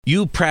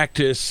You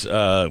practice,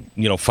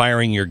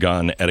 firing your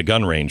gun at a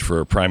gun range for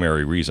a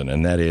primary reason,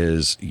 and that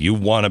is you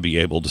want to be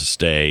able to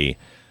stay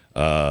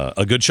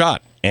a good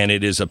shot, and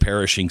it is a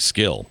perishing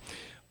skill.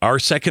 Our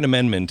Second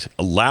Amendment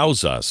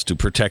allows us to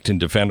protect and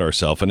defend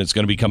ourselves, and it's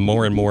going to become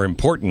more and more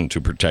important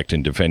to protect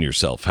and defend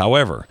yourself.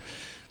 However,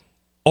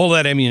 all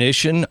that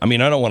ammunition, I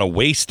don't want to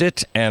waste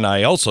it, and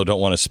I also don't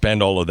want to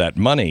spend all of that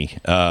money,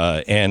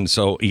 and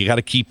so you got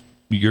to keep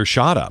your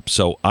shot up.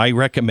 So I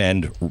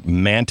recommend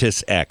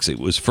Mantis X. It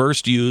was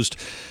first used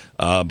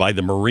by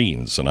the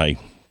Marines, and I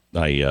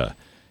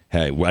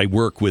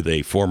work with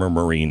a former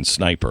Marine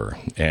sniper,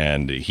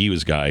 and he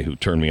was a guy who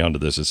turned me onto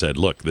this and said,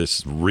 look,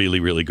 this is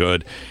really, really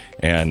good.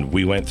 And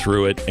we went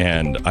through it,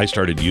 and I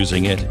started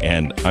using it,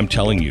 and I'm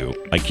telling you,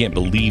 I can't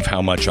believe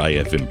how much I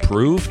have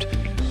improved.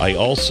 I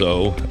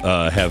also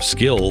have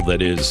skill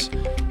that is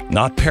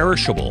not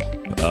perishable.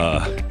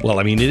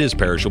 It is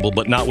perishable,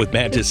 but not with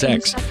Mantis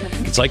X.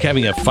 It's like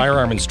having a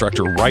firearm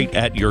instructor right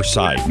at your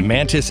side.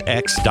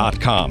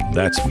 MantisX.com.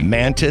 That's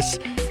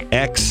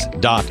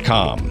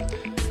MantisX.com.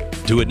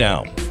 Do it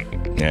now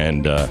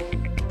and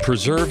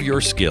preserve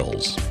your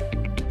skills.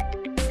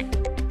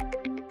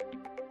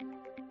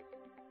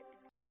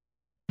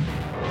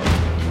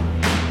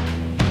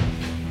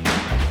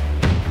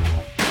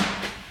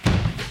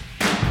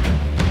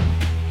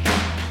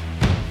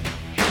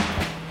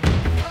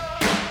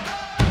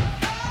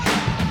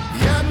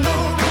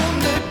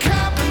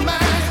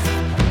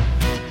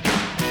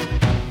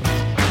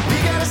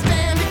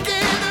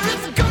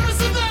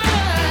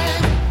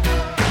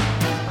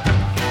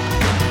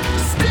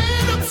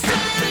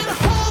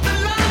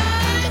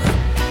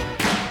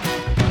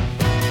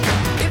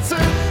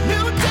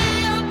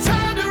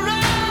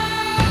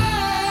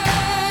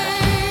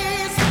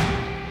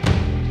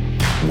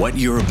 What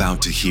you're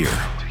about to hear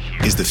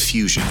is the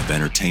fusion of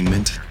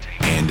entertainment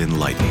and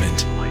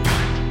enlightenment.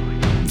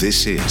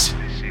 This is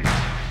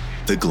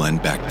the Glenn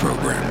Beck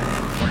Program.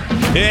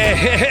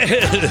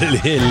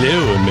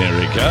 Hello,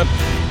 America.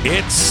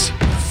 It's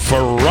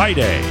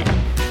Friday.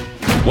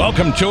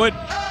 Welcome to it.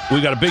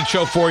 We've got a big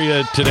show for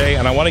you today,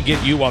 and I want to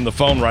get you on the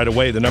phone right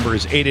away. The number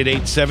is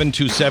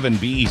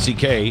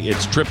 888-727-BECK.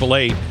 It's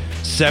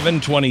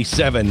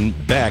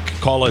 888-727-BECK.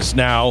 Call us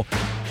now.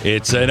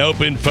 It's an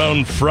open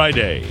phone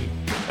Friday.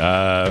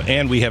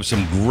 And we have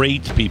some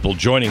great people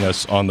joining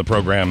us on the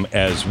program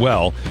as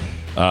well.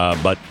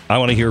 But I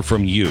want to hear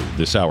from you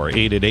this hour.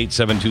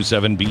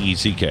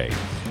 888-727-BECK.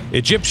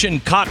 Egyptian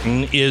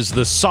cotton is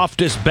the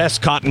softest,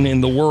 best cotton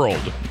in the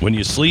world. When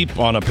you sleep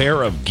on a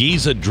pair of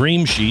Giza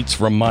Dream Sheets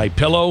from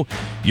MyPillow,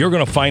 you're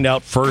going to find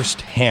out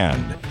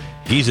firsthand.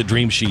 Giza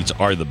Dream Sheets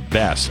are the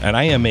best. And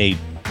I'm a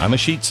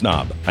sheet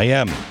snob. I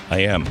am.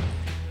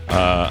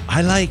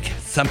 I like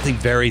something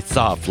very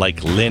soft,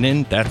 like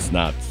linen. That's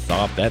not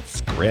soft, that's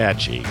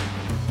scratchy.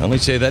 I only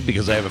say that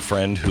because I have a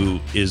friend who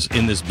is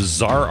in this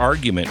bizarre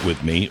argument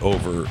with me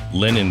over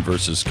linen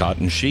versus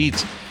cotton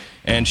sheets,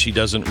 and she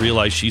doesn't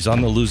realize she's on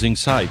the losing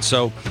side.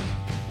 So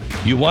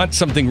you want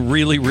something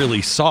really,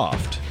 really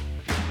soft.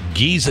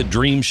 Giza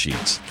Dream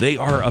Sheets. They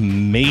are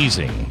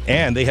amazing,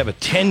 and they have a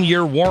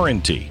 10-year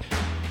warranty.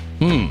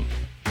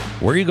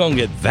 Where are you going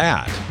to get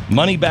that?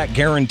 Money back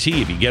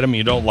guarantee. If you get them,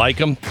 you don't like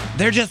them.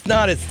 They're just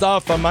not as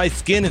soft on my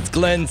skin as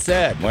Glenn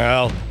said.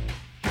 Well,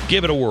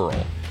 give it a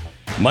whirl.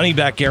 Money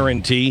back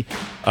guarantee.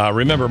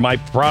 Remember, my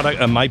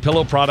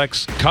Pillow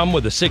products come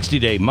with a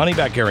 60-day money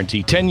back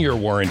guarantee, 10-year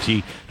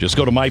warranty. Just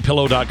go to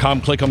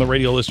mypillow.com, click on the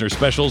radio listener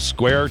specials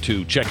square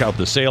to check out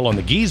the sale on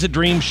the Giza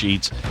Dream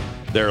Sheets.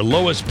 Their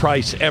lowest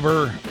price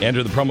ever.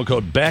 Enter the promo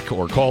code BECK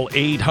or call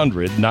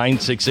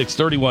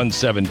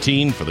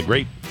 800-966-3117 for the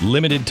great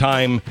limited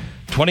time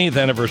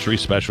 20th anniversary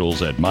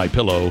specials at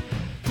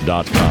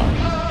mypillow.com.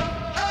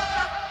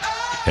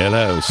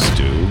 Hello,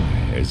 Stu,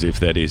 as if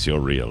that is your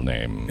real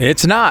name.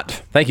 It's not.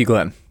 Thank you,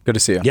 Glenn. Good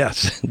to see you.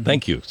 Yes,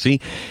 thank you. See,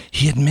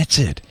 he admits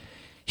it.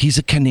 He's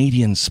a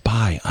Canadian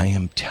spy. I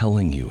am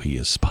telling you, he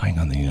is spying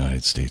on the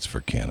United States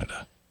for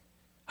Canada.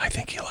 I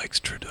think he likes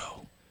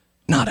Trudeau.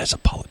 Not as a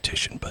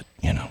politician, but,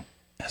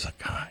 as a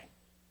guy.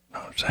 You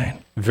know what I'm saying?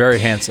 Very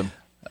handsome.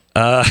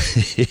 And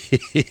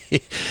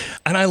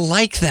I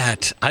like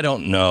that, I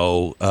don't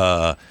know,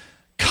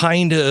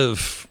 kind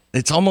of,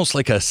 it's almost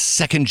like a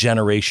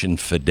second-generation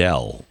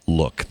Fidel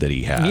look that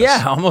he has.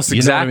 Yeah, almost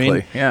exactly. You know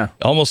what I mean? Yeah.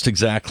 Almost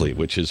exactly,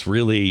 which is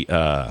really,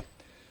 but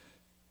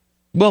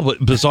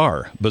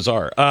bizarre.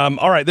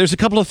 All right, there's a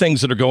couple of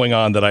things that are going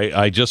on that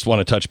I just want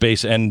to touch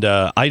base, and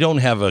I don't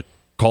have a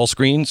call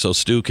screen, so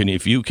Stu,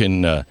 if you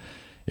can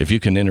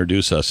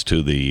introduce us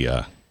to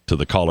the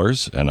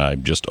callers, and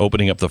I'm just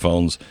opening up the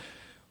phones.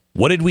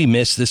 What did we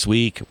miss this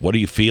week? What are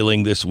you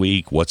feeling this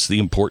week? What's the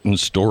important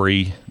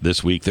story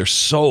this week? There's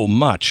so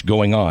much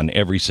going on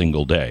every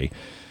single day.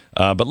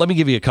 But let me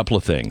give you a couple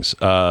of things.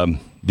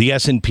 The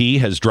S&P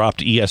has dropped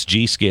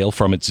ESG scale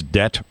from its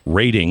debt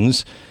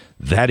ratings.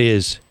 That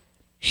is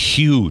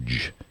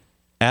huge.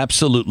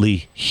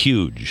 Absolutely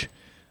huge.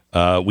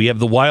 We have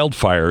the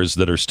wildfires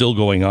that are still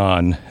going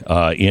on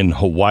in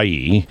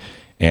Hawaii,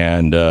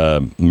 and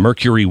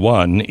Mercury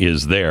 1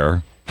 is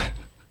there.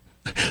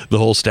 the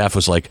whole staff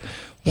was like,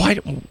 why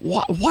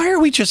are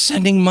we just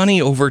sending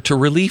money over to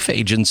relief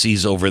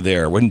agencies over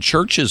there when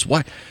churches,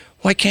 why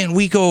can't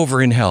we go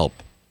over and help?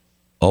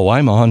 Oh,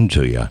 I'm on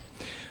to you.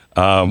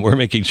 We're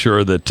making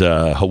sure that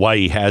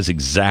Hawaii has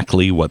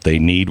exactly what they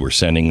need. We're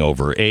sending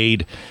over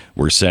aid.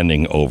 We're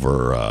sending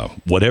over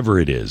whatever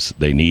it is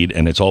they need,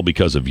 and it's all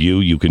because of you.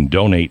 You can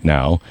donate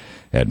now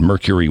at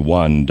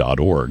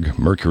mercury1.org,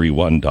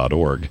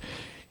 mercury1.org.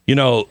 You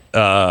know,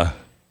 I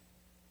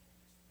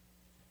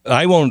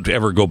won't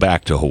ever go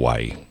back to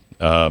Hawaii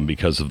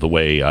because of the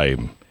way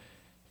I'm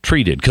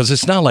treated, because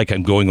it's not like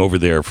I'm going over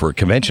there for a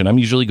convention. I'm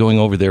usually going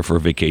over there for a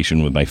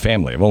vacation with my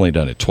family. I've only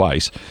done it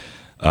twice.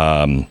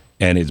 And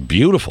it's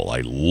beautiful.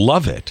 I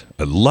love it.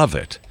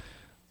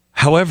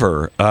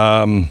 However,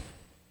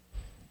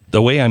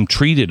 the way I'm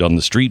treated on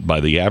the street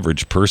by the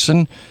average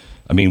person,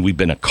 I mean, we've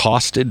been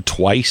accosted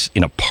twice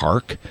in a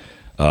park,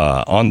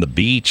 on the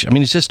beach. I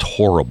mean, it's just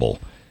horrible.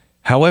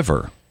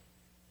 However,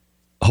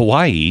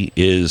 Hawaii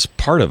is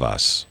part of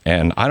us,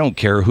 and I don't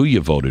care who you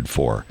voted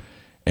for.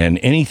 And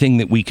anything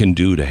that we can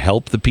do to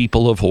help the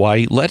people of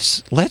Hawaii,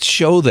 let's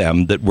show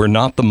them that we're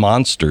not the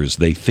monsters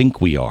they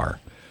think we are.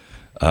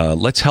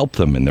 Let's help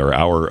them in their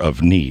hour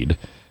of need,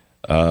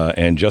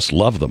 and just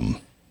love them.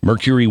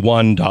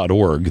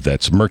 Mercury1.org.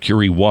 That's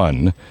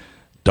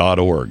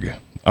mercury1.org.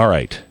 All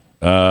right.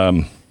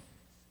 I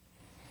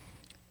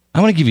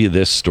want to give you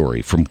this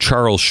story from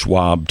Charles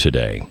Schwab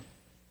today.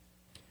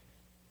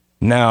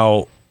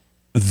 Now,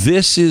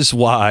 this is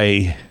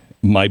why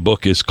my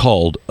book is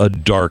called A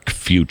Dark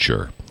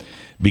Future,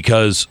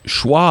 because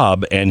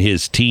Schwab and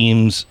his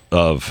teams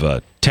of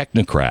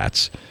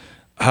technocrats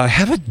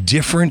have a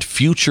different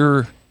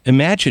future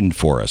imagined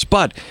for us.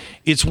 But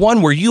it's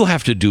one where you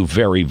have to do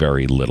very,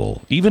 very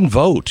little. Even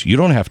vote. You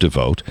don't have to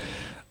vote.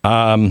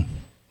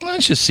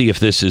 Let's just see if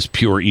this is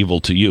pure evil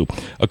to you.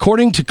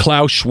 According to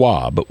Klaus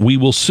Schwab, we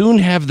will soon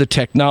have the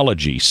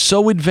technology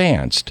so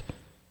advanced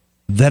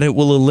that it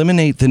will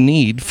eliminate the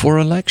need for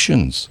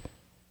elections.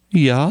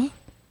 Yeah?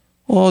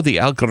 Oh, the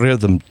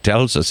algorithm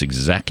tells us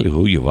exactly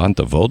who you want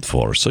to vote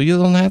for, so you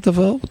don't have to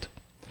vote.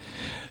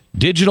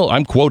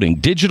 I'm quoting,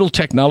 digital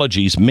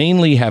technologies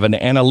mainly have an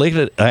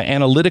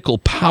analytical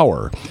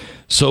power,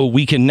 so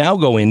we can now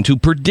go into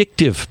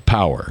predictive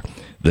power.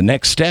 The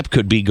next step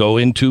could be go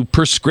into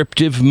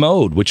prescriptive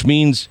mode, which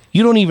means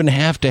you don't even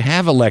have to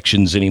have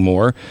elections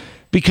anymore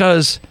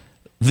because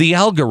the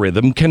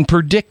algorithm can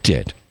predict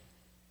it.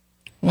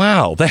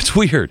 Wow, that's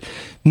weird.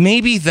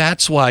 Maybe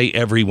that's why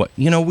everyone,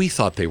 we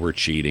thought they were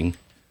cheating.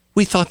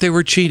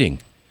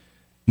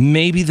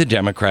 Maybe the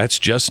Democrats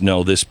just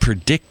know this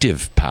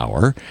predictive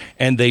power,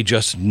 and they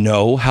just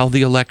know how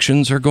the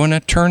elections are going to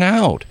turn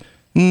out.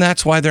 And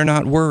that's why they're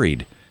not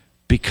worried,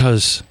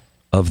 because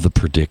of the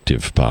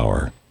predictive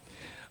power.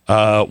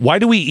 Why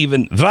do we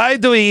even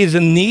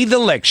need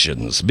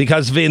elections?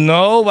 Because we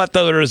know what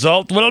the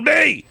result will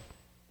be.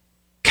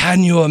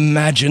 Can you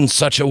imagine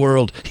such a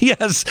world?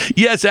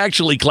 Yes,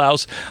 actually,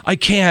 Klaus, I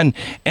can.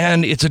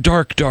 And it's a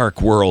dark,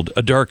 dark world,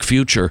 a dark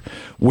future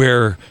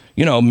where,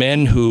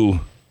 men who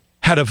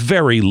had a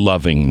very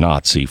loving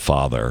Nazi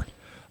father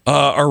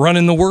are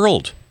running the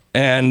world.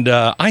 And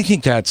I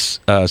think that's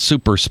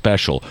super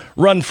special.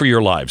 Run for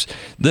your lives.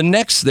 The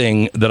next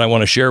thing that I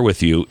want to share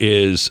with you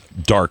is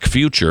Dark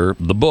Future,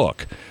 the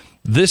book.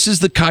 This is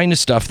the kind of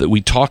stuff that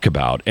we talk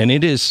about, and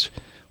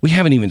we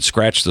haven't even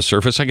scratched the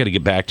surface. I got to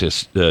get back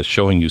to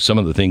showing you some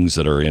of the things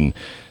that are in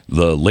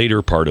the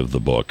later part of the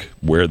book,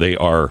 where they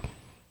are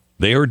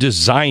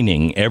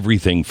designing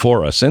everything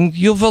for us, and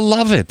you will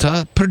love it.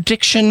 A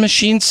prediction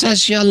machine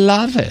says you'll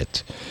love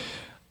it.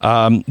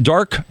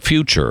 Dark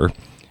Future,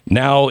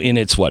 now in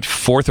its,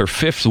 fourth or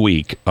fifth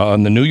week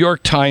on the New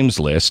York Times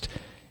list,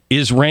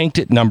 is ranked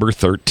at number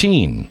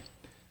 13.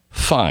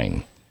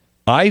 Fine.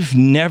 I've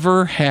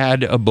never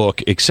had a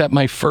book, except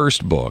my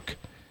first book,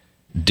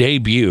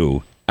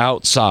 debut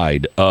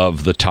outside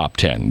of the top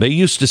 10. They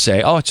used to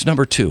say, it's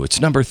number 2, it's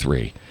number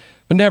 3,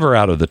 but never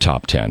out of the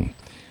top 10.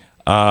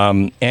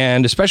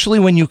 And especially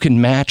when you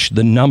can match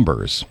the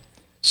numbers.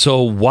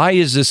 So why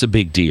is this a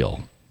big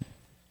deal?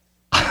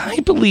 I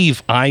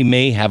believe I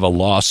may have a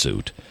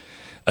lawsuit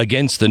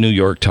against the New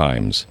York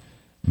Times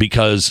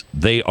because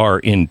they are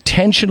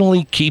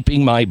intentionally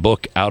keeping my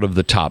book out of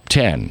the top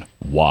 10.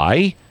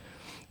 Why?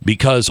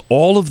 Because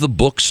all of the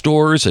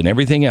bookstores and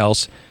everything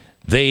else,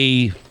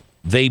 they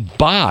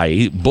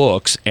buy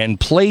books and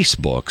place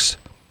books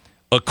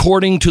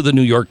according to the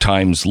New York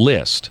Times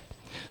list.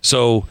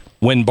 So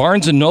when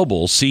Barnes &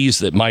 Noble sees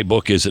that my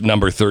book is at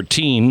number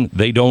 13,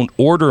 they don't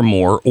order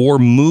more or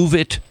move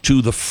it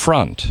to the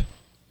front.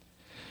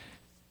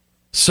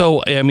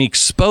 So I'm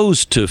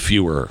exposed to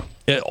fewer.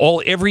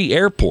 Every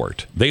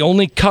airport, they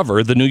only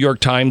cover the New York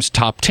Times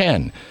top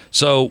 10.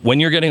 So when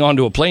you're getting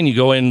onto a plane, you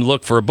go in and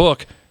look for a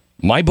book.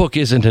 My book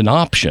isn't an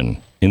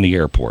option in the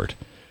airport.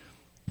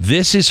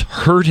 This is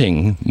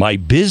hurting my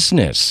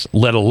business,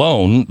 let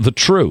alone the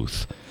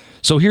truth.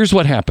 So here's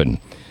what happened.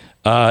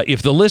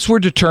 If the list were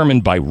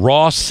determined by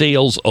raw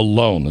sales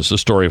alone, this is a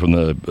story from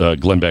the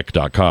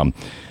glenbeck.com,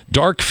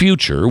 Dark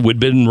Future would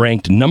have been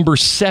ranked number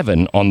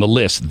 7 on the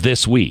list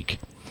this week.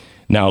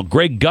 Now,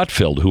 Greg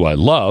Gutfeld, who I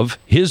love,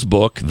 his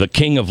book, The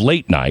King of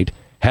Late Night,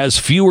 has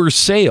fewer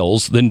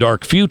sales than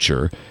Dark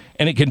Future,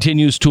 and it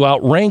continues to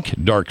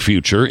outrank Dark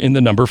Future in the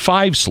number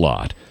 5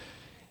 slot.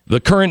 The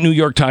current New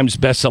York Times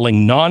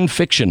bestselling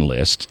nonfiction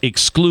list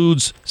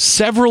excludes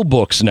several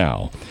books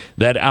now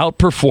that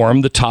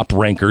outperform the top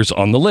rankers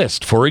on the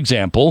list. For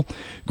example,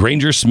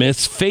 Granger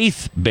Smith's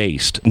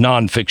faith-based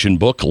nonfiction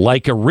book,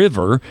 Like a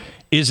River,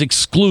 is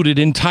excluded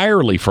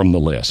entirely from the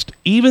list,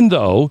 even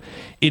though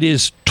it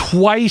has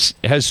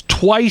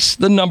twice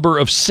the number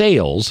of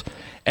sales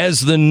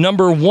as the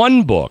number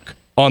 1 book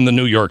on the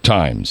New York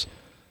Times.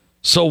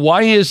 So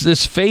why is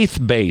this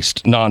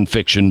faith-based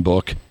nonfiction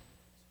book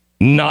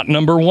not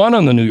number 1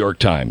 on the New York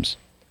Times?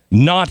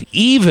 Not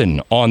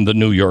even on the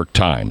New York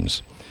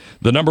Times.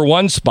 The number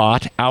 1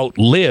 spot,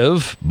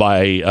 Outlive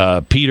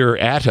by Peter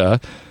Atta,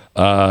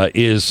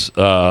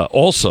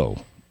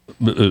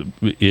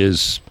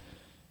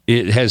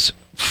 it has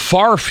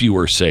far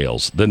fewer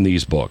sales than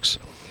these books.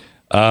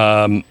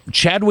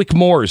 Chadwick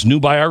Moore's new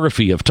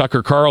biography of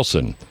Tucker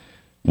Carlson,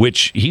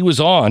 which he was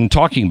on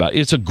talking about,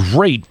 it's a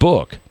great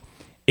book.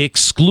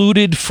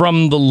 Excluded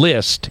from the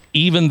list,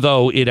 even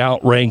though it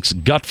outranks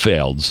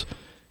Gutfeld's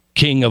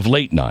King of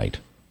Late Night.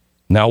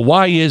 Now,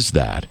 why is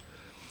that?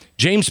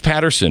 James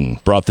Patterson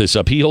brought this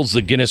up. He holds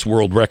the Guinness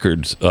World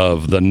Records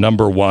of the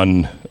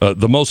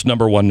most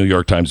number 1 New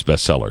York Times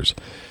bestsellers.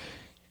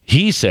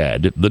 He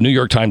said the New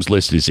York Times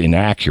list is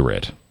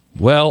inaccurate.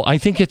 Well, I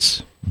think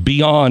it's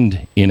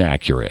beyond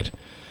inaccurate.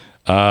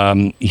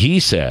 He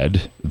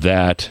said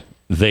that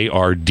they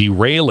are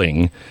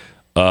derailing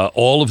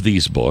all of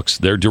these books.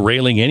 They're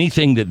derailing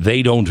anything that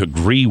they don't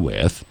agree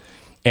with.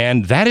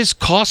 And that is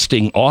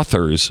costing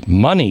authors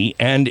money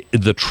and,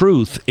 the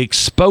truth,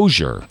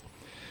 exposure.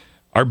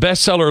 Our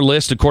bestseller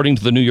list, according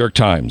to the New York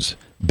Times,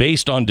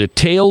 based on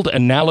detailed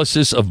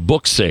analysis of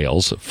book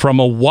sales from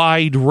a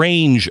wide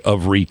range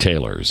of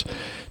retailers,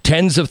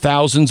 tens of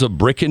thousands of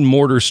brick and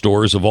mortar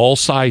stores of all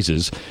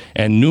sizes,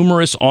 and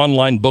numerous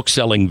online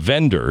bookselling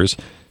vendors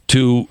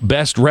to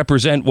best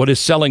represent what is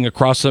selling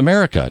across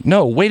America.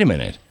 No, wait a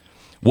minute.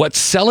 What's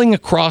selling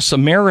across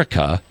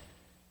America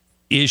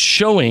is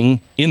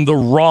showing in the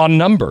raw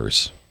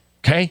numbers.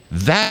 Okay?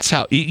 That's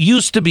how it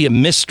used to be a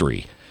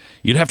mystery.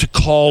 You'd have to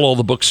call all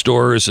the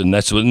bookstores, and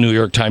that's what the New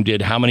York Times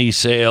did. How many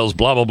sales,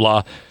 blah, blah,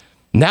 blah.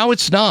 Now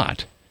it's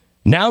not.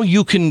 Now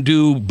you can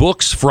do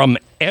books from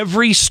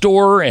every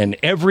store and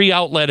every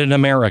outlet in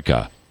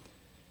America.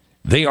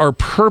 They are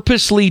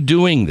purposely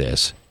doing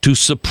this to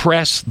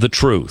suppress the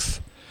truth.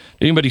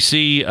 Anybody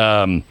see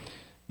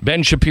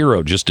Ben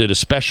Shapiro just did a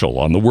special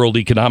on the World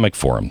Economic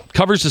Forum.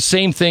 Covers the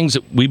same things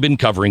that we've been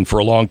covering for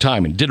a long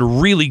time and did a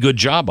really good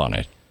job on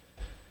it.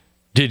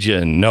 Did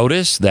you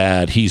notice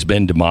that he's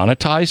been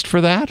demonetized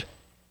for that?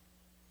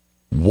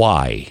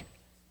 Why?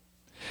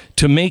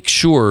 To make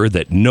sure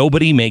that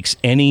nobody makes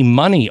any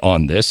money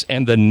on this,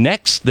 and the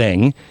next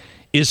thing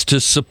is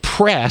to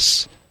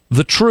suppress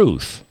the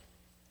truth.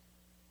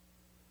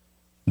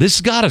 This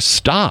has got to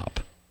stop.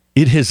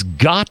 It has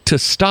got to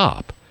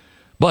stop.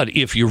 But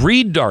if you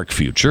read Dark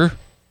Future,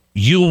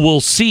 you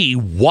will see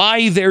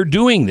why they're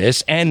doing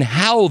this and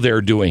how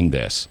they're doing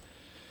this.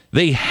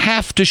 They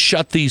have to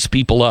shut these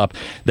people up.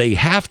 They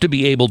have to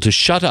be able to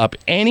shut up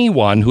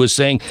anyone who is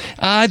saying,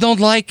 I don't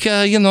like,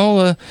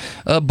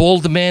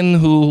 bold men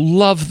who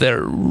love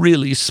their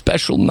really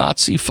special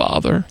Nazi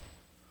father.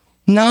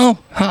 No,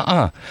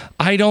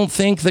 I don't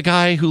think the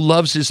guy who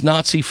loves his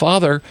Nazi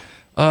father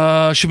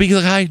should be the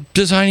guy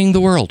designing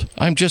the world.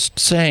 I'm just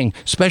saying,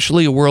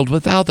 especially a world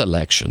without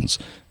elections.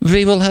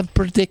 We will have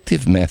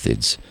predictive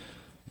methods.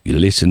 You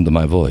listen to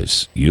my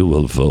voice. You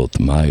will vote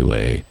my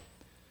way.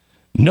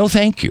 No,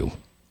 thank you.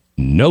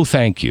 No,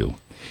 thank you.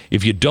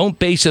 If you don't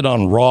base it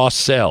on raw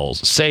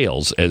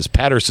sales, as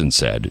Patterson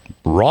said,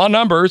 raw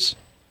numbers,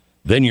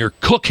 then you're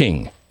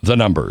cooking the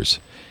numbers.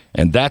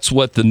 And that's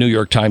what the New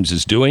York Times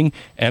is doing.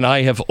 And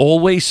I have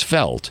always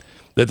felt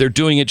that they're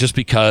doing it just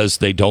because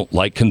they don't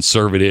like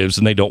conservatives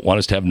and they don't want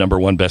us to have number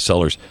 1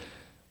 bestsellers.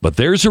 But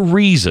there's a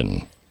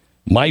reason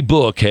my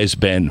book has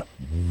been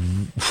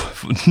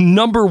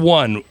number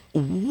 1,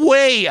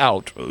 way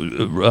out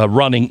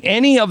running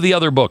any of the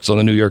other books on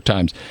the New York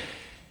Times.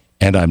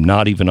 And I'm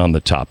not even on the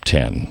top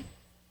 10.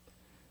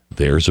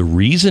 There's a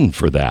reason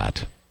for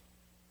that.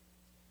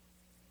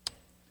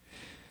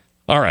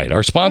 All right,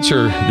 our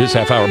sponsor this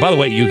half hour. By the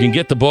way, you can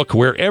get the book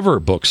wherever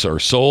books are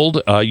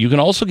sold. You can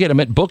also get them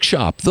at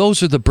Bookshop.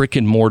 Those are the brick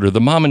and mortar, the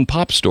mom and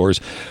pop stores,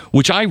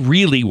 which I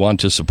really want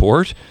to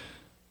support.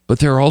 But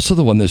they're also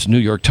the one this New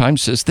York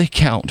Times says they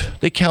count.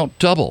 They count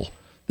double.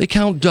 They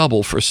count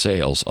double for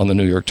sales on the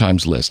New York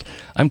Times list.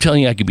 I'm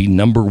telling you, I could be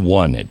number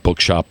 1 at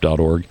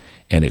bookshop.org,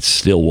 and it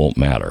still won't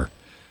matter.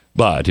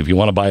 But if you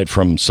want to buy it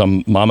from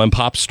some mom and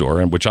pop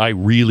store, which I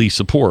really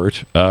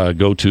support,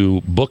 go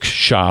to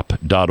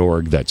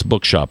bookshop.org. That's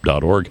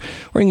bookshop.org. Or you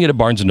can get it at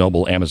Barnes &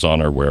 Noble,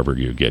 Amazon, or wherever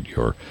you get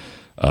your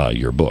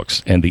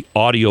books. And the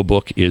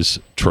audiobook is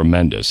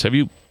tremendous. Have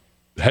you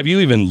have you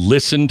even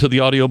listened to the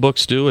audiobooks,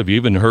 Stu? Have you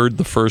even heard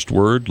the first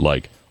word,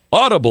 like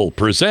Audible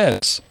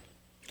presents?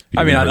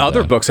 I mean, on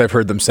other books, I've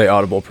heard them say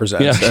Audible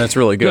presents, and it's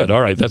really good.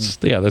 All right.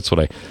 That's what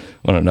I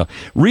want to know.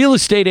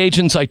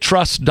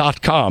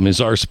 RealestateAgentsITrust.com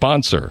is our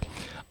sponsor.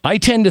 I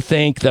tend to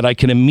think that I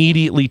can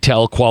immediately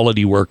tell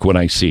quality work when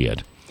I see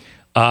it.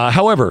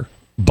 However,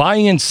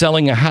 buying and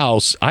selling a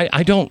house,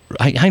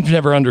 I've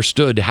never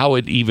understood how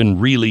it even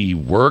really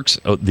works.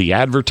 The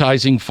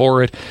advertising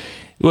for it.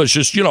 It was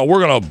just, we're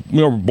going to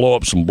blow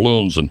up some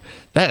balloons. And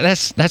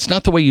that's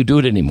not the way you do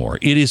it anymore.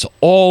 It is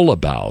all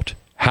about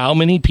how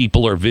many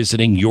people are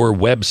visiting your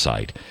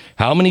website,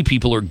 how many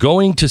people are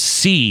going to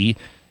see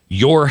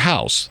your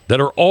house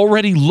that are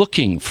already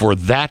looking for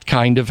that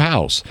kind of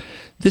house.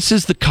 This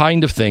is the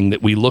kind of thing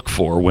that we look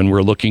for when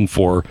we're looking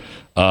for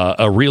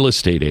a real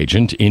estate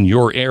agent in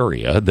your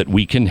area that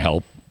we can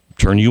help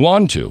turn you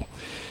on to.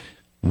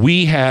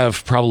 We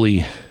have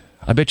I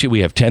bet you we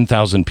have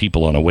 10,000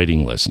 people on a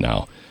waiting list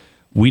now.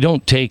 We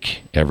don't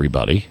take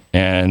everybody,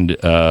 and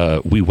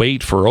we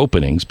wait for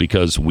openings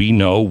because we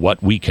know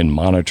what we can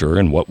monitor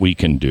and what we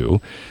can do,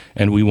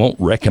 and we won't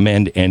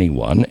recommend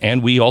anyone,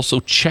 and we also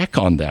check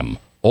on them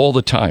all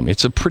the time.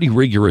 It's a pretty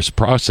rigorous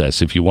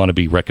process if you want to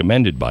be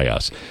recommended by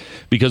us,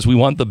 because we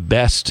want the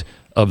best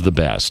of the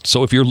best.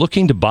 So if you're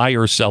looking to buy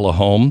or sell a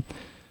home,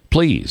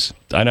 please,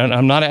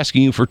 I'm not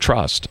asking you for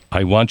trust.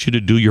 I want you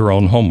to do your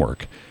own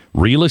homework.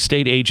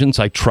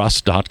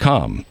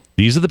 RealestateAgentsITrust.com.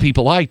 These are the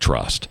people I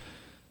trust.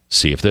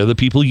 See if they're the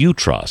people you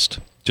trust.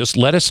 Just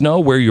let us know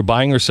where you're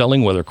buying or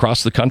selling, whether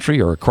across the country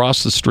or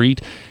across the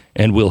street,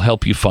 and we'll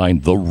help you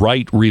find the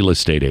right real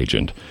estate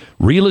agent.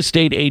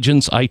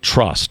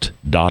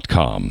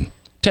 RealestateAgentsITrust.com.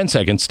 10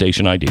 seconds,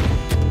 station ID.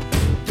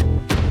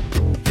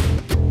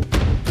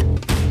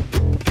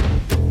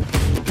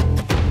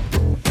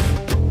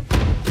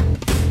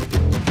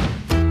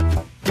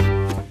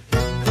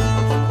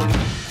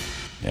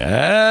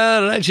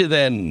 All right, you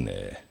then.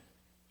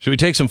 Should we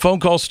take some phone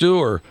calls, Stu,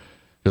 or...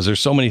 because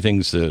there's so many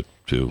things to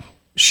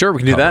Sure, we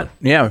can do that.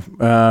 Yeah.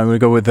 We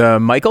go with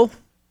Michael.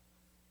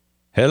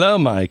 Hello,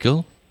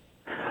 Michael.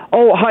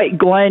 Oh, hi,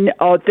 Glenn.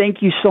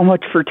 Thank you so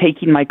much for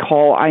taking my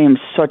call. I am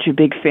such a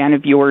big fan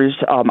of yours.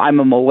 I'm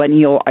a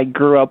millennial. I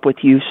grew up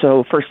with you.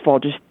 So first of all,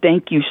 just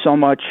thank you so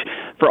much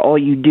for all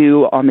you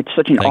do. It's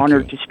such an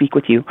honor to speak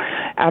with you.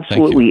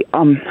 Absolutely.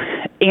 Sorry,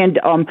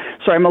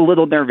 I'm a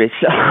little nervous.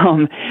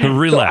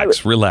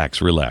 Relax.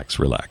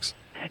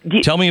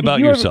 Tell me about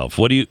yourself.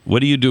 What do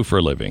you do for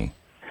a living?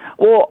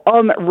 Well,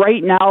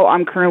 right now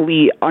I'm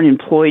currently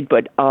unemployed,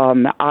 but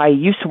I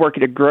used to work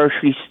at a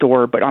grocery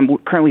store, but I'm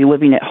currently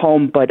living at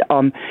home. But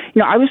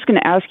I was going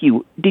to ask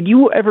you, did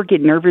you ever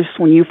get nervous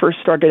when you first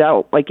started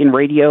out, like in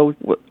radio?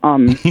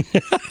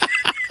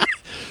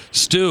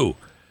 Stu,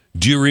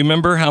 do you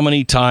remember how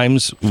many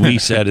times we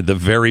said at the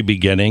very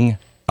beginning,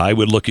 I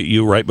would look at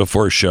you right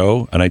before a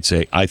show and I'd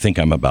say, I think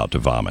I'm about to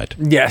vomit?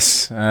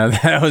 Yes,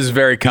 that was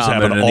very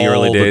common in the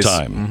early days. All the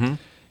time. Mm-hmm.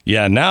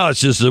 Yeah, now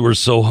it's just that we're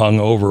so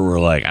hungover, we're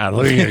like, I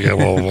think I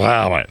will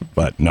vomit.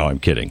 But no, I'm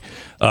kidding.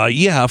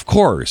 Yeah, of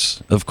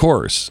course.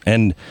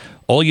 And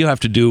all you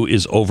have to do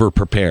is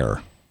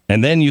over-prepare,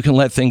 and then you can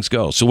let things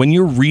go. So when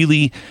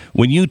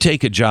you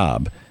take a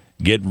job,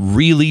 get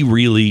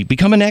really,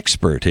 become an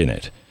expert in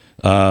it.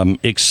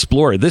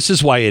 Explore. This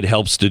is why it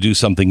helps to do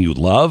something you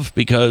love,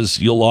 because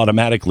you'll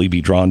automatically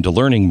be drawn to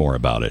learning more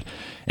about it.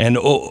 And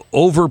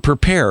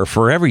over-prepare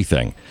for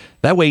everything.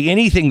 That way,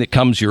 anything that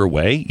comes your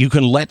way, you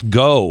can let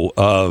go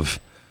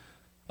of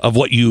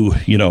what you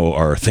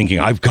are thinking.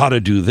 I've got to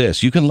do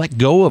this. You can let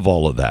go of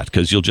all of that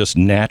because you'll just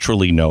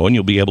naturally know, and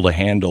you'll be able to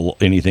handle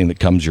anything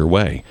that comes your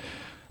way.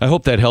 I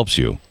hope that helps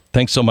you.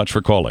 Thanks so much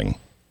for calling.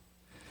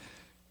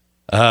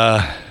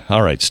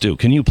 All right, Stu,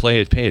 can you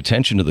pay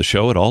attention to the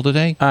show at all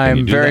today?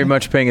 I'm very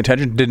much paying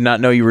attention. Did not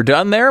know you were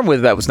done there.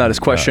 That was not his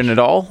question at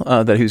all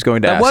that he was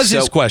going to ask. That was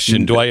his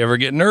question. Do I ever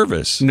get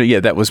nervous? No, yeah,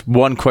 that was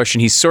one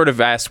question. He sort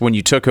of asked when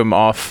you took him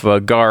off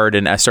guard,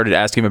 and I started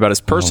asking him about his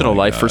personal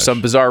life for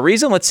some bizarre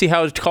reason. Let's see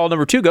how call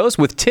number 2 goes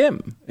with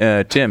Tim.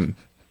 Tim,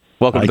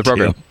 welcome to the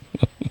program.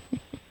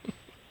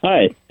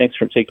 Hi, thanks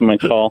for taking my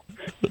call.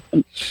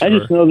 Sure. I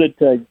just know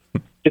that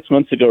 6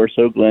 months ago or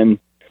so, Glenn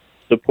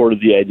supported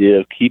the idea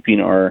of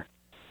keeping our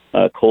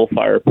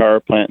coal-fired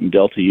power plant in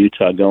Delta,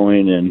 Utah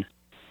going, and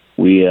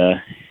we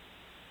had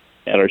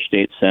our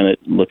state Senate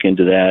look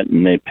into that,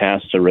 and they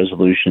passed a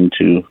resolution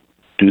to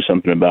do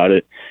something about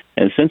it.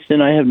 And since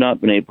then, I have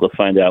not been able to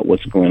find out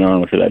what's going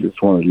on with it. I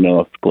just wanted to know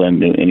if Glenn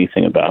knew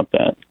anything about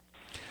that.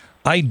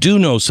 I do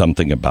know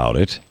something about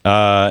it,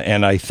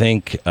 and I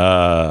think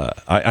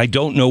I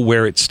don't know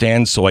where it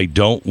stands, so I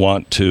don't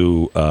want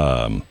to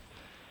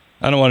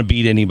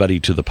beat anybody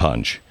to the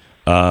punch.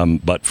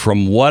 But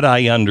from what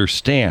I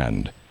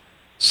understand,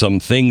 some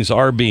things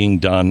are being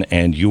done,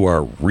 and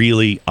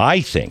I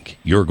think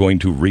you're going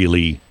to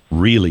really,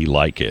 really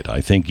like it.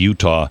 I think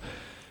Utah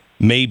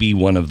may be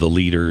one of the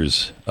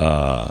leaders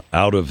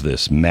out of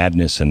this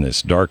madness and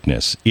this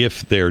darkness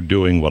if they're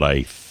doing what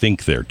I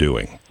think they're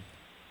doing.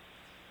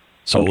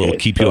 So we'll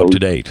keep you up to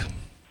date.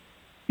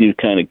 You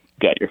kind of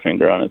got your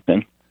finger on it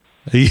then.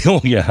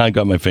 Oh, yeah, I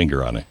got my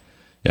finger on it.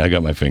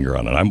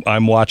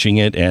 I'm watching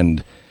it,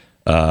 and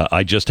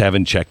I just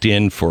haven't checked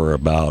in for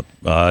about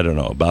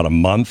a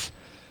month.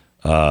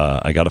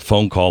 I got a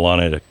phone call on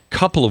it a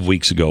couple of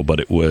weeks ago, but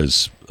it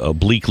was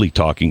obliquely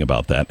talking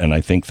about that, and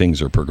I think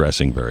things are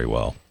progressing very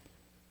well.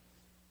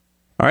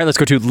 All right, let's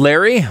go to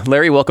Larry.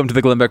 Larry, welcome to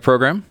the Glenn Beck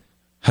program.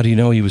 How do you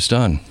know he was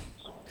done?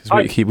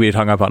 We had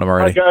hung up on him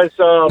already. Hi, guys.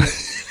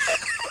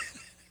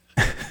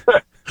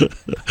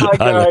 Hi,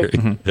 guys.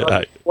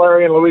 Hi.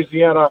 Larry in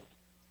Louisiana.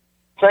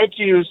 Thank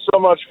you so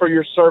much for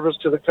your service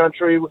to the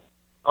country.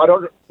 I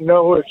don't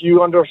know if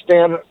you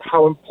understand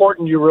how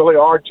important you really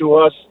are to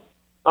us.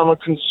 I'm a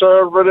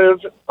conservative.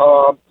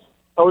 I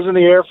was in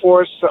the Air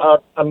Force.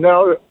 I'm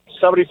now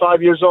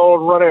 75 years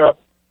old, running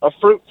a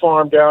fruit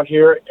farm down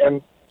here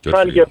and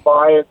trying to get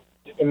by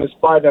in this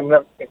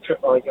Biden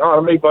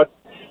economy. But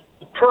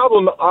the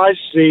problem I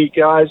see,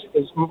 guys,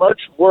 is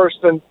much worse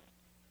than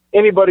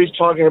anybody's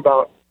talking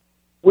about.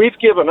 We've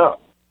given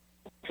up.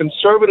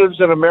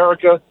 Conservatives in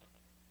America,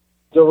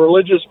 the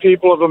religious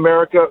people of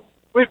America,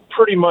 we've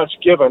pretty much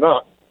given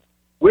up.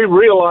 We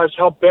realize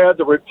how bad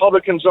the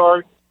Republicans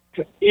are,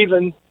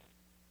 even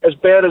as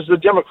bad as the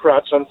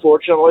Democrats,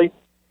 unfortunately.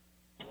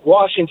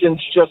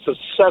 Washington's just a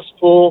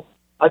cesspool.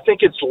 I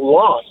think it's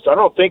lost. I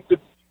don't think that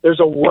there's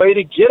a way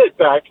to get it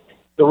back.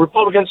 The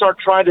Republicans aren't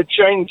trying to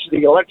change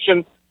the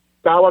election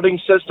balloting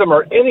system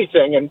or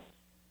anything, and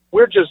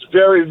we're just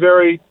very,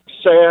 very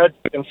sad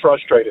and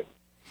frustrated.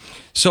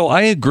 So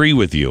I agree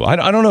with you. I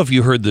don't know if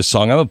you heard this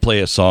song. I'm going to play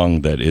a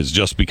song that has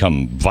just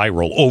become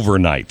viral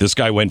overnight. This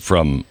guy went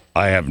from,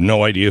 I have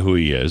no idea who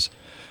he is,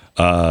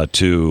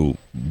 to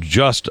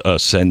just a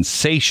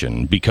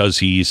sensation because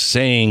he's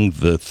saying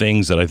the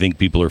things that I think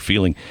people are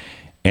feeling,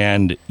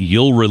 and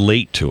you'll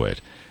relate to it.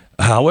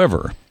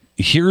 However,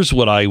 here's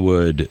what I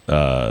would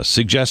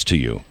suggest to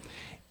you.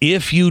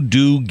 If you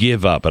do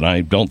give up, and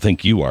I don't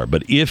think you are,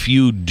 but if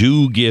you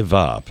do give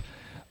up,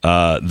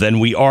 then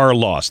we are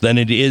lost. Then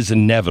it is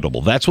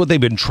inevitable. That's what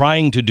they've been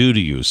trying to do to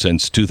you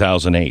since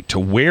 2008, to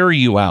wear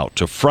you out,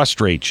 to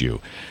frustrate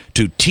you,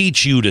 to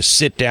teach you to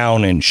sit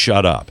down and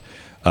shut up.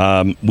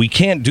 We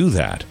can't do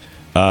that.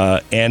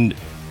 And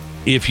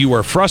if you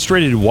are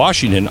frustrated in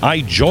Washington,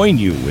 I join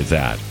you with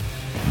that.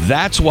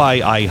 That's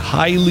why I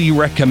highly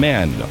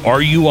recommend,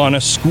 are you on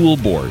a school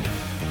board?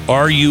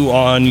 Are you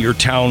on your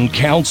town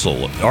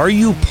council? Are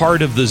you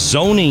part of the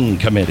zoning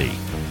committee?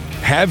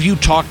 Have you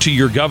talked to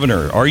your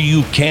governor? Are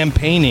you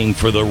campaigning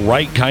for the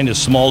right kind of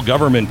small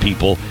government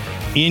people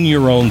in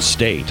your own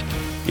state?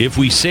 If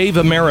we save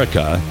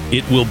America,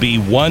 it will be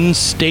one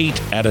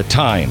state at a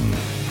time.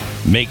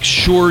 Make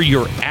sure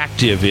you're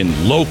active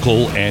in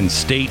local and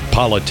state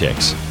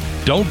politics.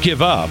 Don't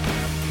give up.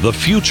 The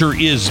future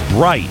is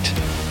bright.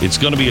 It's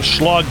going to be a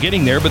slog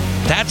getting there, but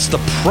that's the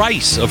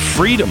price of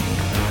freedom.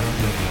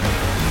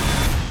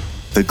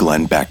 The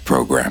Glenn Beck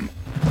Program.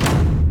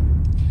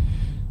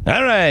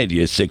 All right,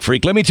 you sick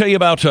freak. Let me tell you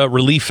about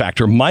Relief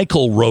Factor.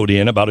 Michael wrote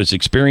in about his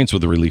experience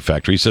with the Relief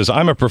Factor. He says,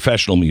 I'm a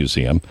professional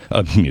musician,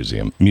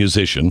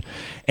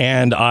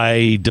 and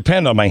I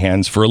depend on my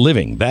hands for a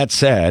living. That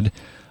said,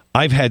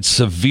 I've had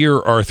severe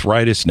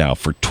arthritis now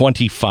for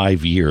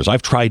 25 years.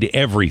 I've tried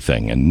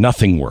everything, and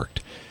nothing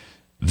worked.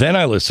 Then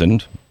I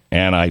listened,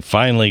 and I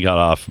finally got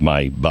off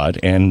my butt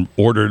and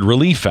ordered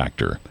Relief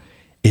Factor.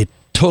 It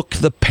took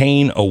the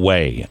pain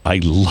away.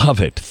 I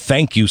love it.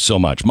 Thank you so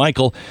much.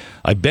 Michael,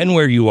 I've been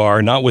where you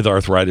are, not with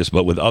arthritis,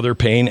 but with other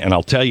pain. And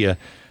I'll tell you,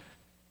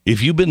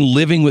 if you've been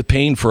living with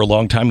pain for a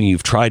long time and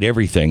you've tried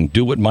everything,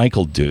 do what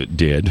Michael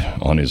did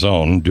on his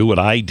own. Do what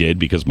I did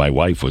because my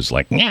wife was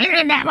like, and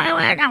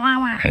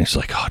it's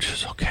like, oh,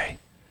 just okay.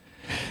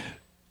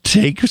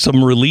 Take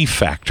some Relief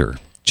Factor.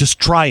 Just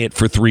try it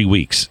for 3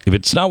 weeks. If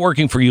it's not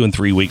working for you in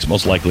 3 weeks,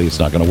 most likely it's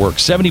not going to work.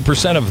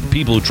 70% of the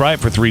people who try it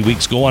for 3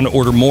 weeks go on to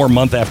order more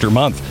month after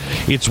month.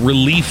 It's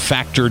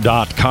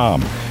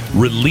ReliefFactor.com.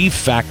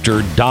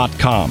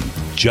 ReliefFactor.com.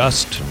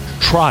 Just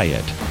try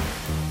it.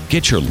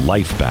 Get your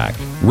life back.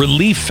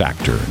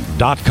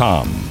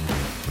 ReliefFactor.com.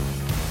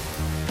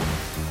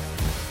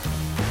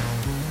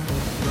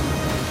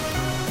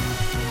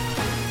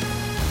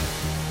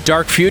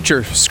 Dark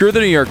Future. Screw the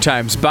New York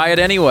Times. Buy it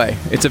anyway.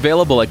 It's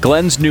available at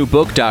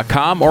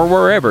glensnewbook.com or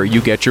wherever you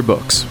get your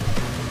books.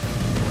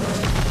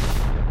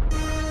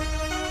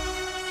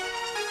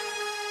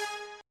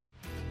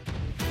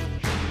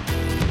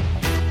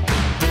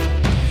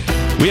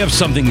 We have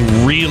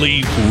something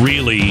really,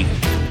 really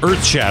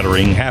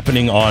earth-shattering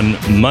happening on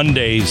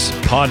Monday's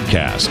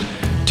podcast.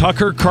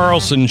 Tucker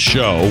Carlson's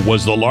show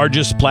was the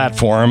largest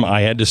platform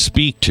I had to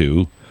speak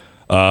to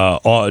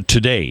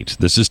date.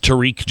 This is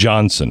Tariq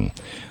Johnson.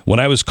 When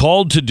I was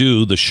called to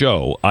do the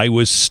show, I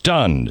was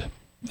stunned.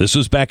 This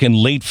was back in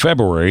late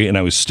February, and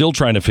I was still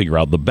trying to figure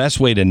out the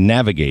best way to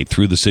navigate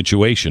through the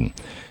situation.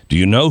 Do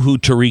you know who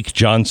Tariq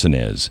Johnson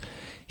is?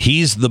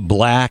 He's the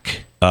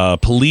black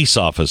police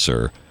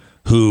officer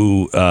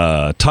who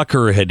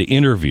Tucker had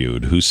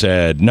interviewed, who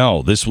said,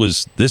 no, this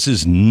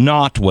is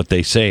not what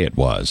they say it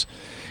was.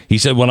 He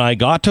said, when I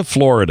got to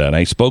Florida and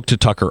I spoke to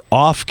Tucker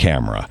off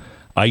camera,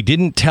 I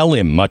didn't tell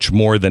him much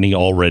more than he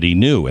already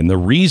knew. And the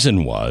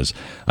reason was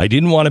I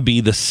didn't want to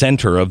be the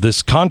center of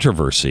this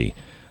controversy.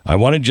 I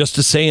wanted just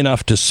to say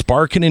enough to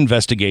spark an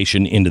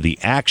investigation into the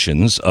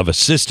actions of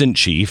Assistant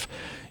Chief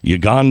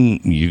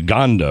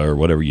Uganda or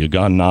whatever,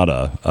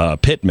 Uganda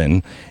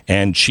Pittman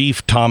and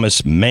Chief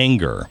Thomas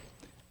Manger.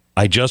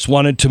 I just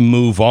wanted to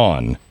move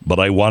on, but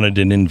I wanted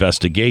an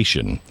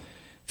investigation.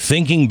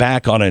 Thinking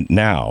back on it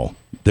now,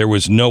 there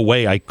was no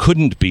way I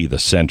couldn't be the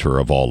center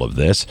of all of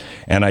this,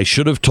 and I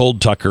should have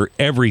told Tucker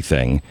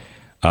everything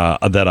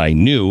that I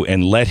knew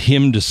and let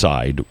him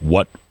decide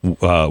what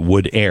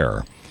would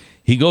air.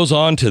 He goes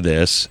on to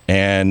this,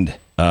 and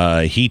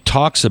he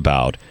talks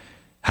about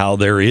how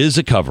there is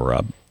a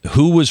cover-up,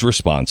 who was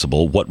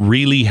responsible, what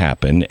really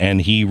happened,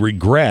 and he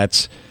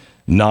regrets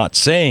not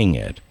saying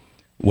it.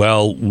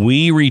 Well,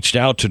 we reached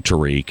out to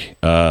Tariq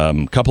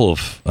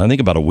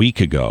about a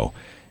week ago,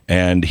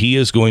 and he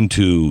is going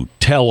to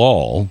tell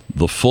all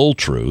the full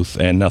truth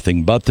and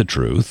nothing but the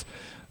truth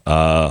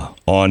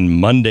on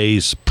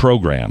Monday's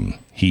program.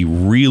 He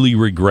really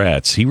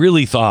regrets. He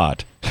really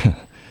thought,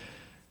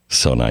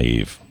 so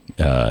naive.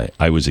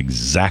 I was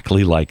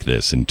exactly like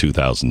this in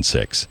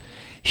 2006.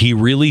 He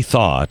really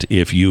thought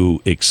if you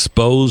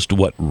exposed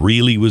what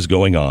really was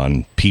going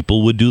on,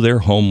 people would do their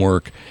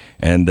homework,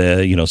 and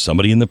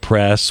somebody in the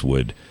press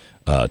would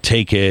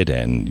take it,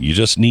 and you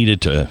just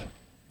needed to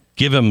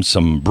give them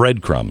some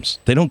breadcrumbs.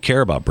 They don't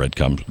care about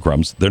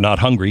breadcrumbs. They're not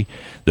hungry.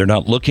 They're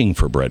not looking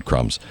for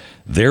breadcrumbs.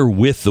 They're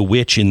with the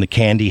witch in the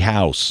candy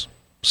house.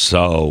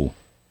 So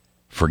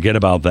forget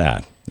about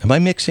that. Am I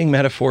mixing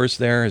metaphors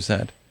there? Is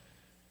that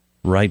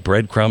right?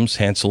 Breadcrumbs,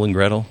 Hansel and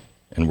Gretel?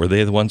 And were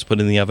they the ones put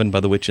in the oven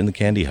by the witch in the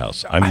candy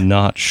house? I'm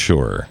not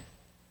sure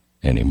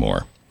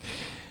anymore.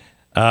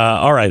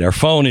 All right. Our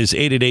phone is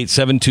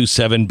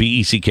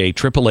 888-727-BECK,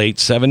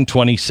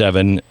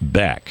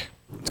 888-727-BECK.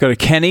 Let's go to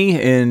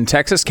Kenny in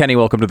Texas. Kenny,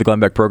 welcome to the Glenn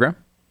Beck program.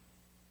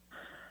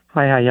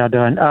 Hi, how y'all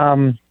doing?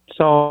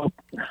 So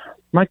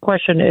my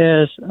question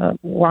is,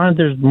 why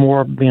there's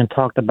more being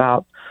talked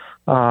about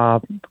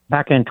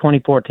back in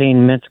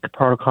 2014, Minsk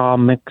Protocol,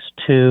 Minsk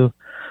 2.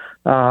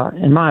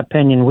 In my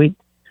opinion,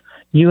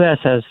 U.S.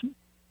 is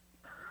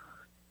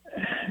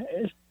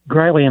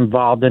greatly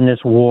involved in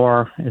this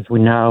war, as we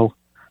know.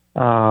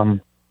 I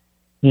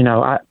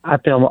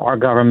feel our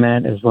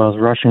government, as well as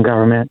the Russian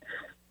government,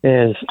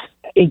 is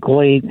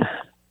equally,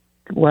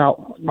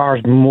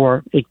 ours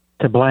more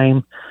to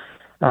blame.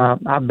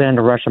 I've been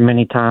to Russia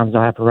many times.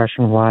 I have a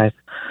Russian wife.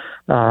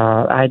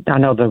 I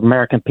know the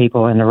American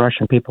people and the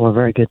Russian people are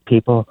very good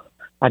people.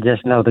 I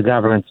just know the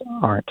governments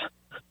aren't.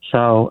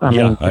 So, I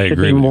mean, I it should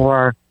agree be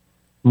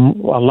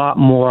a lot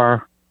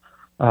more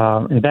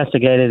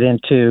investigated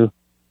into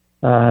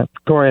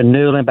Victoria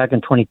Nuland back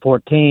in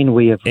 2014.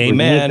 We have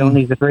reneged on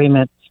these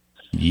agreements.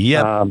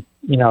 Yep.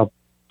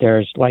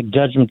 There's like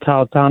Judge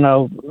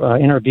Napolitano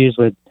interviews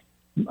with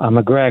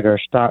McGregor,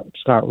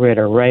 Scott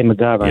Ritter, Ray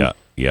McGovern.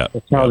 Yeah.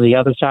 To tell the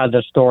other side of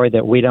the story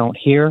that we don't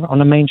hear on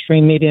the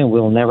mainstream media and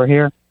we'll never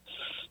hear.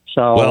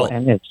 So,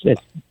 and it's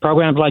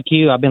programs like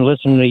you. I've been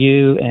listening to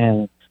you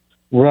and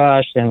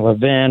Rush and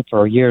Levin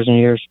for years and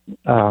years.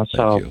 I'm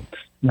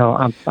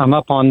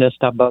up on this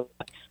stuff, but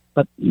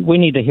we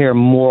need to hear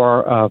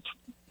more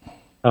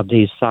of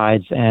these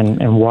sides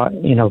and what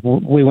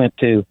we went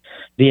to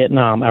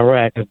Vietnam,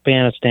 Iraq,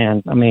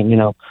 Afghanistan. I mean,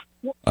 a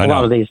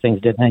lot of these things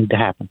didn't need to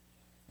happen.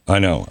 I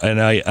know,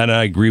 and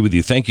I agree with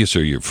you. Thank you,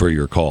 sir, for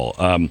your call.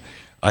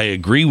 I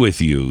agree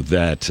with you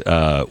that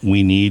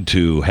we need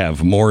to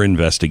have more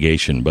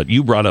investigation. But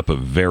you brought up a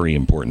very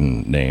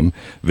important name,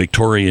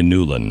 Victoria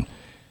Nuland.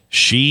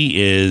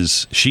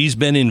 She's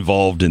been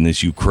involved in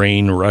this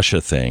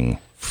Ukraine-Russia thing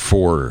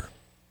for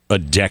a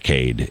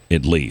decade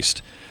at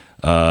least.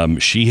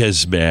 She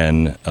has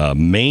been a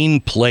main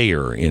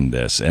player in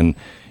this, and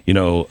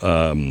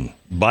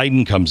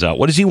Biden comes out.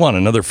 What does he want?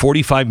 Another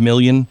 45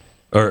 million?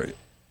 Or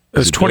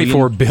it's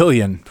 24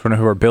 billion.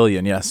 24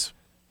 billion, yes.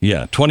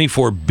 Yeah,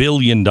 $24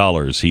 billion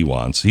he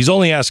wants. He's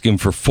only asking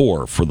for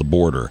 $4 for the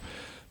border,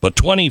 but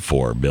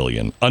 $24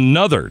 billion,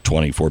 another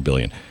 $24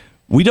 billion.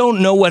 We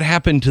don't know what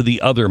happened to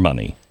the other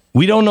money.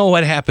 We don't know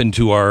what happened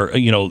to our,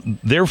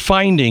 they're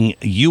finding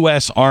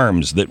U.S.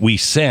 arms that we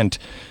sent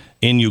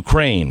in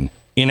Ukraine,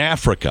 in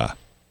Africa.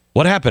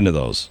 What happened to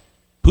those?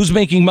 Who's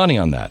making money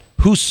on that?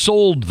 Who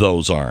sold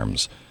those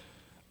arms?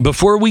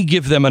 Before we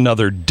give them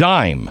another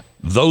dime,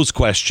 those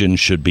questions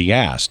should be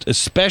asked,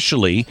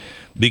 especially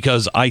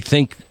because I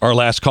think our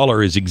last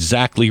caller is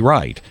exactly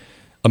right.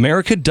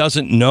 America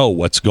doesn't know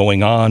what's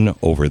going on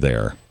over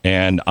there.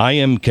 And I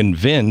am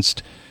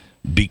convinced,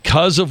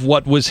 because of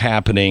what was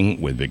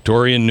happening with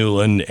Victoria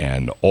Nuland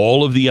and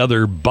all of the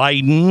other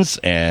Bidens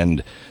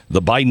and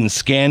the Biden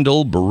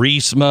scandal,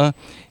 Burisma,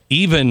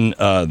 even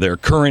their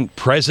current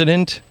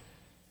president,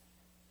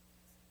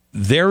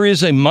 there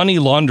is a money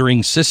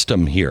laundering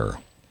system here.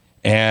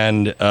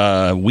 And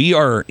we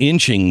are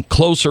inching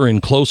closer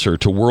and closer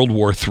to World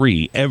War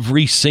III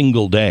every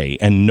single day,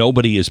 and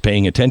nobody is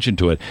paying attention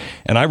to it.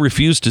 And I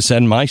refuse to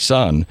send my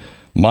son,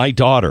 my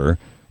daughter,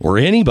 or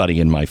anybody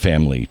in my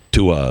family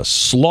to a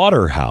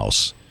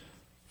slaughterhouse.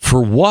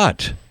 For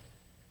what?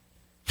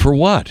 For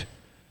what?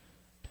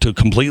 To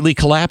completely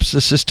collapse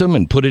the system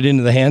and put it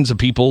into the hands of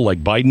people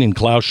like Biden and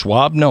Klaus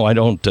Schwab? No, I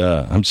don't.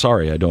 I'm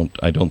sorry. I don't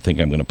think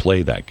I'm going to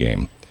play that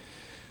game.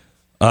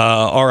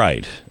 All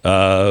right.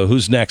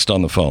 Who's next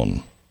on the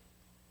phone?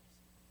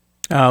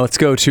 Let's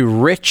go to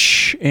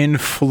Rich in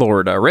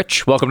Florida.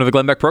 Rich, welcome to the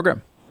Glenn Beck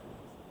program.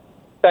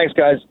 Thanks,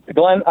 guys.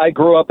 Glenn, I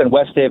grew up in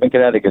West Haven,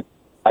 Connecticut.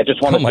 I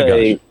just want to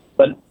say,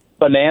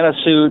 banana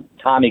suit,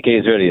 Tommy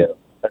K's video.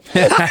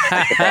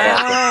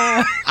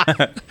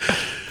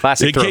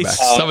 Classic in case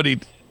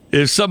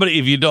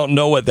if you don't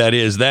know what that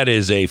is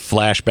a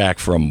flashback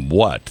from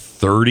what,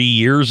 30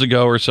 years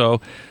ago or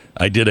so.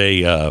 I did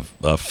a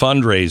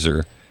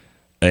fundraiser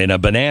in a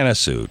banana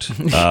suit,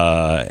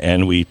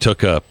 and we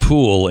took a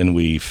pool and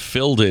we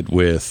filled it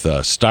with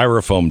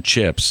styrofoam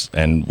chips,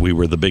 and we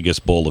were the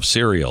biggest bowl of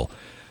cereal,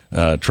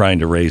 trying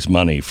to raise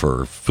money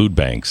for food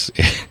banks.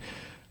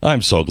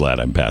 I'm so glad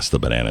I'm past the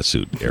banana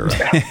suit era.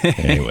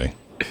 Anyway.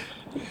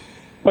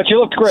 But you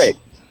looked great.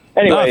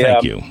 Anyway,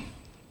 thank you.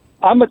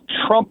 I'm a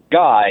Trump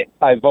guy.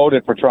 I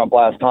voted for Trump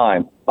last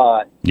time.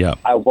 Yeah.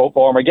 I'll vote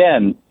for him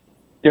again.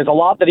 There's a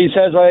lot that he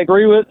says I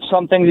agree with,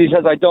 some things he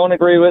says I don't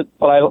agree with,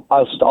 but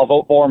I'll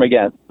vote for him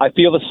again. I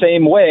feel the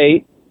same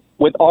way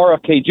with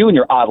RFK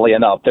Jr., oddly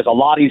enough. There's a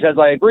lot he says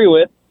I agree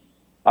with.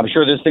 I'm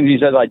sure there's things he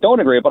says I don't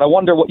agree with, but I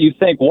wonder what you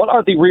think. What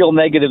are the real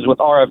negatives with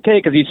RFK?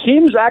 Because he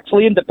seems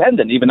actually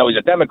independent, even though he's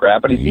a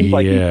Democrat, but he seems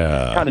like he's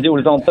kind of doing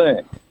his own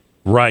thing.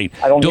 Right.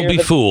 Don't be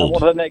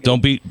fooled.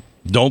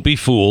 Don't be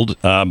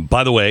fooled.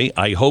 By the way,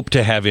 I hope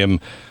to have him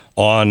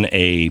on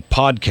a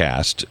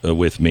podcast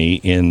with me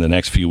in the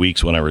next few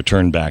weeks when I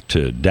return back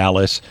to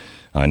Dallas.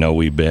 I know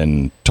we've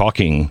been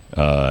talking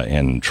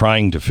and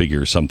trying to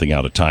figure something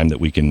out, a time that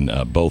we can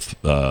both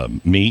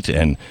meet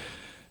and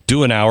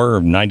do an hour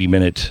or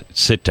 90-minute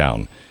sit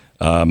down.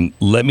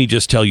 Let me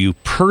just tell you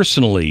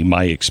personally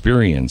my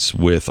experience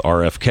with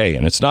RFK,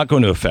 and it's not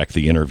going to affect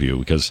the interview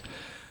because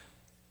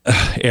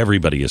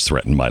everybody has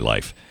threatened my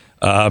life.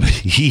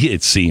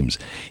 It seems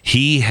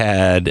he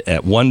had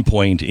at one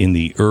point in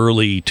the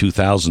early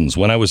 2000s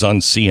when I was on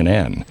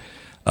CNN,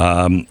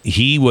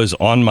 he was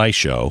on my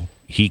show.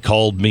 He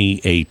called me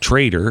a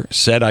traitor,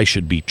 said I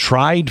should be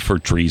tried for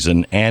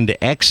treason and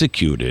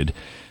executed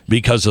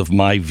because of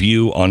my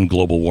view on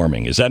global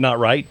warming. Is that not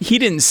right? He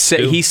didn't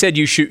say. He said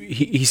you should.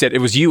 He said it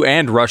was you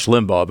and Rush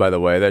Limbaugh, by the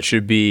way, that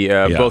should be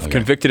both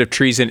convicted of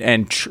treason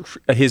and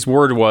his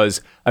word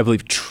was, I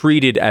believe,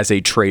 treated as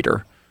a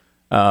traitor.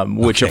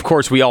 Which, of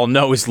course, we all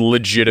know is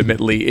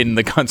legitimately in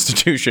the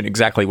Constitution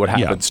exactly what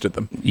happens to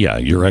them. Yeah,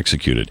 you're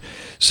executed.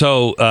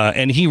 So,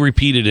 and he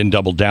repeated and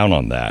doubled down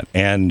on that.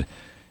 And,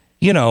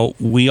 you know,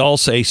 we all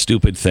say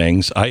stupid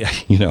things.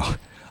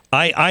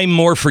 I'm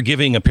more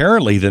forgiving,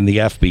 apparently, than the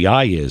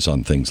FBI is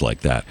on things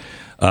like that.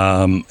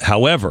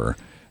 However,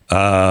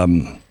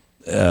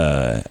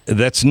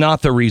 that's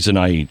not the reason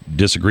I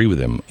disagree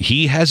with him.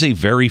 He has a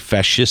very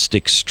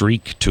fascistic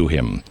streak to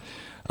him.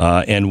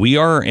 And we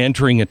are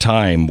entering a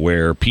time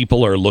where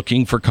people are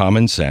looking for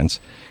common sense,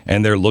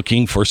 and they're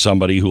looking for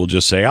somebody who will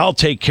just say, I'll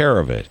take care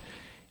of it.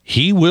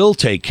 He will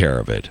take care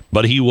of it,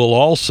 but he will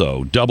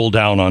also double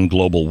down on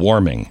global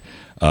warming.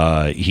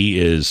 He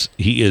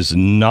is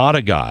not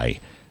a guy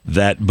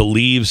that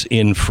believes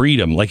in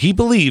freedom. Like, he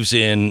believes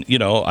in,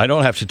 I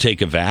don't have to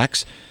take a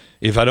vax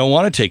if I don't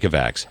want to take a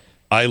vax.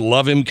 I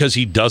love him because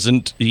he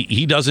doesn't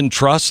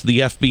trust the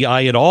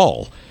FBI at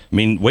all. I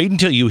mean, wait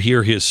until you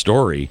hear his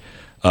story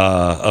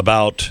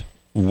about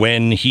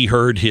when he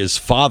heard his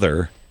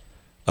father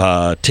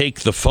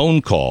take the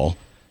phone call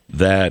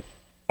that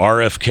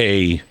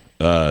RFK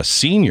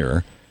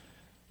Sr.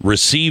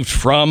 received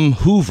from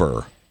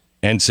Hoover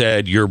and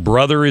said, your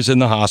brother is in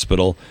the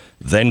hospital,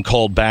 then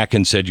called back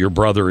and said, your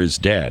brother is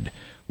dead.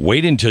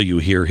 Wait until you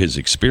hear his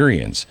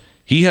experience.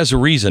 He has a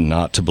reason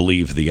not to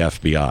believe the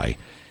FBI.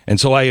 And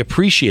so I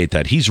appreciate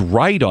that. He's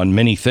right on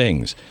many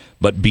things,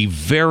 but be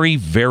very,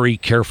 very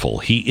careful.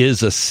 He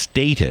is a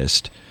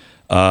statist.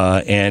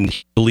 And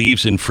he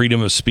believes in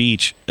freedom of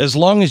speech as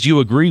long as you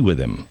agree with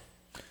him.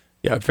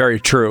 Yeah, very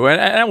true. And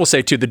I will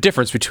say, too, the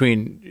difference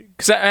between,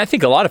 because I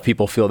think a lot of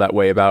people feel that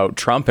way about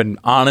Trump and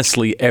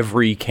honestly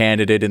every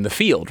candidate in the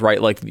field,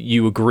 right? Like,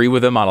 you agree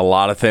with him on a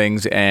lot of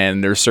things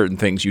and there's certain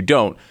things you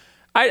don't.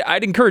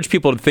 I'd encourage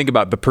people to think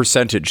about the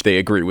percentage they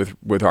agree with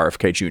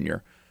RFK Jr.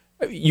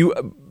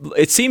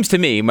 It seems to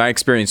me, my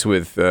experience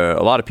with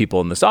a lot of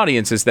people in this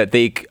audience is that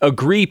they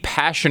agree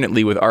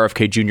passionately with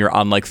RFK Jr.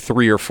 on like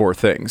 3 or 4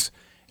 things.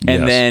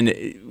 And then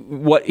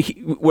what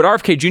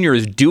RFK Jr.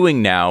 is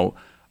doing now,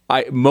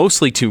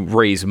 mostly to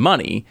raise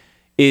money,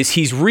 is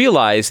he's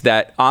realized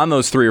that on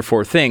those 3 or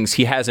 4 things,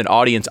 he has an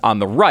audience on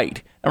the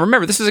right. And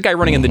remember, this is a guy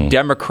running in the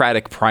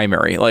Democratic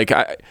primary. Like,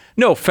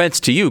 no offense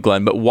to you,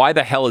 Glenn, but why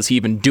the hell is he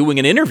even doing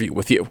an interview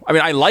with you? I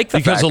mean, I like the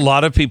fact. Because a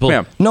lot of people,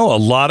 a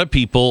lot of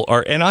people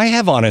are, and I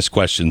have honest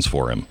questions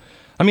for him.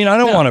 I mean, I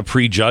don't want to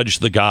prejudge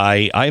the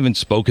guy. I haven't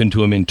spoken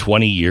to him in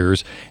 20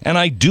 years, and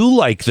I do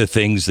like the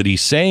things that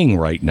he's saying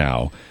right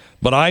now.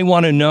 But I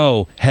want to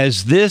know,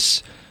 has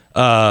this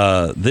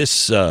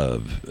vision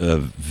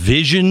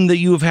that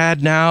you have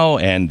had now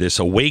and this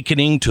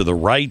awakening to the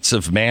rights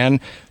of man,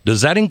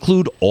 does that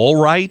include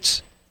all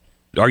rights?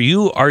 Have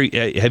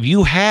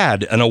you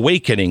had an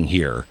awakening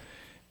here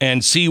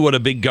and see what a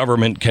big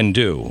government can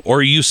do? Or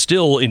are you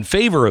still in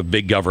favor of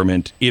big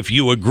government if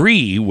you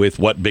agree with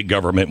what big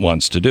government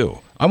wants to do?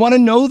 I want to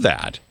know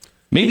that.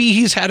 Maybe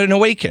he's had an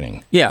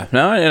awakening. Yeah,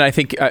 no, and I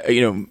think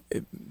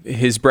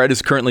his bread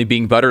is currently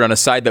being buttered on a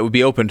side that would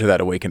be open to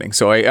that awakening.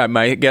 So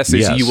my guess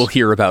is you will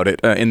hear about it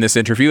in this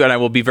interview, and I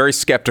will be very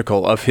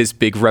skeptical of his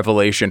big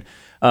revelation.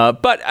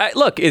 But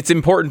look, it's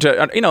important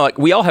to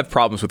we all have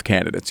problems with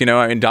candidates.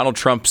 Donald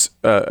Trump's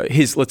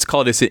let's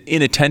call it his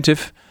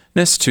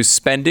inattentiveness to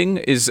spending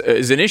is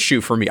an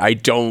issue for me. I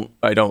don't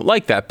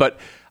like that, but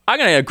I'm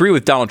going to agree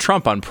with Donald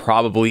Trump on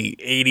probably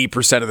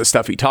 80% of the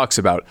stuff he talks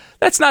about.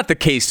 That's not the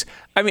case.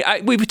 I mean,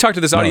 we've talked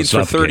to this audience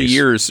for 30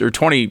 years or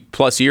 20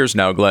 plus years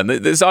now, Glenn.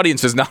 This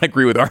audience does not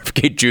agree with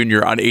RFK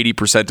Jr. on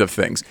 80% of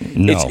things.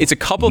 No, it's a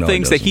couple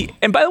things that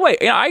and by the way,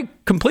 I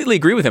completely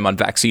agree with him on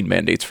vaccine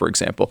mandates, for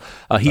example.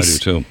 I do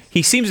too.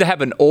 He seems to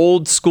have an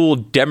old school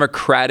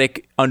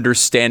Democratic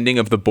understanding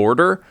of the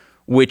border,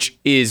 which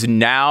is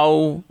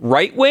now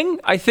right-wing,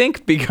 I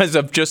think, because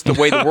of just the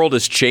way the world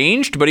has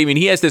changed. But I mean,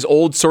 he has this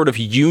old sort of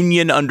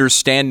union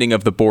understanding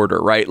of the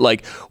border, right?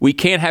 Like, we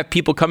can't have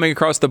people coming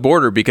across the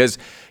border because,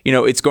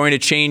 it's going to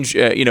change,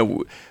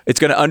 it's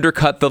going to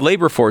undercut the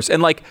labor force.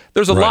 And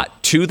there's a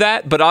lot to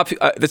that, but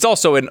it's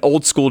also an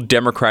old school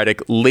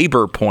Democratic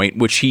labor point,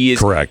 which he is.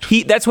 Correct.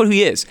 That's what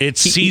he is.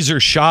 It's Cesar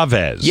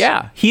Chavez.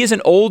 Yeah. He is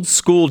an old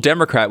school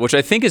Democrat, which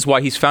I think is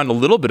why he's found a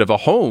little bit of a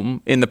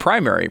home in the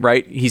primary,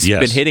 right? He's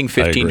been hitting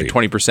 15 to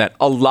 20%.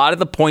 A lot of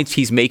the points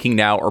he's making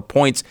now are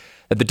points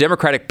that the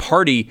Democratic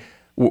Party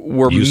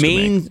were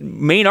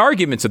main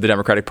arguments of the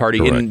Democratic Party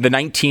in the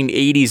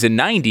 1980s and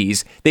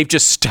 90s. They've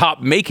just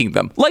stopped making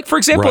them. Like, for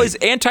example, his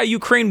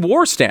anti-Ukraine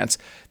war stance.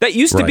 That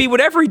used to be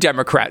what every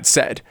Democrat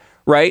said,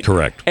 right?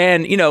 Correct.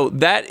 And,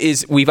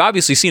 we've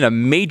obviously seen a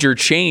major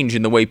change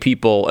in the way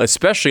people,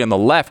 especially on the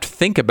left,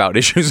 think about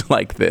issues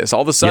like this.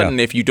 All of a sudden,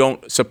 if you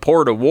don't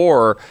support a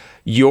war,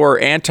 you're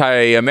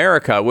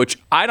anti-America, which,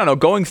 I don't know,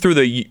 going through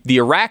the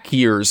Iraq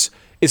years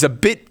is a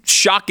bit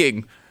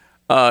shocking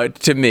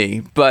to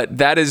me, but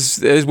that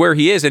is where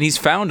he is, and he's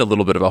found a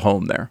little bit of a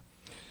home there.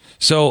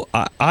 So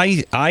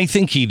I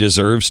think he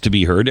deserves to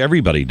be heard.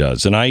 Everybody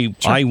does, and I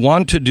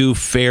want to do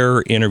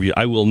fair interview.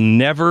 I will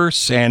never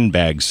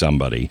sandbag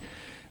somebody.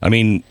 I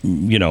mean,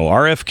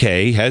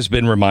 RFK has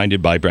been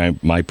reminded by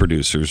my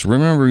producers.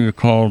 Remember, you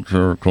called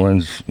for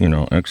Glenn's,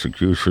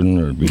 execution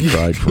or be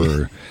tried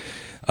for.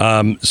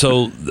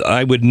 So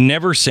I would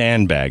never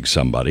sandbag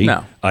somebody.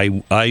 No.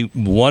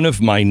 One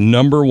of my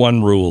number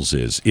one rules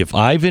is if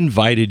I've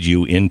invited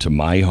you into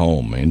my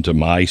home, into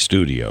my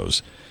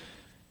studios,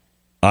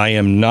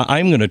 I'm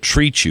going to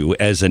treat you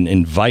as an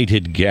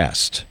invited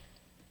guest.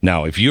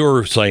 Now, if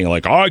you're saying I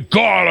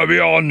gotta be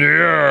on the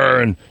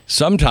air, and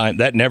sometimes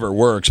that never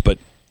works, but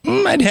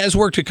it has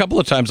worked a couple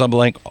of times. I'm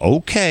like,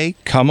 okay,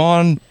 come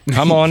on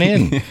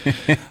in.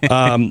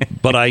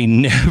 But I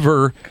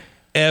never,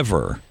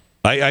 ever.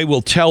 I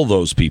will tell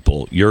those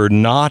people, you're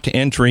not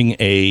entering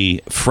a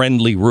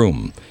friendly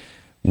room.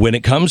 When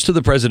it comes to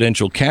the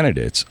presidential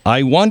candidates,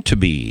 I want to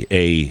be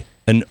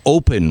an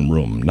open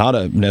room, not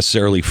a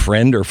necessarily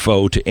friend or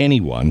foe to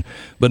anyone,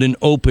 but an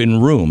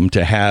open room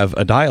to have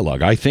a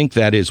dialogue. I think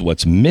that is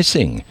what's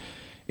missing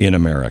in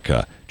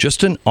America.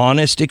 Just an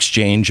honest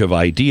exchange of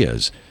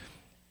ideas.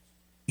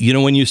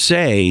 When you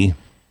say,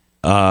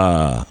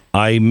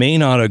 I may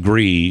not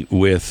agree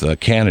with a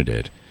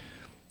candidate,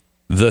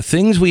 the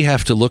things we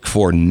have to look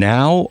for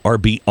now are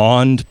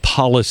beyond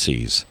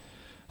policies.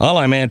 Well,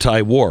 I'm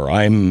anti-war.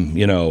 I'm,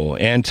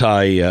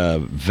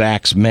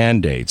 anti-vax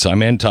mandates.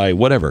 I'm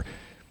anti-whatever.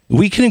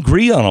 We can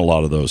agree on a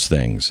lot of those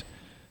things.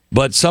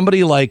 But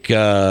somebody like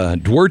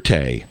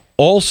Duarte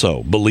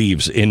also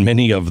believes in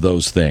many of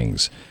those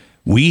things.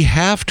 We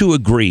have to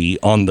agree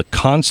on the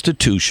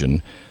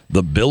Constitution,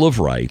 the Bill of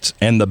Rights,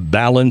 and the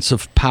balance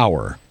of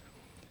power.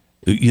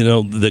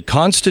 The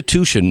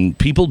Constitution,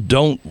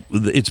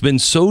 it's been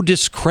so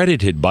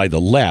discredited by the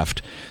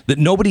left that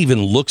nobody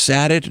even looks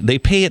at it. They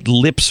pay it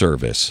lip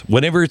service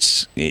whenever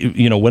it's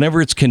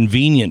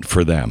convenient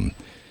for them.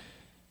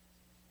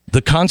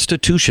 The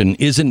Constitution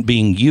isn't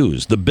being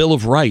used. The Bill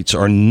of Rights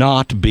are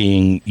not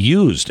being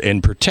used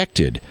and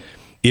protected.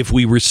 If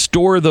we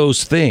restore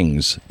those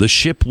things, the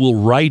ship will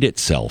right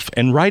itself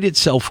and right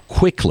itself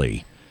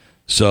quickly.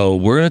 So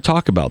we're going to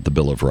talk about the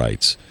Bill of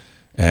Rights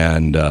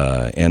and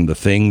the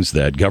things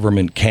that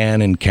government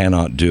can and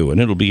cannot do. And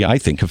it'll be, I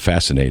think, a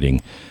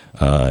fascinating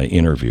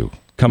interview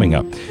coming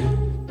up.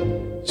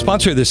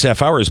 Sponsor of this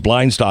half hour is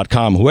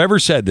Blinds.com. Whoever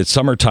said that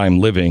summertime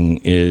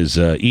living is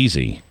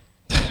easy,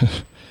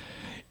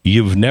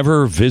 you've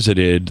never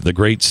visited the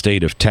great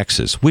state of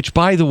Texas, which,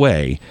 by the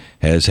way,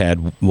 has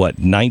had,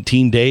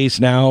 19 days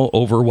now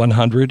over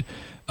 100?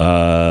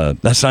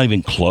 That's not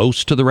even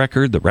close to the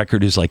record. The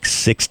record is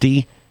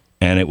 60.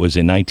 and it was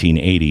in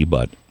 1980,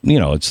 but,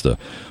 it's the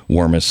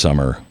warmest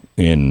summer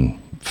in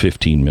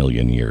 15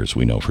 million years,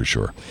 we know for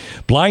sure.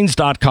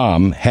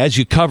 Blinds.com has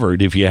you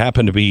covered if you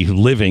happen to be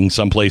living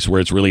someplace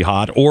where it's really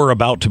hot or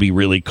about to be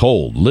really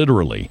cold,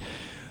 literally.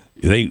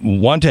 They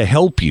want to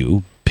help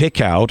you pick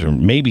out or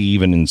maybe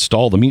even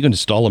install them. You can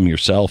install them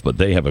yourself, but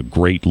they have a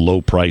great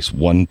low price,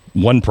 one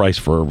price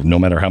for no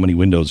matter how many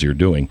windows you're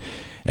doing.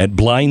 At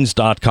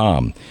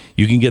Blinds.com,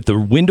 you can get the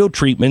window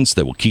treatments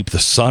that will keep the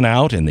sun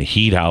out and the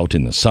heat out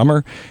in the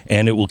summer,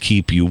 and it will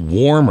keep you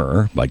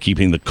warmer by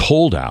keeping the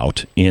cold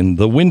out in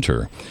the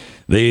winter.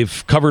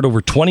 They've covered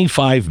over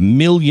 25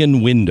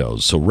 million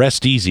windows, so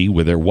rest easy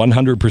with their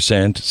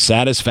 100%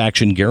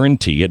 satisfaction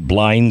guarantee at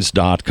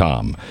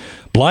Blinds.com.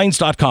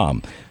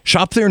 Blinds.com.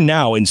 Shop there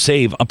now and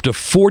save up to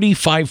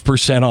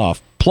 45%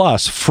 off.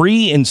 Plus,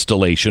 free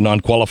installation on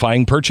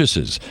qualifying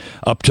purchases.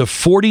 Up to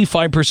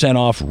 45%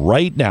 off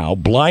right now,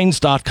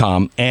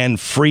 Blinds.com, and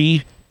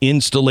free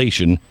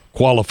installation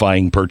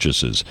qualifying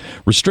purchases.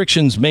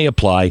 Restrictions may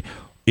apply.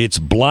 It's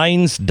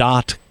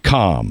Blinds.com.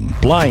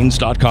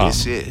 Blinds.com.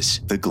 This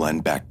is the Glenn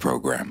Beck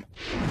Program.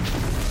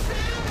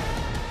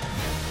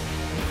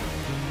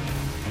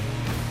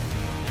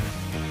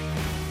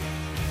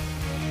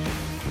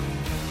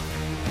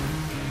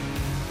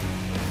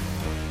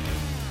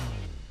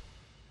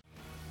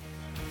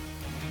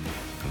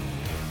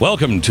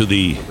 Welcome to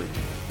the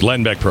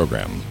Glenn Beck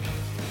Program.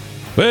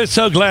 We're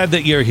so glad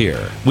that you're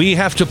here. We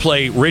have to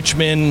play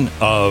Richmond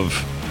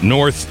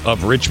north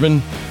of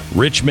Richmond.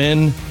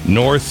 Richmond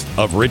north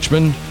of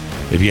Richmond.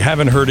 If you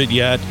haven't heard it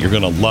yet, you're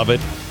going to love it.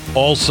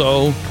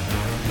 Also,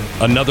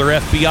 another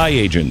FBI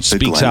agent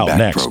speaks out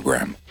next.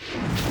 Program.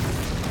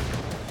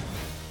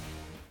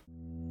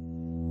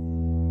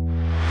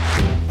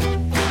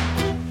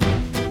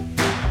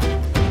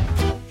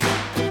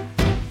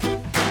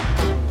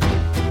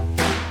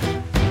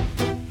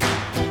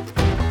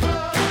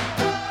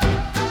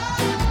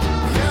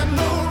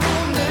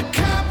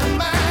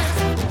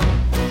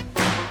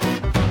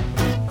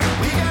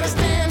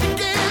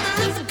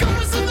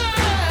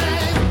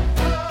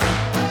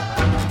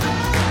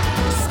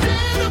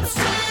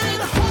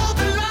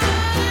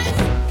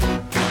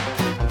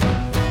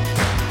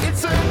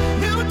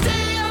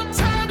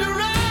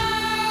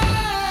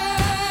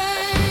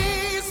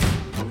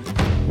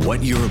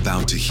 What you're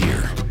about to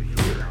hear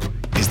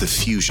is the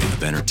fusion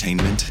of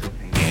entertainment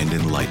and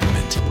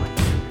enlightenment.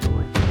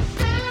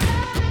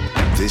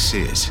 This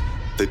is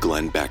the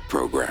Glenn Beck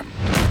Program.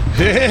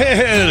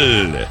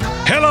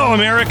 Hello,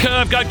 America.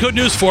 I've got good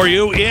news for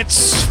you.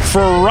 It's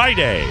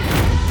Friday.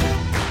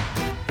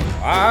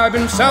 I've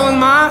been selling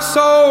my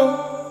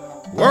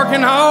soul,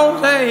 working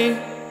all day,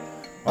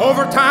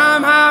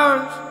 overtime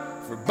hours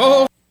for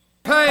bull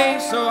pay,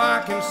 so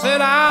I can sit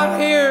out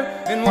here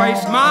and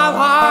waste my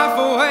life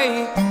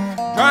away,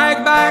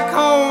 drag back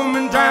home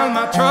and drown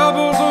my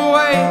troubles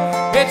away.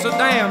 It's a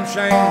damn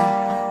shame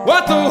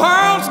what the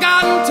world's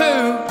gotten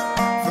to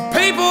for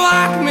people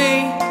like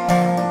me,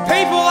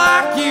 people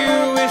like you.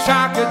 Wish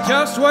I could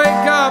just wake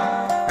up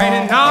and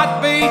it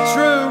not be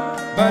true,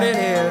 but it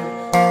is.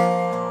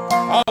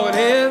 Oh, it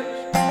is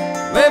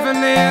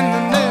living in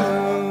the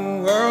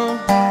new world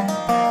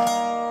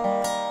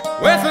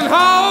with an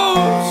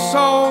whole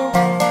soul.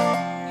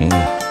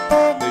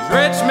 These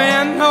rich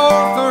men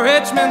north of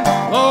Richmond,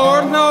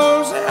 Lord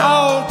knows they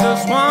all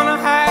just wanna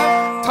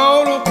have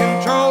total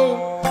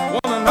control.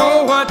 Wanna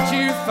know what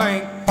you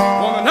think,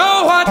 wanna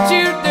know what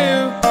you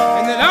do,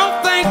 and they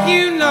don't think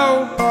you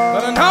know,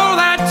 but I know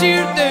that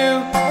you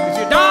do. 'Cause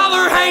your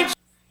dollar ain't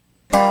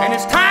and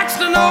it's taxed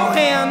to no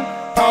end.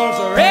 'Cause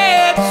the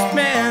rich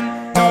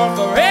men, north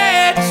of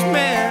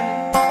Richmond.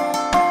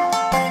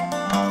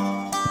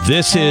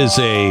 This is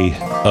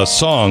a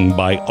song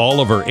by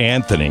Oliver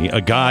Anthony,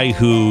 a guy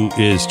who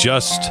is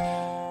just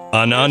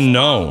an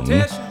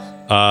unknown.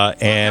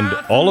 And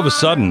all of a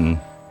sudden,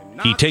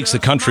 he takes the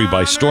country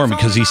by storm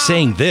because he's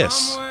saying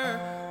this.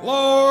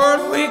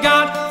 Lord, we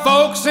got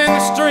folks in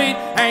the street,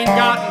 ain't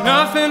got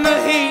nothing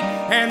to eat,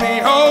 and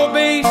the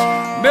obese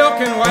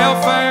milking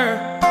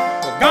welfare.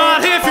 Well,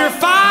 God, if you're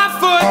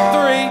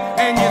 5'3"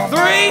 and you're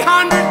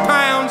 300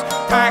 pounds,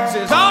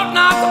 taxes ought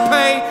not to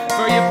pay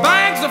for your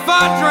bags of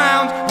fudge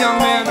rounds. Young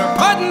men are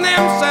putting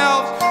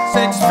themselves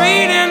 6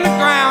 feet in the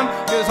ground,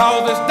 'cause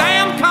all this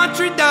damn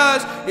country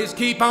does is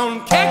keep on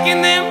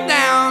kicking them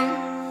down.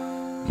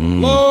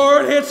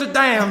 Lord, it's a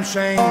damn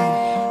shame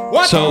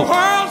what the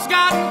world's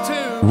gotten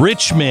to.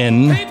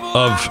 Richmond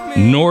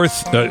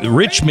north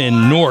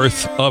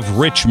of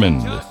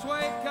Richmond.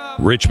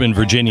 Richmond,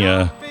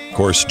 Virginia, of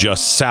course,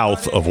 just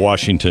south of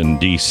Washington,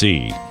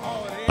 D.C.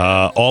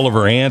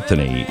 Oliver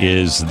Anthony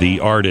is the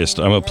artist.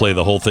 I'm going to play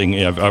the whole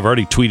thing. I've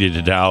already tweeted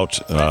it out,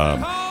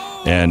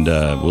 and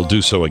we'll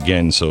do so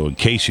again. So in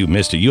case you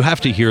missed it, you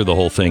have to hear the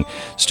whole thing.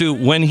 Stu,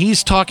 when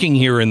he's talking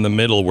here in the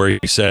middle where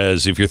he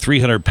says, if you're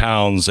 300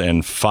 pounds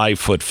and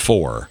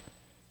 5'4",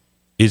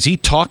 is he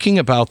talking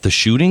about the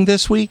shooting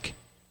this week?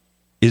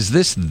 Is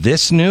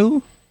this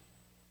new?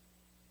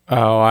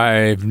 Oh, I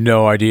have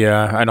no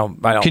idea. I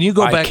don't. Can you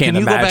go back? Can't can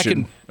you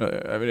imagine. go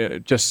back and I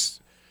mean,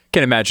 just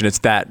Can't imagine it's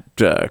that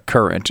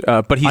current.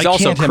 But he's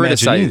also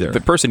criticizing,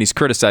 the person he's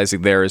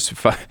criticizing there is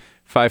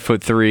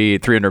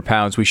 5'3", 300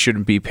 pounds. We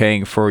shouldn't be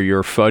paying for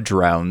your fudge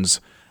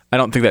rounds. I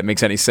don't think that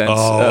makes any sense.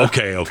 Oh,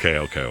 okay. I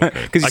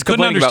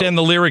couldn't understand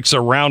the lyrics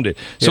around it.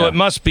 So it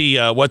must be,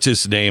 what's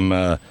his name?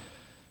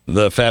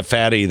 The fat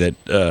fatty that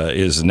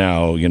is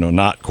now,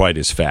 not quite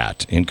as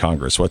fat in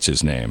Congress. What's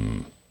his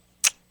name?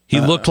 He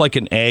looked like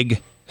an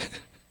egg.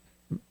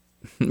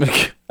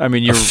 I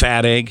mean, a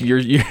fat egg.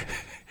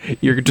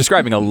 You're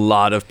describing a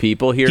lot of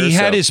people here. He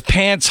had his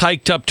pants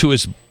hiked up to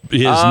his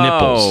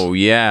nipples. Oh,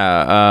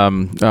 yeah.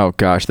 Oh,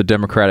 gosh.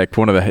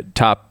 One of the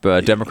top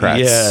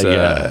Democrats.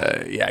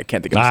 Yeah. I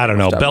can't think of I don't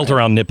know. Belt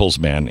around nipples,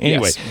 man.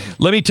 Anyway, yes.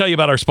 Let me tell you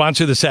about our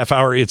sponsor this half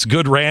hour. It's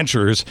Good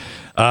Ranchers.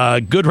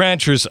 Good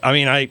Ranchers, I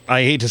mean, I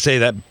hate to say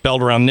that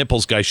belt around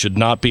nipples guy should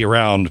not be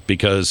around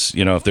because,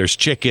 if there's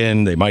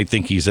chicken, they might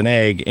think he's an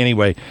egg.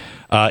 Anyway,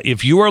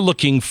 if you are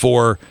looking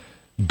for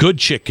good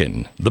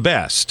chicken, the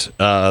best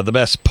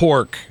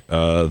pork,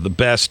 the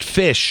best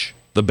fish,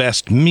 the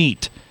best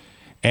meat,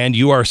 and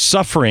you are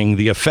suffering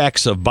the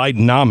effects of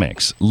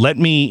Bidenomics, let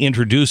me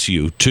introduce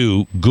you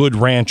to Good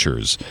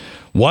Ranchers.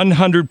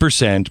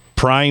 100%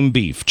 prime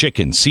beef,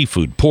 chicken,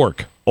 seafood,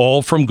 pork,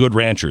 all from Good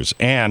Ranchers.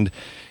 And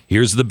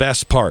here's the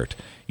best part.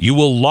 You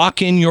will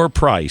lock in your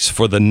price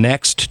for the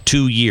next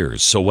 2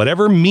 years. So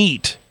whatever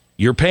meat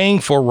you're paying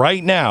for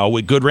right now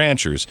with Good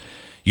Ranchers,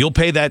 you'll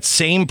pay that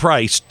same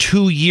price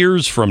 2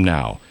 years from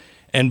now.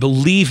 And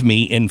believe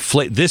me,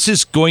 this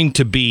is going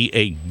to be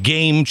a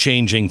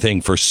game-changing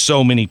thing for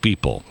so many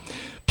people.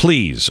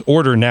 Please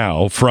order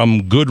now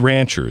from Good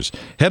Ranchers.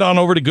 Head on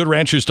over to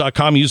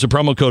goodranchers.com. Use the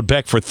promo code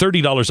BECK for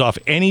 $30 off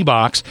any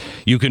box.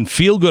 You can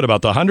feel good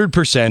about the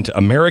 100%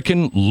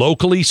 American,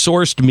 locally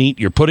sourced meat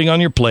you're putting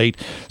on your plate,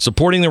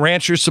 supporting the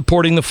ranchers,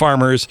 supporting the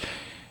farmers,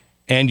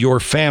 and your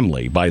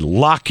family by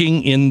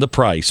locking in the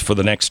price for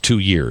the next 2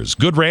 years.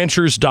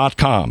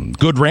 GoodRanchers.com.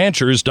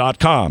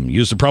 GoodRanchers.com.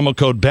 Use the promo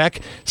code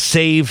BECK.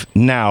 Save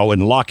now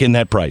and lock in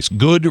that price.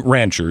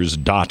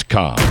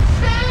 GoodRanchers.com.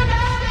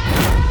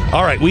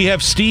 All right, we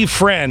have Steve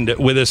Friend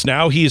with us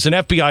now. He's an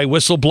FBI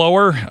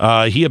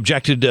whistleblower. He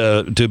objected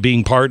to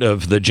being part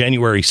of the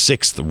January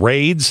 6th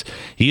raids.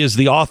 He is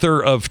the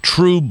author of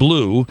True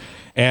Blue,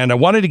 and I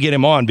wanted to get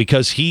him on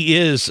because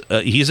he's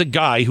a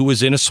guy who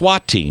was in a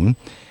SWAT team.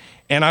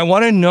 And I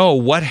want to know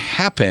what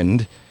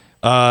happened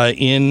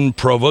in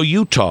Provo,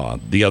 Utah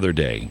the other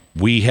day.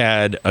 We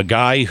had a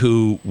guy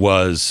who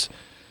was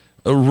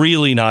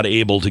really not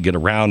able to get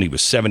around. He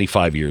was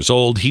 75 years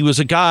old. He was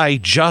a guy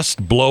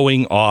just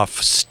blowing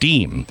off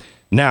steam.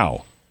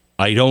 Now,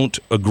 I don't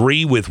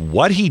agree with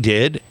what he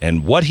did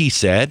and what he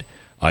said.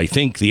 I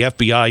think the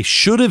FBI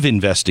should have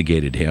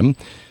investigated him,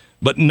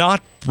 but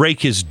not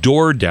break his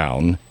door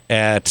down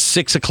at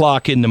 6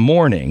 o'clock in the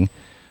morning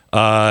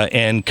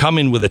and come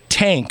in with a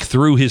tank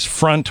through his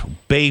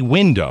front bay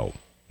window.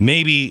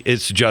 Maybe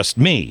it's just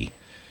me.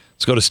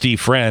 Let's go to Steve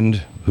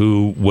Friend,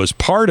 who was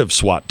part of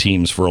SWAT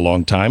teams for a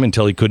long time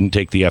until he couldn't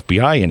take the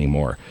FBI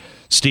anymore.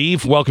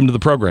 Steve, welcome to the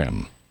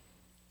program.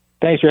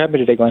 Thanks for having me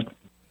today, Glenn.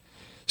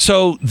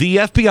 So the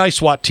FBI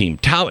SWAT team,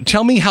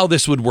 tell me how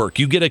this would work.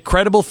 You get a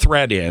credible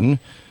threat in,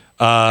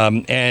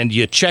 and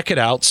you check it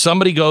out.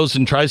 Somebody goes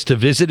and tries to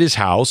visit his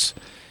house.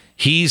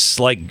 He's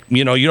like,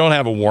 you don't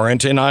have a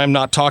warrant, and I'm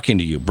not talking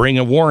to you. Bring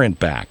a warrant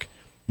back.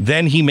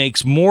 Then he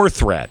makes more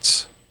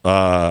threats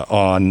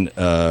on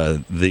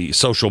the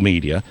social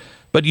media.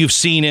 But you've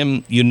seen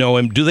him, you know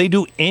him. Do they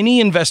do any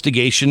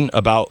investigation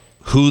about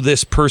who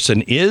this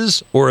person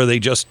is, or are they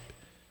just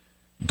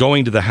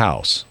going to the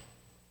house?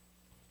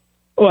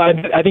 Well,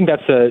 I think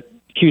that's a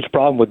huge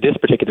problem with this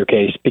particular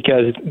case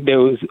because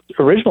those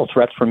original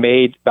threats were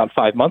made about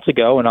 5 months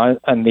ago,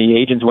 and the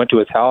agents went to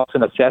his house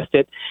and assessed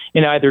it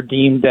and either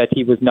deemed that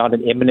he was not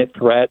an imminent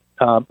threat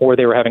or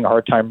they were having a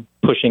hard time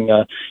pushing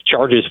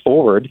charges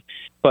forward.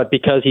 But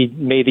because he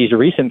made these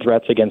recent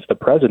threats against the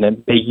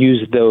president, they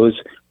used those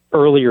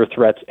earlier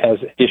threats as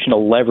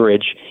additional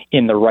leverage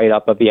in the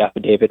write-up of the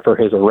affidavit for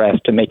his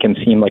arrest to make him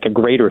seem like a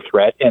greater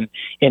threat and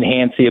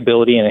enhance the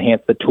ability and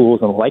enhance the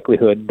tools and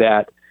likelihood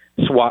that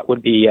SWAT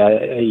would be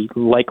a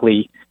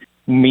likely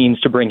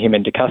means to bring him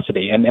into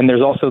custody. And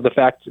there's also the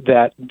fact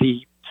that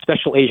the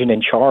special agent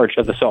in charge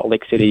of the Salt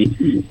Lake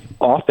City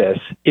office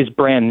is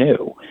brand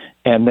new.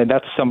 And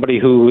that's somebody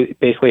who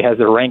basically has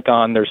their rank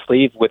on their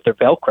sleeve with their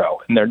Velcro.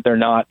 And they're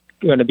not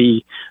going to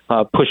be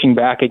pushing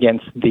back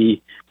against the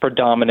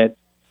predominant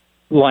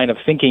line of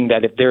thinking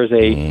that if there's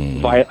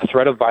a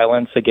threat of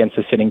violence against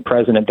a sitting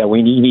president, that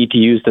we need to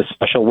use the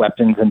special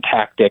weapons and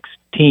tactics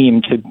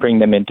team to bring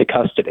them into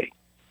custody.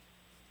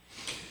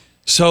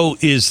 So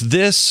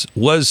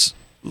was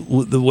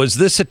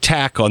this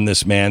attack on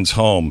this man's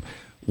home,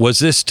 was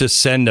this to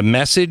send a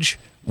message?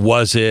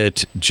 Was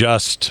it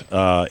just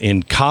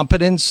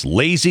incompetence,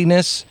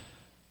 laziness?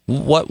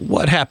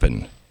 What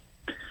happened?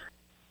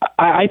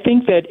 I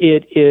think that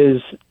it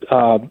is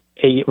a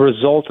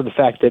result of the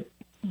fact that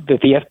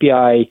the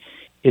FBI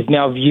is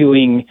now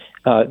viewing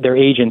their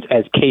agents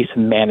as case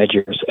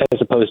managers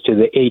as opposed to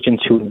the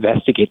agents who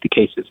investigate the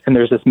cases. And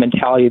there's this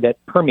mentality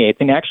that permeates.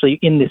 And actually,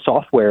 in the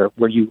software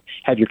where you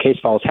have your case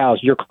files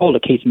housed, you're called a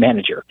case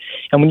manager.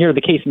 And when you're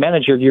the case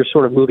manager, you're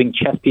sort of moving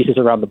chess pieces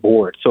around the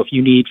board. So if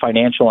you need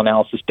financial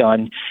analysis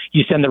done,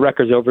 you send the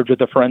records over to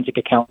the forensic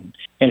accountant.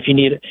 And if you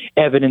need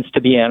evidence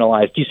to be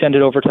analyzed, you send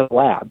it over to the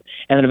lab.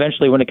 And then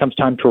eventually, when it comes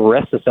time to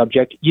arrest the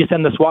subject, you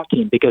send the SWAT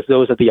team because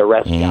those are the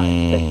arrest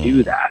guys that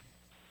do that.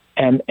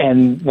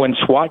 And when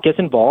SWAT gets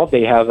involved,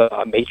 they have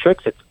a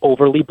matrix. It's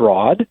overly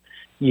broad.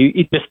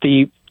 Just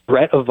the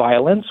threat of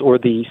violence or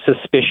the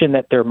suspicion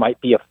that there might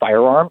be a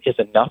firearm is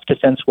enough to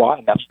send SWAT,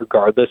 and that's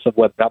regardless of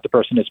whether or not the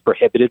person is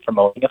prohibited from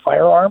owning a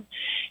firearm.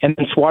 And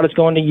then SWAT is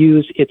going to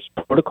use its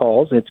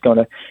protocols. It's going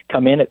to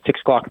come in at 6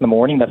 o'clock in the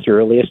morning. That's the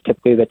earliest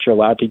typically that you're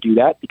allowed to do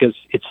that because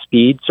it's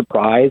speed,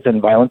 surprise,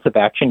 and violence of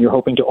action. You're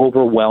hoping to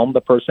overwhelm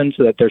the person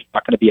so that there's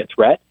not going to be a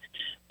threat.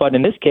 But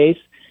in this case,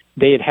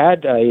 they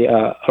had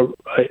a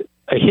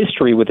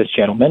history with this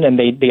gentleman, and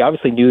they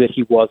obviously knew that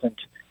he wasn't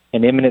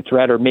an imminent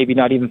threat or maybe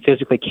not even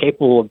physically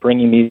capable of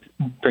bringing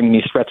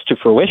these threats to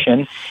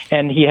fruition.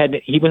 And he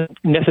wasn't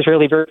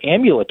necessarily very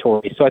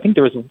ambulatory. So I think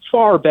there was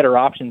far better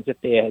options if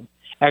they had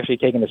actually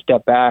taken a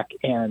step back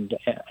and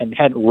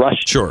hadn't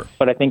rushed. Sure.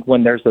 But I think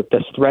when there's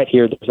this threat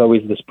here, there's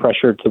always this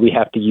pressure that we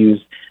have to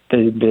use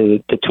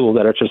the tool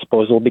at our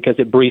disposal because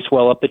it breathes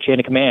well up the chain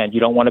of command. You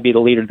don't want to be the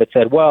leader that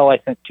said, well, I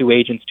sent 2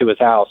 agents to his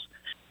house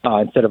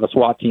instead of a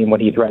SWAT team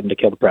when he threatened to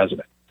kill the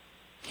president.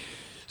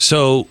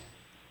 So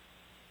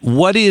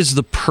what is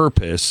the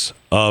purpose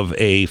of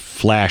a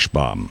flash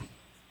bomb?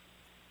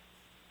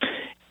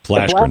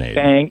 Flash grenade.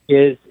 Bang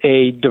is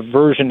a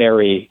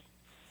diversionary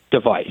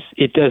device.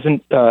 It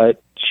doesn't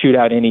shoot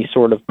out any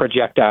sort of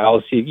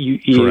projectiles. If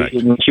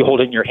you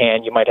hold it in your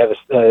hand, you might have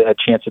a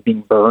chance of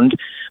being burned.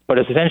 But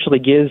it essentially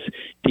gives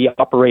the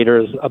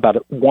operators about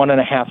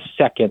 1.5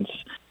 seconds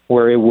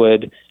where it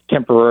would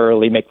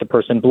temporarily make the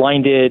person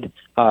blinded,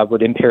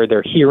 would impair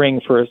their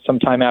hearing for some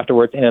time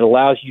afterwards, and it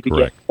allows you to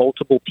get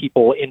multiple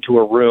people into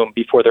a room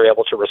before they're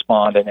able to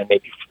respond and then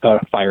maybe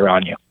fire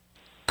on you.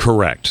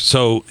 Correct.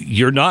 So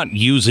you're not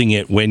using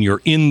it when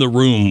you're in the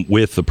room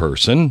with the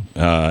person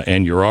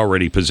and you're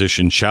already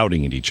positioned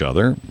shouting at each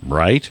other,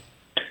 right?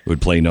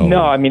 Would play no.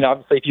 No, I mean,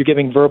 obviously, if you're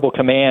giving verbal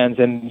commands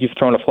and you've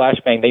thrown a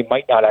flashbang, they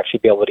might not actually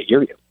be able to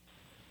hear you.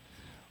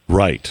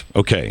 Right.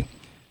 Okay.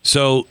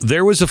 So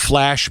there was a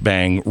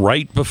flashbang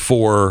right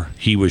before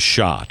he was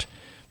shot,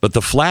 but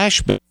the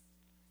flashbang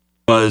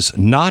was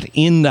not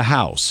in the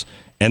house,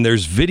 and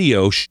there's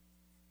video.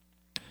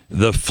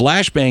 The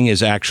flashbang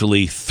is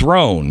actually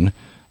thrown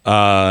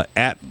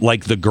at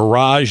like the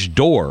garage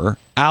door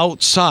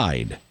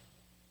outside.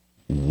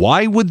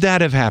 Why would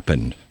that have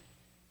happened?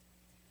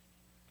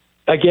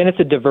 Again, it's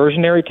a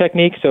diversionary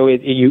technique, so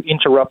you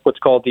interrupt what's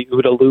called the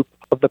OODA loop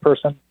of the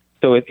person.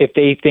 So if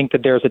they think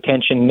that there's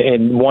attention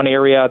in one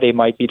area, they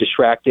might be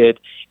distracted,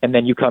 and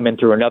then you come in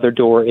through another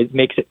door. It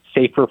makes it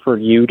safer for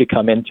you to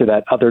come into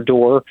that other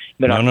door.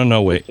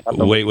 No, wait.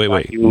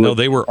 No,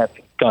 they were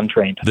gun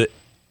trained.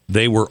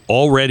 They were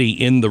already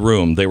in the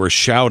room. They were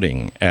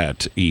shouting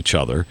at each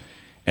other,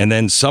 and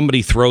then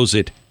somebody throws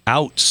it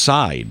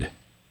outside.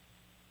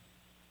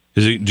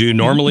 Do you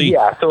normally?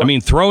 Yeah. So, I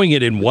mean, throwing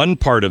it in one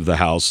part of the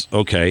house,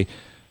 okay,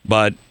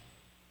 but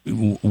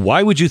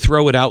why would you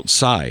throw it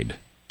outside?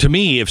 To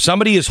me, if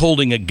somebody is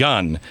holding a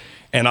gun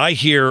and I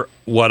hear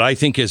what I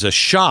think is a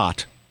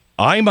shot,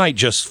 I might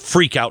just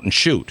freak out and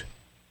shoot.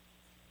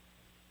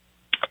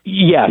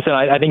 Yes, and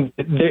I think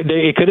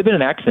it could have been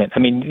an accident. I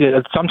mean,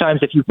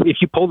 sometimes if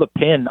you pull the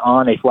pin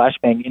on a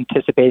flashbang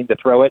anticipating to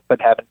throw it but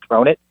haven't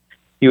thrown it,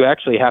 you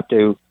actually have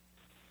to,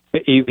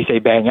 you say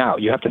bang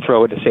out. You have to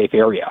throw it in a safe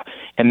area.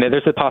 And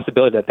there's a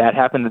possibility that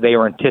happened, that they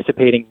were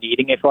anticipating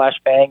needing a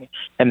flashbang,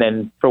 and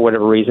then for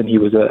whatever reason he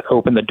was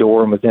opened the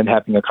door and was then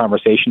having a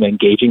conversation,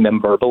 engaging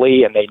them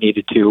verbally, and they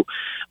needed to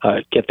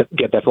get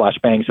that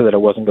flashbang so that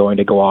it wasn't going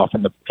to go off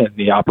in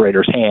the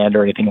operator's hand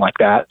or anything like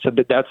that. So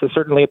that's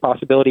certainly a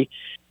possibility.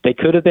 They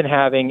could have been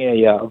having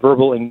a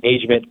verbal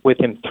engagement with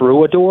him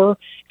through a door,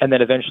 and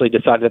then eventually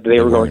decided that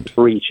they were going to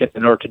breach. And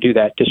in order to do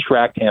that,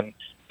 distract him,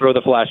 throw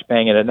the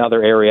flashbang in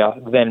another area,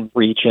 then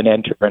breach and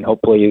enter, and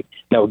hopefully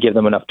that would give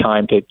them enough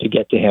time to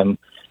get to him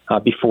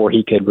before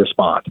he could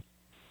respond.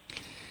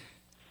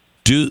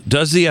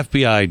 Does the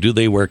FBI, do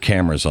they wear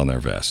cameras on their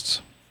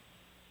vests?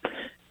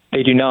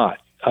 They do not.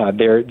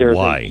 There's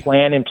a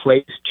plan in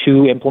place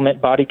to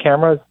implement body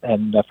cameras,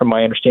 and from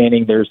my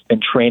understanding, there's been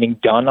training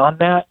done on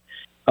that.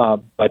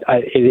 But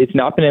it's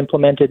not been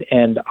implemented,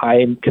 and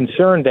I'm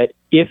concerned that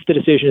if the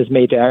decision is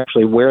made to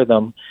actually wear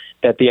them,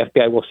 that the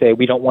FBI will say,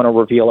 we don't want to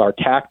reveal our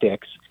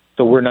tactics,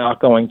 So we're not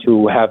going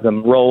to have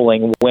them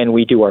rolling when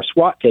we do our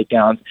SWAT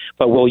takedowns,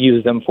 but we'll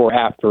use them for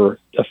after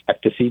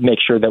effect to make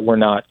sure that we're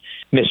not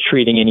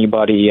mistreating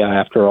anybody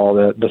after all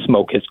the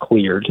smoke has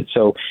cleared.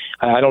 So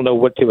I don't know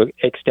what to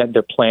extent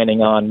they're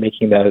planning on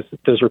making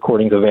those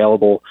recordings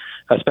available,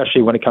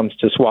 especially when it comes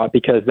to SWAT,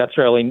 because that's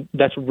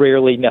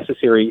rarely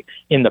necessary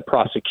in the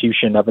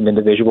prosecution of an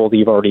individual.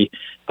 You've already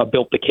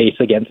built the case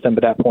against them.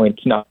 At that point,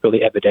 it's not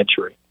really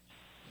evidentiary.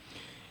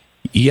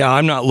 Yeah,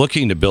 I'm not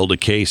looking to build a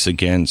case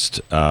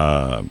against,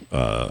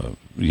 the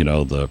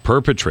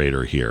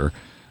perpetrator here.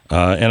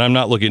 And I'm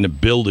not looking to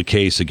build a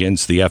case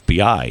against the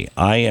FBI.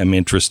 I am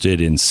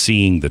interested in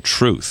seeing the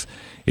truth.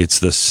 It's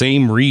the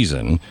same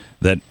reason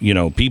that,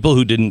 people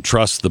who didn't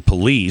trust the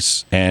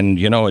police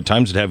and, at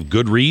times would have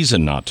good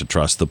reason not to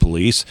trust the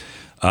police,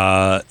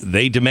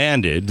 they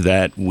demanded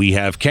that we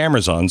have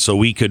cameras on so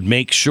we could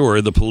make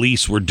sure the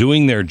police were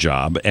doing their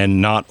job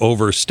and not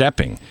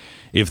overstepping.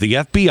 If the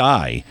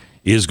FBI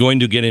is going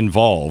to get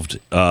involved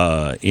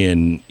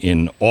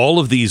in all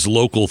of these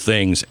local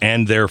things,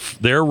 and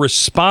their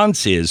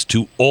response is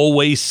to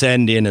always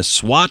send in a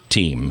SWAT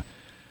team,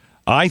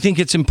 I think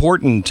it's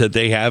important that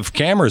they have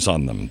cameras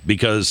on them,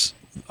 because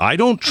I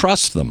don't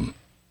trust them,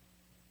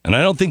 and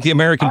I don't think the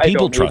American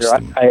people trust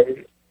them.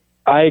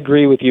 I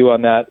agree with you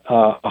on that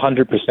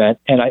 100%,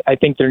 and I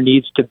think there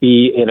needs to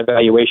be an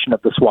evaluation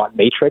of the SWAT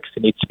matrix.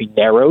 It needs to be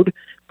narrowed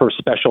for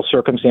special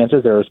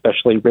circumstances that are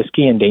especially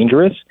risky and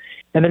dangerous.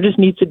 And there just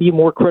needs to be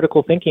more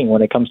critical thinking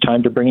when it comes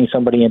time to bringing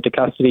somebody into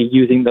custody.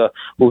 Using the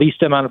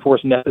least amount of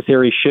force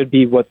necessary should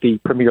be what the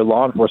premier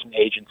law enforcement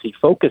agency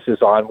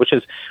focuses on, which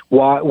is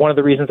one of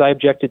the reasons I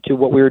objected to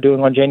what we were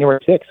doing on January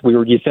 6th. We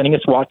were sending a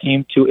SWAT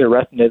team to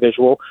arrest an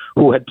individual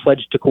who had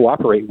pledged to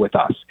cooperate with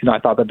us. And I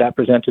thought that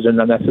presented an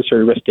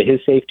unnecessary risk to his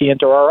safety and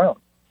to our own.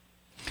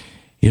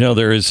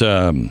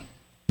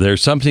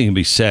 There's something to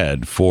be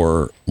said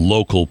for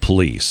local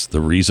police.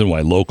 The reason why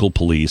local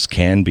police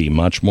can be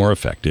much more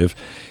effective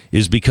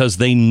is because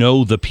they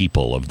know the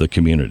people of the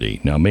community.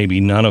 Now,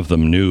 maybe none of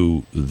them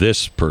knew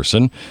this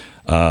person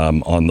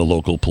on the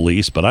local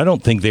police, but I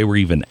don't think they were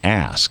even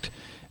asked.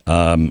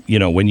 When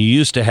you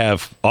used to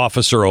have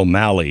Officer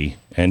O'Malley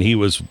and he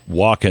was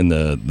walking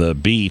the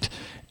beat,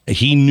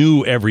 he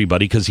knew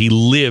everybody because he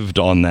lived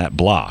on that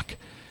block.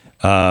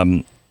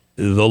 The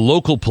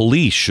local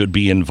police should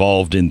be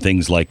involved in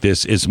things like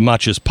this as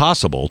much as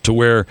possible, to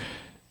where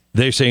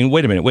they're saying,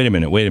 wait a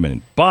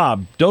minute.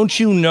 Bob, don't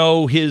you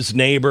know his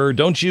neighbor?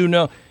 Don't you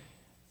know?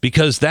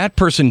 Because that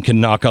person can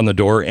knock on the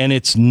door and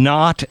it's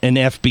not an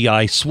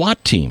FBI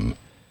SWAT team.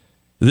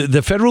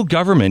 The federal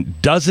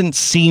government doesn't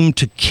seem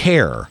to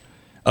care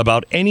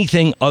about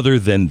anything other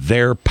than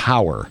their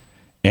power.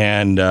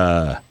 And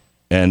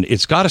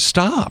it's got to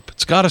stop.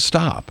 It's got to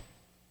stop.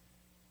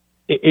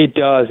 It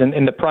does,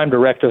 and the prime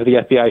directive of the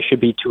FBI should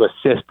be to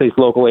assist these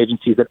local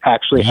agencies that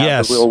actually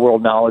have the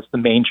real-world knowledge, the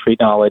Main Street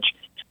knowledge.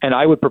 And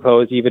I would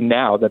propose even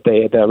now that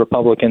the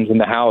Republicans in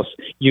the House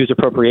use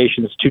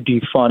appropriations to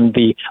defund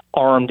the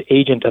armed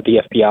agent of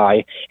the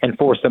FBI and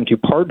force them to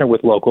partner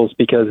with locals,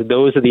 because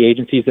those are the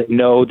agencies that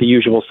know the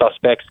usual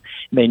suspects,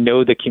 and they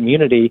know the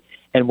community.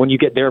 And when you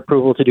get their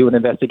approval to do an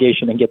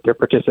investigation and get their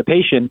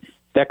participation,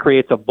 that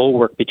creates a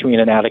bulwark between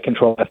an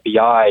out-of-control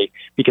FBI,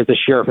 because the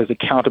sheriff is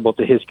accountable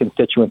to his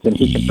constituents and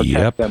he can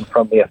protect them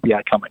from the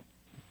FBI coming.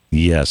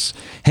 Yes.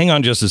 Hang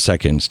on just a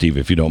second, Steve,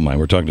 if you don't mind.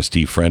 We're talking to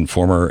Steve Friend,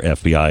 former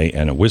FBI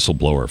and a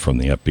whistleblower from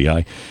the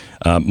FBI.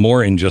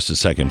 More in just a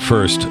second.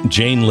 First,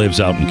 Jane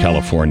lives out in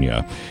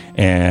California,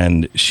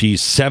 and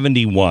she's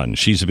 71.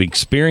 She's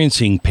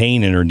experiencing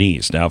pain in her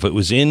knees. Now, if it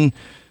was in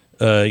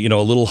a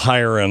little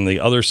higher on the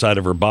other side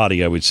of her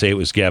body, I would say it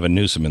was Gavin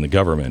Newsom in the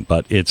government,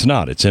 but it's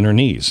not. It's in her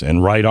knees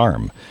and right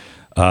arm.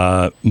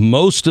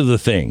 Most of the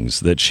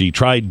things that she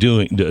tried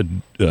to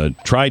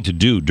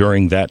do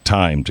during that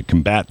time to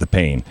combat the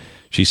pain,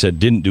 she said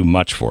didn't do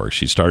much for her.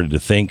 She started to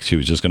think she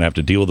was just going to have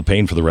to deal with the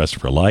pain for the rest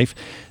of her life.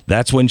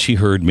 That's when she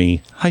heard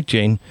me, hi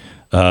Jane,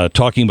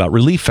 talking about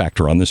Relief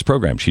Factor on this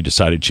program. She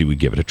decided she would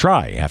give it a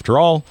try. After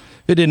all,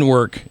 it didn't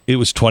work. It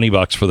was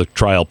 $20 for the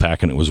trial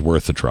pack, and it was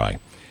worth the try.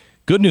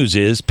 Good news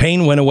is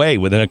pain went away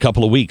within a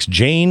couple of weeks.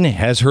 Jane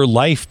has her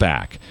life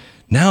back.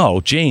 Now,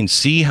 Jane,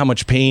 see how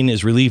much pain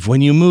is relieved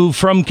when you move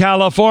from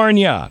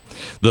California.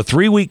 The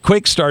 3-week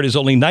quick start is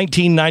only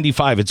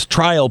 $19.95. It's a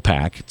trial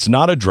pack. It's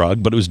not a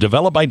drug, but it was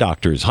developed by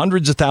doctors.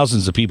 Hundreds of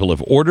thousands of people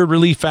have ordered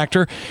Relief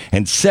Factor,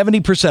 and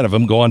 70% of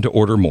them go on to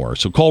order more.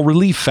 So call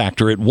Relief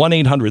Factor at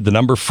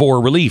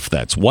 1-800-4-RELIEF.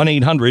 That's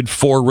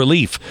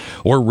 1-800-4-RELIEF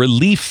or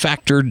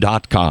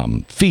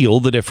relieffactor.com. Feel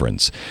the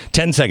difference.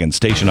 10 seconds,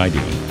 station ID.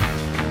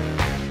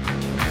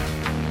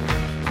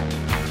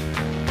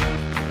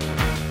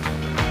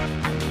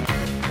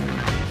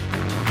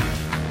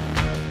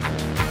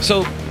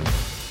 So,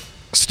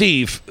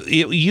 Steve,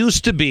 it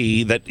used to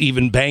be that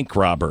even bank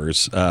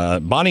robbers,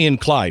 Bonnie and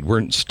Clyde,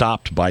 weren't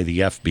stopped by the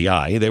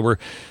FBI.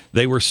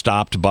 They were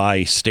stopped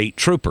by state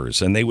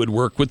troopers, and they would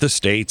work with the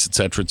states, et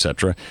cetera, et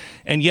cetera.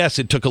 And yes,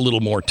 it took a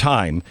little more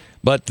time,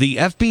 But the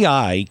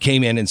FBI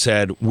came in and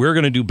said, we're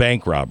going to do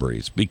bank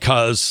robberies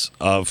because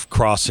of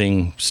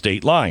crossing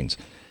state lines.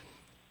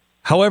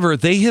 However,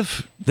 they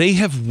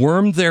have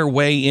wormed their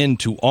way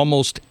into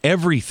almost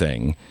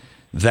everything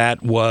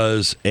that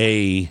was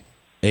a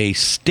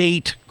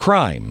state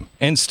crime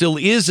and still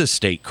is a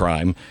state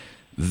crime.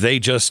 They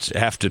just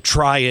have to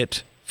try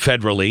it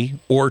federally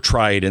or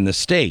try it in the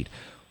state.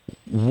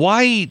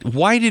 Why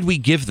did we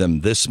give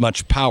them this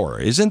much power?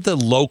 Isn't the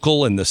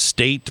local and the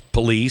state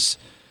police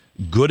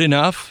good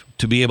enough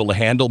to be able to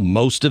handle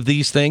most of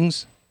these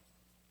things?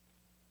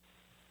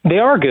 They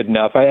are good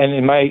enough. And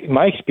in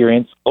my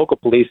experience, local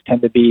police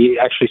tend to be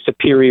actually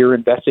superior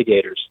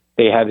investigators.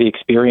 They have the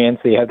experience.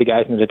 They have the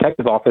guys in the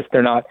detective office.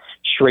 They're not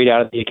straight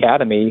out of the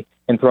academy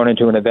and thrown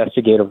into an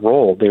investigative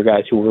role. They're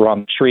guys who were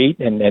on the street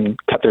and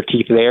cut their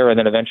teeth there and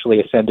then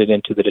eventually ascended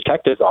into the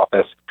detective's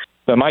office.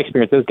 So in my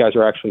experience, those guys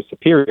are actually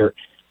superior.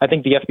 I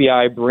think the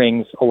FBI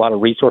brings a lot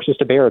of resources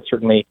to bear. It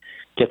certainly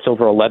gets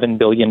over $11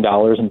 billion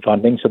in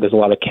funding, so there's a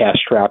lot of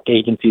cash-strapped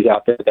agencies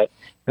out there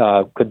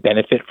that could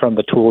benefit from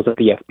the tools that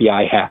the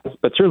FBI has,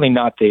 but certainly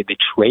not the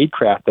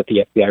tradecraft that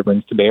the FBI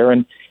brings to bear.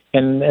 And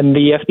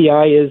the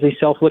FBI is a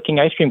self-licking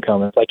ice cream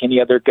cone. It's like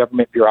any other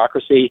government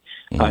bureaucracy.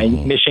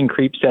 Mission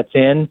creep sets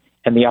in,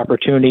 and the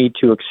opportunity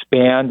to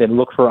expand and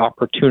look for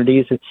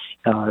opportunities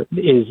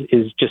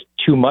is just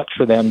too much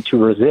for them to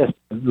resist.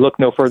 Look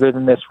no further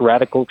than this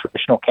radical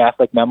traditional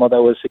Catholic memo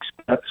that was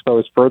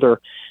exposed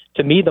further.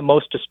 To me, the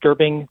most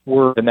disturbing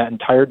word in that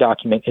entire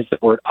document is the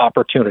word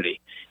opportunity,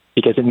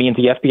 because it means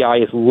the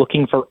FBI is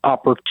looking for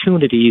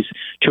opportunities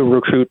to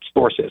recruit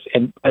sources.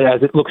 And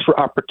as it looks for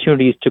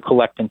opportunities to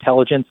collect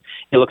intelligence,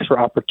 it looks for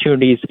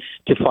opportunities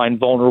to find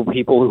vulnerable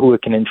people who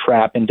it can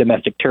entrap in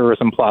domestic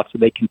terrorism plots so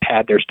they can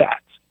pad their stats.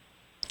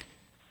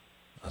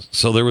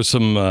 So there was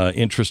some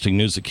interesting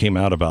news that came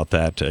out about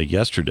that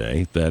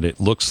yesterday, that it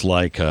looks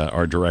like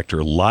our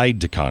director lied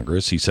to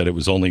Congress. He said it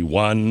was only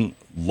one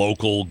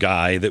local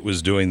guy that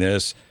was doing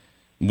this.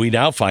 We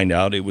now find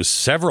out it was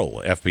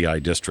several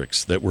FBI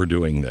districts that were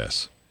doing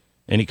this.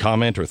 Any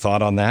comment or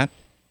thought on that?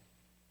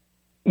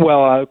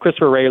 Well,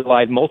 Christopher Wray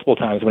lied multiple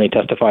times when he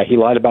testified. He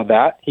lied about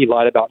that. He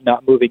lied about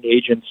not moving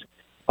agents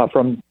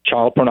from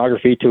child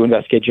pornography to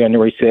investigate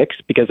January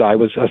 6th because I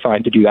was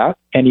assigned to do that.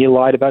 And he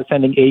lied about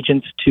sending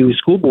agents to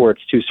school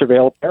boards to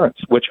surveil parents,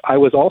 which I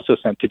was also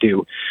sent to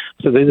do.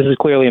 So this is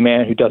clearly a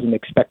man who doesn't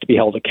expect to be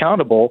held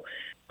accountable.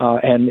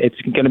 And it's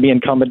going to be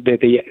incumbent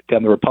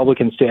on the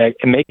Republicans to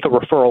make a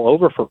referral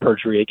over for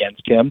perjury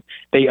against him.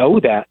 They owe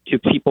that to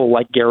people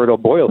like Garrett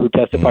O'Boyle, who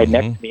testified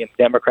next to me, and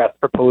the Democrats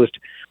proposed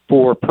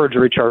for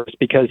perjury charges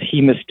because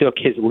he mistook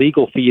his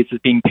legal fees as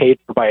being paid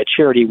for by a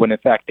charity when, in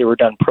fact, they were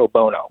done pro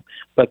bono.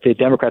 But the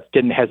Democrats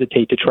didn't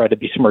hesitate to try to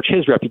besmirch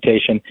his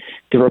reputation.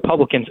 The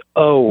Republicans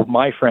owe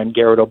my friend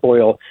Garrett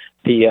O'Boyle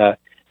the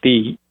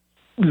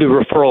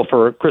referral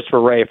for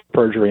Christopher Wray for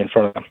perjury in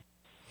front of them.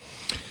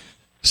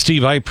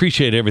 Steve, I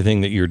appreciate everything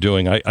that you're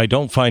doing. I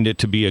don't find it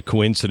to be a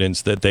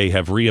coincidence that they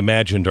have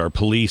reimagined our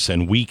police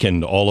and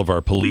weakened all of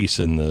our police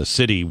in the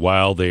city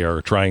while they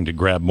are trying to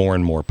grab more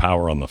and more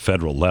power on the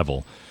federal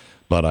level.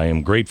 But I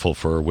am grateful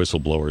for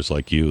whistleblowers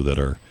like you that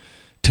are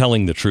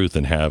telling the truth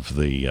and have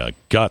the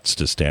guts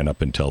to stand up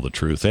and tell the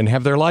truth and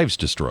have their lives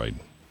destroyed.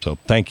 So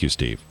thank you,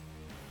 Steve.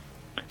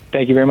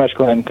 Thank you very much,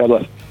 Glenn. God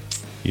bless.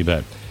 You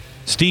bet.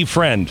 Steve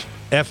Friend,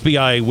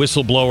 FBI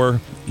whistleblower.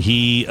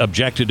 He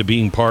objected to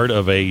being part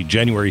of a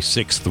January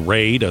 6th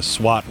raid, a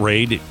SWAT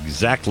raid,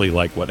 exactly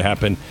like what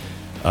happened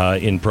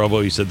in Provo.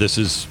 He said, this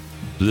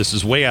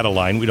is way out of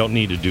line. We don't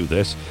need to do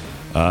this.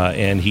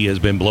 And he has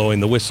been blowing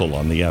the whistle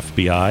on the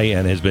FBI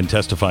and has been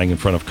testifying in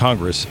front of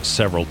Congress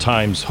several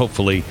times.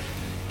 Hopefully,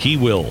 he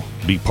will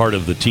be part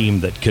of the team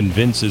that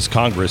convinces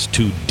Congress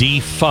to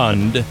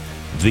defund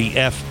the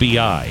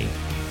FBI.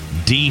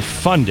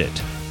 Defund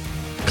it.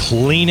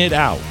 Clean it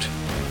out.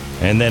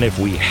 And then if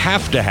we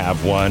have to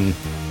have one,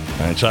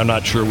 which I'm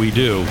not sure we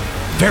do,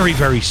 very,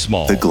 very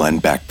small. The Glenn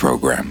Beck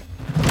Program.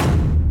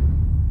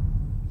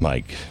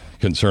 My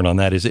concern on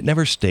that is it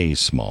never stays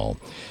small.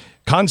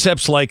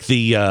 Concepts like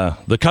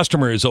the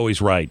customer is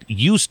always right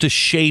used to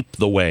shape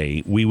the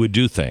way we would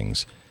do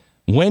things.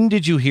 When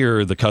did you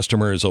hear the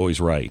customer is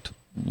always right?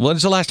 When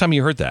is the last time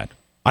you heard that?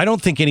 I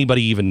don't think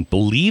anybody even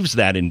believes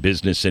that in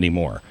business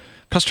anymore.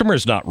 Customer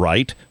is not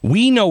right.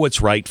 We know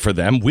what's right for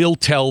them. We'll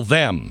tell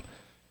them.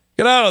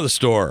 Get out of the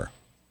store.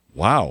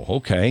 Wow,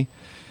 okay.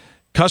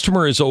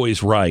 Customer is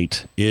always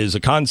right is a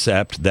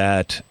concept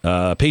that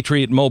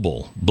Patriot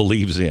Mobile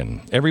believes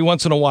in. Every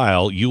once in a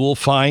while, you will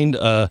find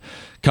a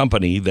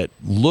company that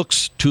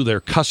looks to their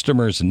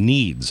customers'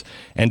 needs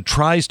and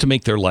tries to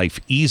make their life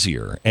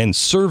easier and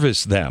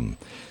service them.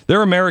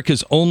 They're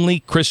America's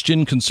only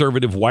Christian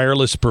conservative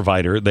wireless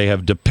provider. They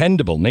have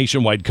dependable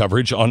nationwide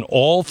coverage on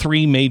all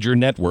three major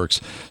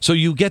networks, so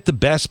you get the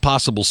best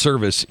possible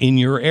service in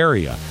your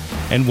area.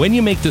 And when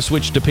you make the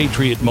switch to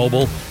Patriot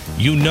Mobile,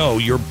 you know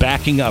you're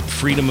backing up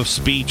freedom of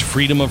speech,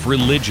 freedom of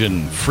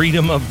religion,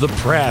 freedom of the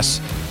press,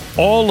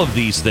 all of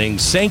these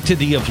things,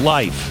 sanctity of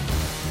life.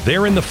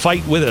 They're in the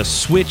fight with us.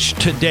 Switch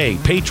today.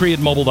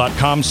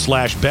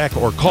 PatriotMobile.com/Beck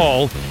or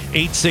call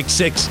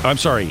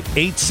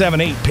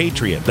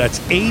 878-PATRIOT. That's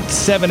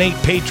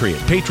 878-PATRIOT.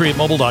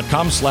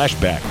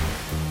 PatriotMobile.com/Beck.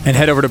 And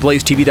head over to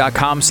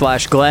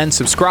blazetv.com/Glenn.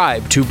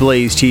 Subscribe to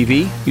Blaze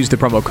TV. Use the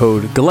promo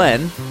code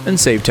Glenn and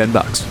save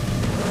 $10.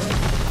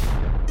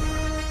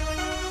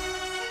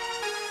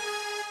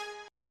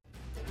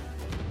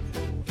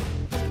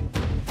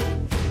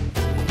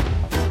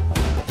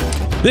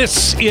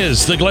 This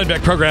is the Glenn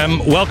Beck program.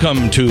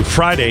 Welcome to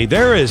Friday.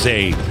 There is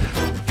a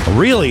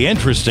really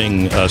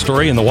interesting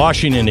story in the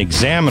Washington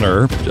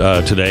Examiner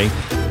today.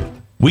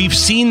 We've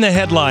seen the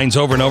headlines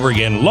over and over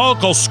again.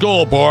 Local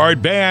school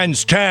board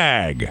bans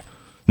tag.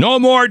 No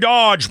more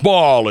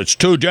dodgeball. It's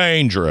too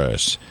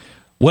dangerous.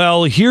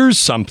 Well, here's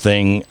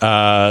something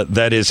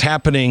that is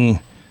happening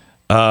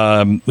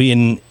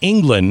in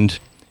England.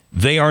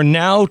 They are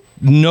now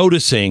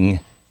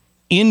noticing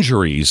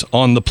injuries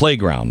on the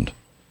playground.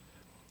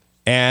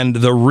 And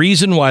the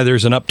reason why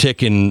there's an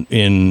uptick in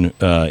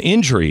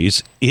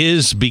injuries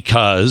is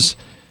because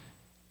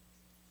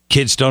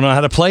kids don't know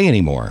how to play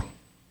anymore.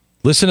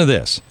 Listen to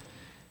this.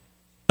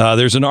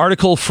 There's an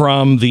article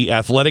from the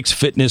athletics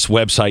fitness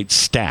website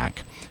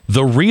Stack.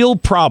 The real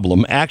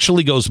problem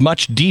actually goes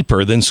much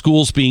deeper than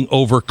schools being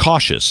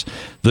overcautious.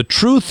 The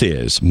truth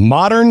is,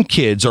 modern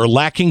kids are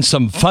lacking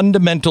some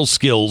fundamental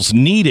skills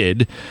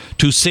needed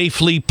to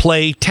safely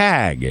play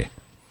tag.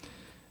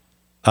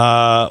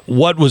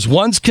 What was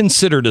once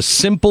considered a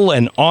simple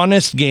and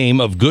honest game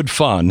of good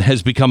fun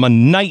has become a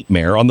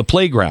nightmare on the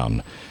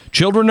playground.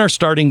 Children are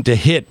starting to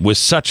hit with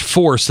such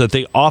force that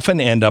they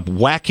often end up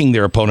whacking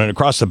their opponent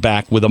across the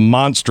back with a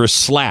monstrous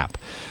slap.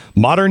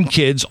 Modern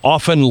kids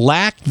often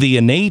lack the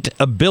innate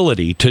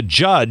ability to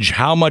judge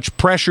how much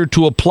pressure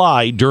to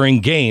apply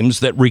during games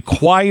that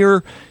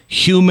require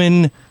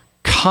human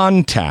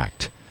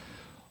contact,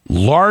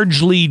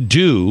 largely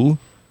due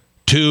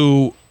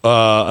to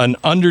an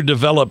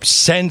underdeveloped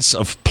sense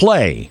of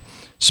play.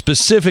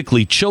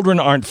 Specifically, children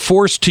aren't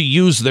forced to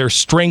use their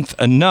strength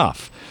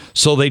enough,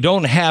 so they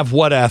don't have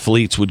what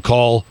athletes would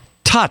call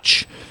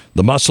touch,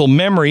 the muscle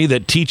memory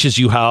that teaches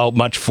you how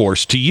much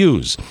force to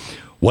use.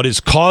 What is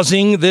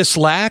causing this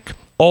lack?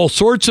 All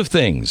sorts of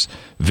things.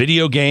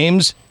 Video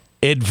games,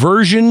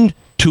 aversion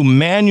to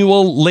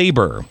manual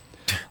labor,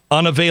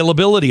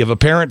 unavailability of a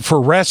parent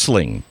for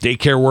wrestling.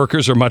 Daycare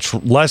workers are much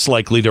less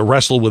likely to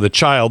wrestle with a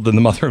child than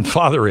the mother and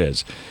father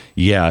is.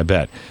 Yeah, I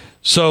bet.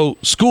 So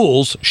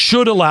schools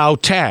should allow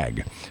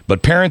tag,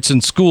 but parents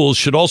and schools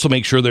should also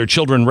make sure their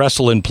children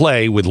wrestle and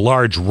play with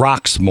large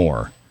rocks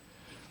more.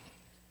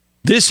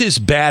 This is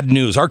bad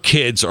news. Our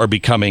kids are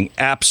becoming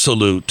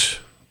absolute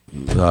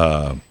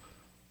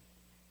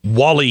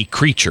Wall-E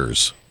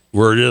creatures.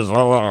 We're just,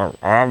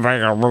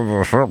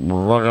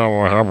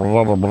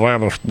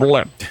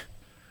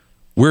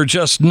 we're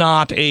just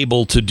not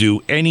able to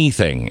do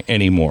anything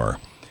anymore.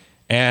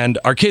 And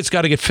our kids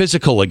got to get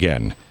physical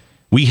again.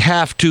 We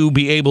have to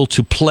be able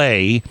to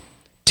play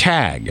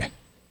tag.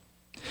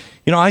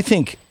 You know, I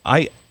think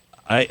I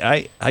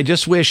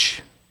just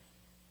wish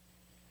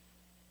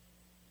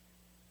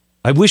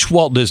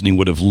Walt Disney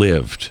would have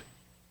lived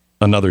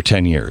another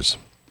 10 years.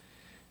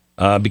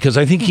 Because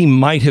I think he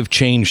might have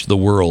changed the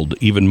world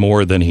even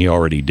more than he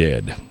already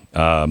did.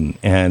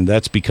 And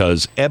that's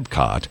because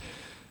Epcot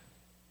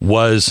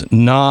was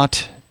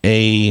not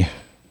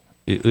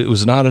it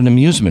was not an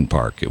amusement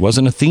park. It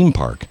wasn't a theme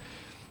park.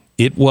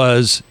 It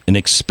was an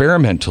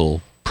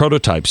experimental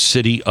prototype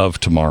city of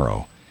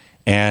tomorrow.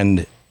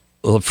 And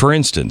for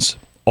instance,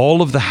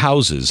 all of the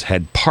houses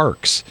had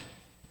parks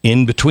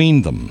in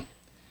between them.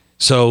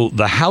 So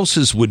the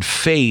houses would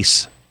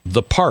face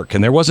the park,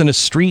 and there wasn't a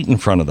street in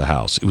front of the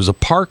house. It was a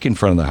park in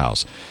front of the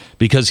house,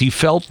 because he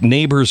felt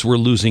neighbors were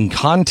losing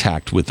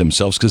contact with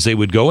themselves, because they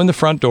would go in the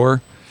front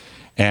door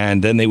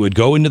and then they would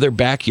go into their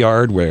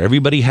backyard where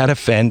everybody had a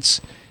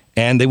fence,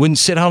 and they wouldn't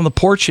sit out on the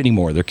porch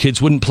anymore. Their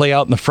kids wouldn't play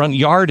out in the front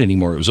yard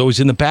anymore. It was always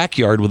in the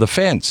backyard with a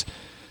fence.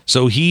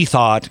 So he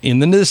thought, in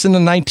the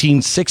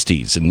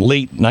 1960s and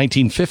late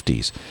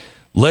 1950s,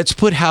 let's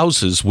put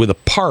houses with a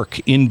park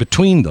in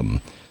between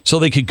them so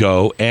they could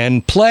go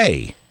and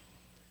play.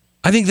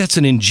 I think that's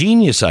an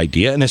ingenious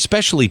idea, and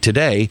especially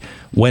today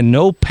when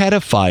no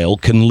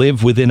pedophile can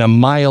live within a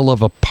mile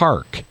of a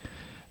park.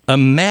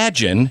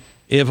 Imagine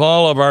if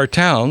all of our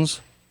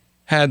towns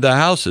had the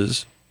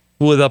houses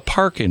with a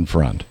park in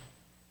front.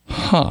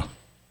 Huh.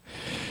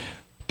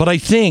 But I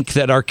think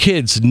that our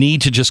kids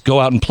need to just go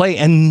out and play,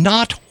 and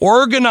not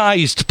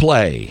organized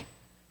play.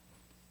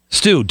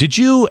 Stu, did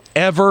you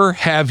ever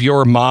have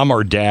your mom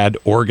or dad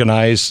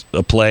organize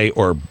a play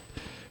or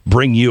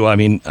bring you? I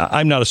mean,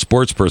 I'm not a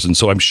sports person,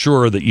 so I'm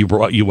sure that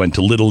you went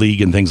to Little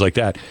League and things like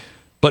that.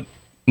 But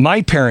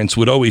my parents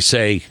would always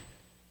say,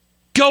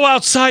 go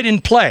outside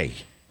and play.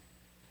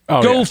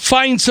 Go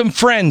find some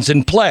friends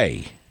and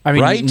play. I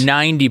mean, right?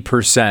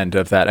 90%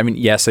 of that. I mean,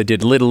 yes, I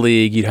did Little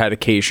League. You had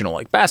occasional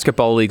like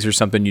basketball leagues or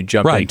something you'd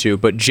jump into.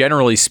 But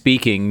generally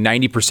speaking,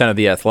 90% of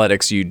the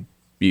athletics you'd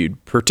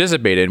you'd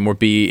participate in would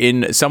be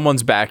in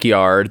someone's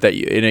backyard,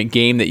 in a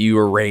game that you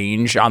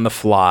arrange on the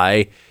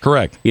fly.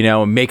 Correct.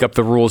 And make up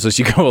the rules as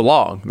you go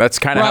along. That's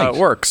kind of how it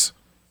works.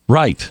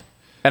 Right.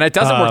 And it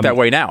doesn't work that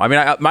way now. I mean,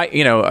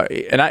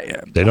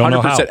 they don't 100%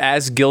 know how.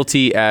 As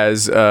guilty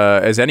as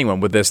anyone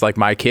with this. Like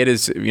my kid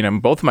is,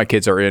 both of my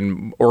kids are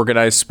in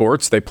organized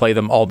sports. They play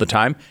them all the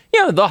time.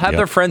 They'll have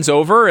their friends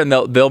over and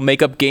they'll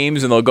make up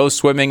games and they'll go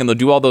swimming and they'll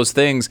do all those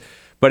things.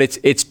 But it's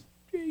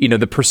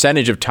the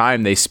percentage of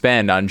time they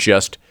spend on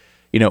just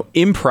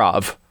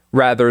improv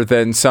rather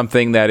than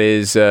something that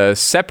is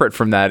separate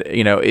from that.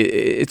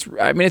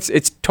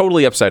 It's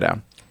totally upside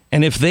down.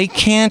 And if they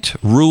can't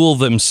rule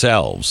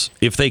themselves,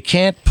 if they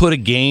can't put a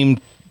game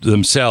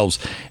themselves,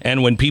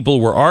 and when people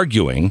were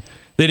arguing,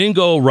 they didn't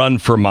go run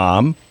for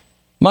mom.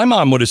 My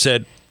mom would have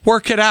said,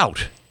 work it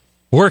out.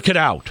 Work it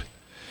out.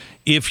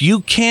 If you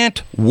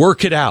can't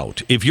work it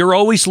out, if you're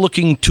always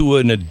looking to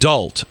an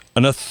adult,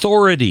 an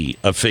authority,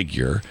 a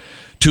figure,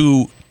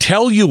 to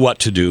tell you what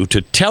to do,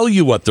 to tell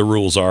you what the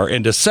rules are,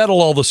 and to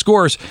settle all the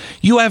scores,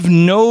 you have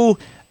no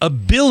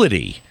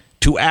ability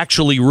to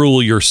actually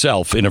rule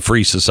yourself in a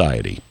free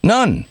society.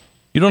 None.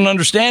 You don't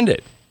understand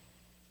it.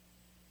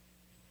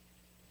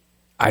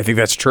 I think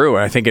that's true.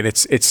 I think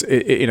this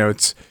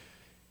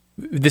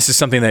is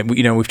something that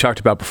we've talked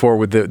about before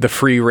with the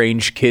free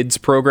range kids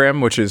program,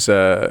 which is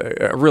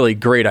a really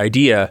great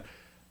idea.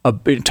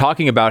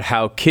 Talking about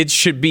how kids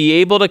should be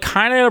able to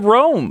kind of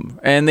roam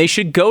and they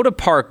should go to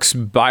parks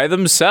by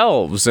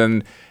themselves.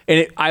 And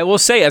I will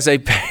say, as a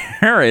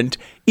parent,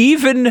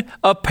 even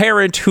a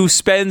parent who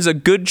spends a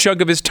good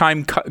chunk of his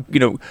time,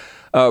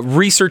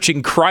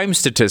 researching crime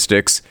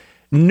statistics,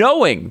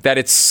 knowing that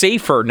it's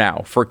safer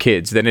now for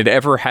kids than it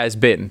ever has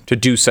been to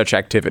do such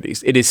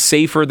activities. It is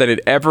safer than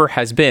it ever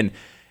has been.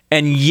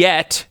 And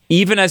yet,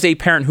 even as a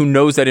parent who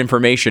knows that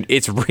information,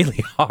 it's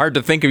really hard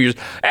to think of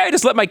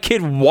just let my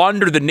kid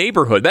wander the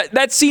neighborhood.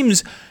 That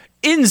seems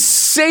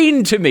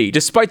insane to me,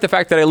 despite the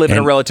fact that I live in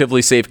a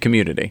relatively safe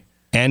community.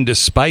 And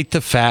despite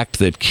the fact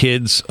that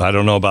kids, I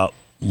don't know about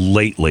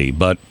lately,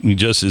 but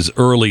just as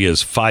early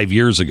as 5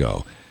 years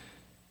ago,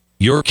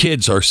 your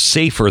kids are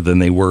safer than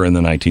they were in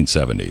the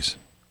 1970s.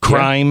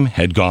 Crime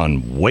had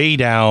gone way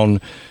down,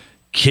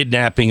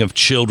 kidnapping of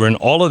children,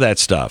 all of that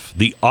stuff.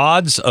 The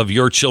odds of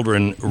your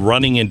children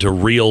running into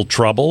real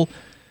trouble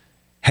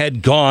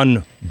had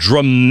gone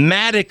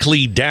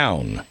dramatically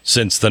down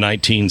since the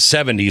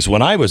 1970s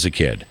when I was a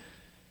kid.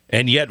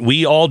 And yet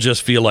we all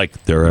just feel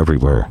like they're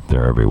everywhere.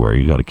 They're everywhere.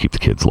 You got to keep the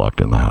kids locked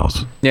in the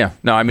house. Yeah.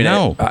 No, I mean,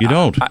 no, you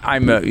don't.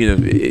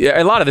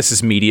 A lot of this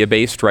is media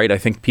based, right? I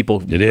think people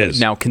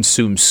now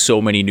consume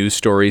so many news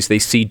stories. They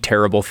see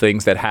terrible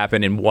things that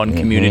happen in one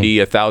community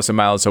 1,000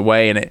 miles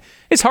away. And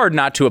it's hard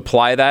not to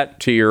apply that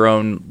to your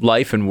own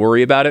life and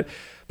worry about it.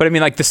 But I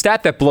mean, like the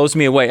stat that blows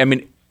me away. I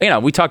mean,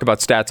 we talk about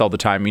stats all the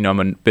time. I'm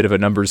a bit of a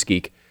numbers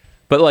geek.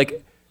 But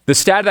like, the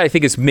stat that I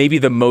think is maybe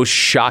the most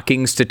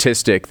shocking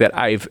statistic that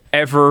I've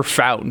ever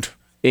found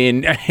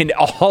in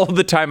all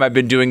the time I've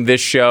been doing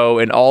this show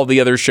and all the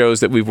other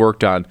shows that we've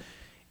worked on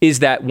is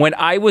that when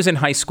I was in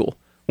high school,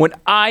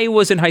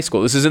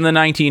 this is in the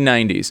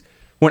 1990s,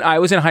 when I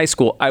was in high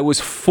school, I was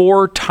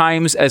 4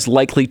 times as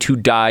likely to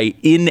die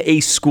in a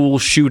school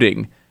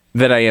shooting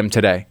than I am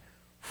today.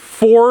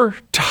 4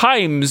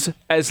 times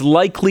as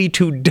likely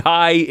to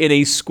die in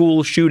a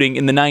school shooting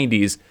in the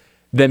 90s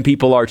than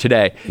people are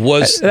today.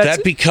 Was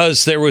that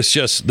because there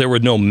were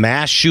no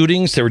mass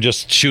shootings? There were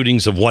just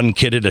shootings of one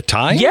kid at a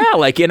time? Yeah,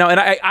 and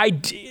I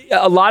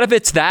a lot of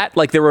it's that,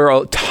 like there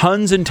were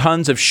tons and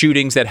tons of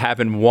shootings that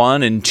happened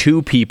 1 and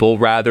 2 people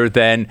rather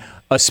than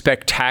a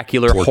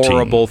spectacular, 14.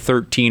 Horrible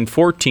 13,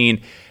 14.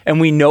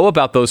 And we know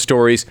about those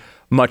stories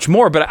much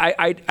more. But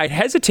I'd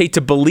hesitate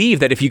to believe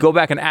that if you go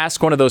back and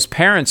ask one of those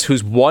parents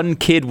whose one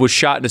kid was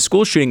shot in a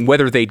school shooting,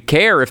 whether they'd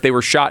care if they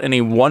were shot in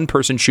a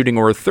 1-person shooting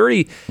or a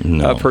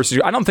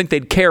 30-person. I don't think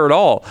they'd care at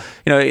all.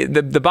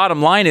 The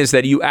bottom line is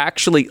that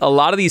a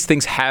lot of these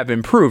things have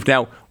improved.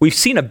 Now, we've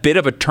seen a bit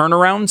of a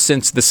turnaround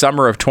since the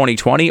summer of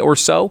 2020 or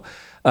so,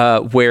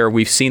 where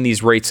we've seen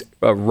these rates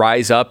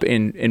rise up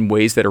in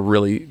ways that are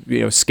really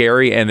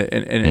scary and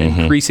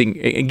increasing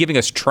and giving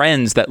us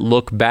trends that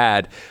look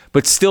bad.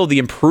 But still, the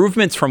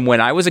improvements from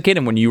when I was a kid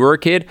and when you were a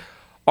kid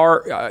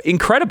are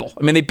incredible.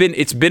 I mean,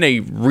 it's been a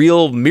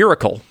real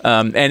miracle,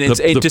 and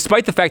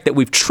despite the fact that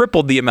we've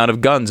tripled the amount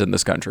of guns in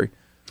this country.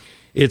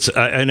 It's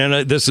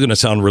and this is going to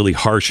sound really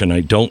harsh, and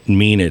I don't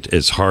mean it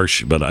as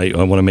harsh, but I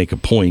want to make a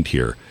point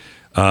here.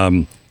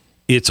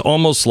 It's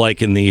almost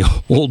like in the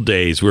old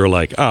days, we were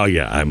like, oh,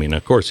 yeah, I mean,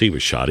 of course he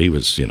was shot. He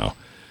was,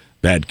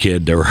 bad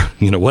kid or,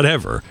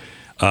 whatever.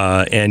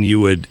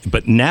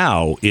 But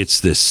now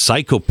it's this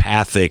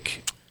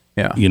psychopathic,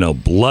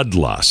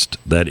 bloodlust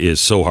that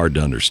is so hard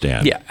to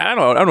understand. Yeah, I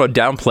don't know,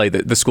 downplay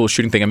the school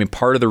shooting thing. I mean,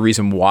 part of the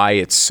reason why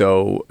it's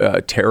so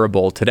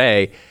terrible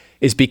today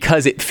is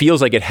because it feels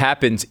like it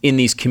happens in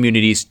these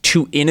communities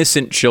to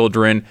innocent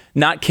children,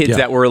 not kids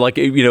that were like,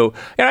 and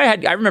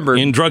I remember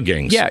in drug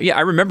gangs. Yeah.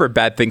 I remember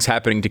bad things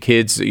happening to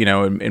kids,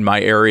 in my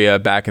area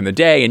back in the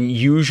day. And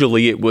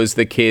usually it was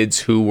the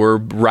kids who were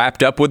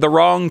wrapped up with the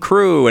wrong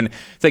crew. And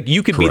it's like,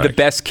 you could be the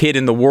best kid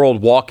in the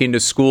world, walk into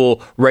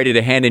school ready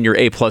to hand in your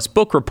A+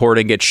 book report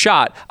and get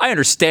shot. I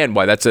understand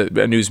why that's a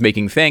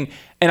news-making thing.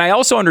 And I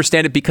also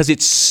understand it because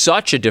it's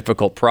such a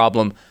difficult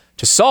problem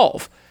to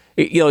solve.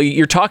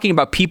 You're talking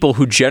about people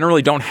who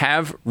generally don't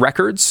have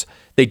records.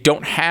 They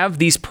don't have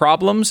these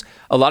problems.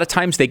 A lot of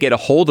times they get a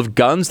hold of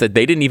guns that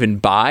they didn't even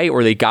buy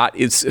or they got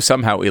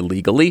somehow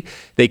illegally.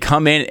 They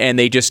come in and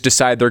they just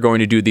decide they're going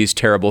to do these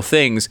terrible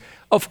things.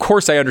 Of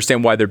course, I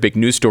understand why they're big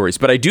news stories,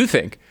 but I do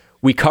think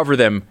we cover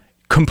them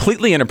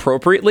completely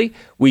inappropriately.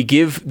 We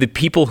give the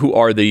people who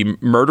are the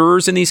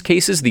murderers in these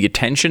cases the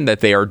attention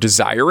that they are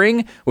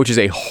desiring, which is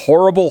a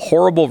horrible,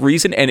 horrible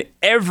reason. And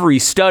every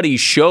study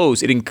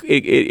shows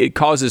it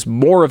causes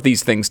more of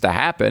these things to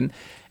happen.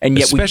 And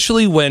yet,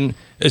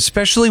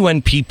 especially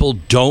when people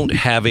don't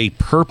have a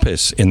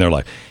purpose in their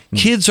life.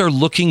 Kids are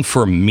looking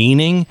for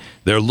meaning.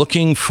 They're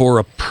looking for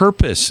a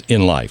purpose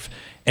in life.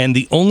 And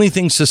the only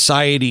thing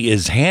society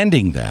is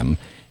handing them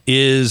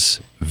is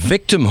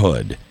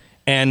victimhood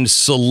and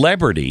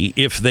celebrity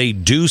if they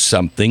do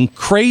something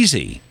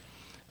crazy.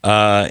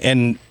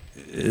 And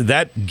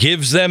that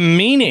gives them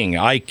meaning.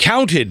 I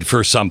counted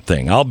for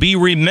something. I'll be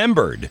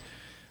remembered.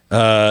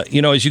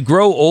 As you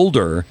grow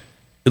older,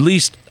 at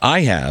least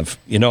I have,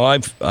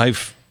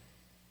 I've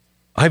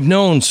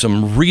known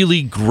some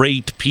really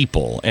great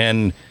people.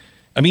 And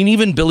I mean,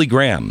 even Billy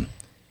Graham.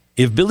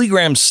 If Billy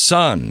Graham's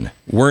son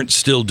weren't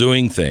still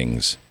doing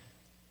things,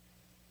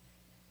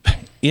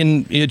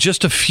 in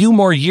just a few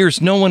more years,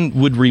 no one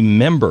would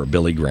remember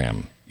Billy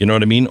Graham. You know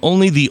what I mean?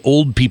 Only the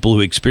old people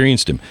who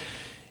experienced him.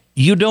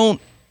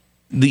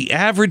 The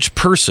average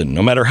person,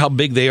 no matter how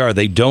big they are,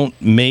 they don't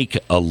make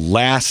a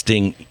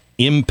lasting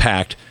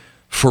impact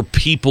for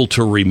people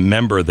to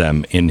remember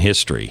them in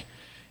history.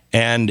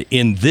 And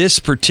in this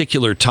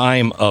particular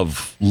time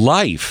of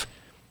life,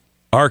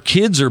 our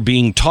kids are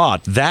being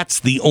taught that's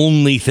the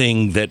only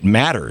thing that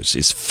matters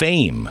is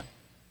fame.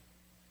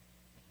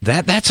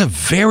 That's a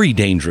very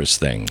dangerous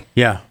thing.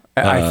 Yeah,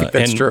 I think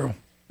that's true.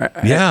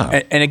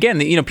 Yeah. And again,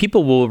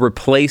 people will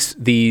replace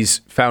these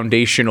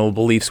foundational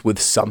beliefs with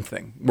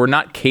something. We're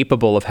not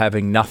capable of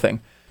having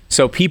nothing.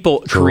 So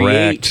people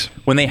create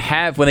when they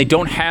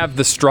don't have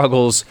the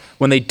struggles,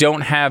 when they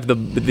don't have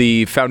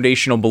the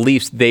foundational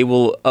beliefs, they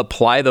will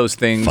apply those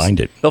things.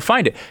 They'll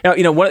find it. Now,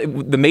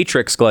 the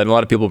Matrix, Glenn, a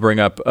lot of people bring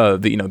up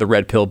the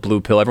red pill,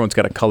 blue pill. Everyone's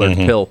got a colored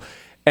pill.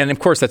 And of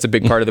course that's a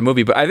big part of the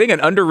movie, but I think an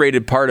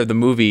underrated part of the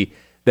movie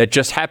that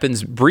just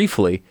happens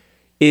briefly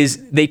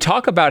is they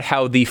talk about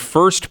how the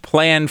first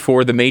plan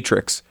for the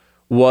Matrix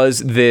was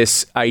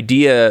this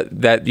idea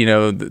that,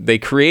 they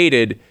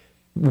created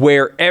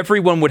where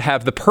everyone would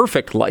have the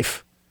perfect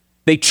life.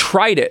 They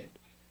tried it.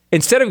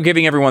 Instead of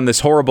giving everyone this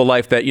horrible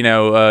life that,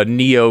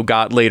 Neo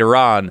got later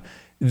on,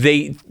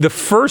 the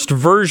first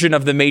version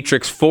of the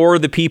Matrix for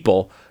the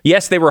people,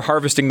 yes, they were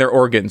harvesting their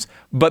organs,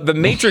 but the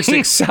Matrix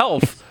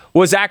itself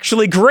was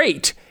actually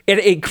great.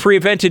 It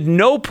prevented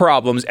no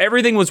problems.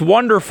 Everything was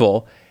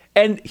wonderful.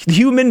 And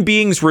human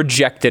beings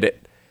rejected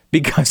it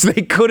because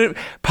they couldn't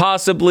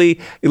possibly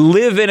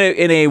live in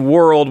a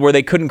world where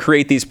they couldn't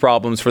create these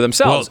problems for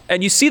themselves. Well,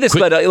 and you see this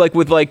back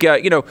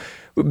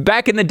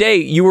in the day,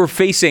 you were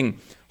facing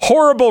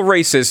horrible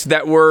racists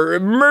that were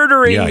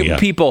murdering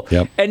people.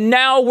 Yep. And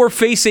now we're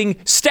facing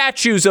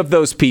statues of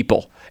those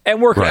people.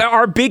 And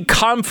our big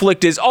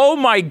conflict is, oh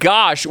my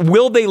gosh,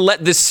 will they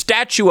let this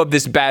statue of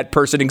this bad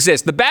person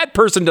exist? The bad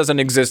person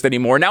doesn't exist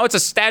anymore. Now it's a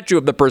statue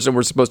of the person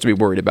we're supposed to be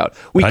worried about.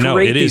 We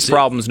create these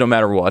problems no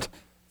matter what.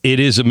 It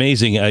is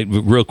amazing.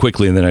 Real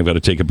quickly, and then I've got to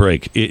take a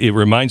break. It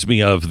reminds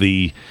me of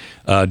the.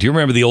 Do you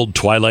remember the old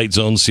Twilight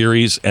Zone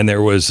series? And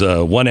there was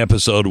one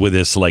episode with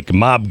this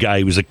mob guy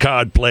who was a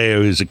card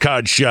player, who was a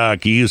card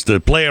shark. He used to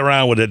play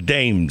around with the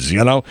dames,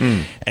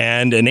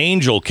 And an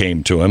angel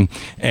came to him,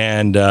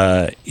 and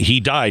he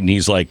died. And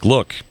he's like,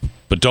 "Look,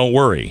 but don't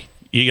worry.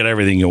 You get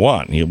everything you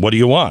want. What do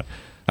you want?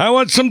 I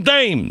want some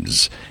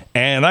dames,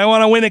 and I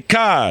want to win at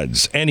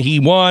cards." And he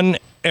won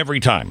every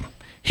time.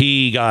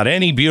 He got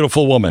any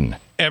beautiful woman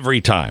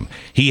every time.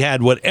 He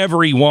had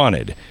whatever he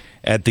wanted.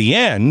 At the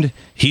end,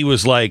 he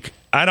was like,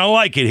 I don't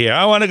like it here.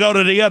 I want to go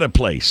to the other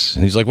place.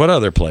 And he's like, what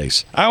other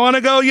place? I want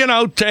to go,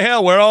 to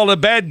hell where all the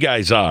bad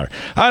guys are.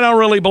 I don't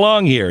really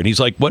belong here. And he's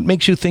like, what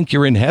makes you think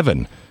you're in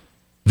heaven?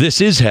 This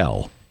is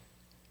hell.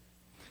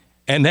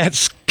 And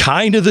that's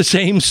kind of the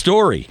same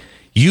story.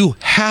 You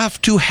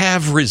have to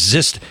have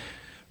resistance.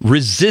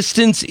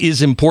 Resistance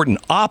is important.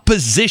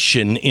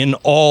 Opposition in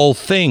all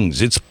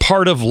things. It's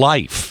part of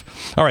life.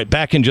 All right,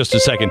 back in just a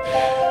second.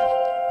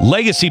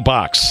 Legacy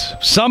Box.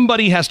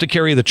 Somebody has to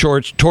carry the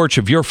torch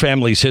of your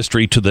family's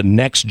history to the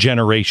next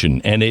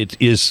generation, and it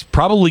is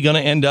probably going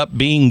to end up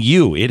being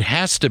you. It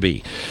has to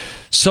be.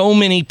 So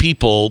many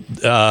people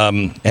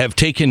have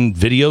taken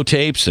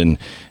videotapes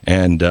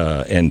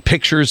and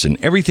pictures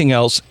and everything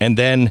else and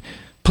then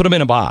put them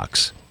in a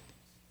box.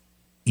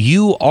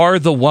 You are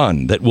the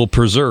one that will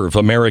preserve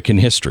American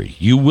history.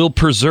 You will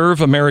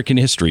preserve American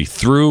history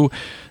through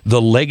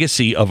the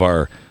legacy of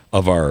our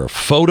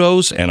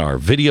photos and our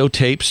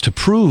videotapes to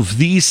prove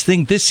these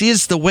things. This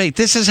is the way.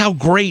 This is how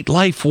great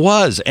life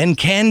was and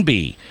can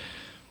be.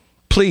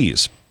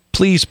 Please,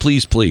 please,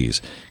 please, please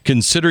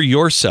consider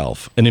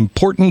yourself an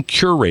important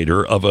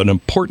curator of an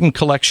important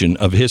collection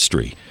of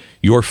history.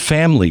 Your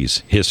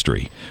family's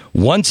history.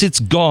 Once it's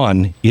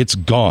gone, it's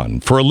gone.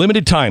 For a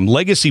limited time,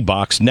 Legacy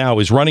Box now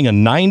is running a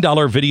 $9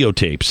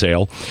 videotape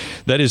sale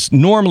that is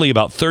normally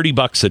about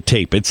 $30 a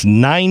tape. It's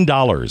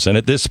 $9, and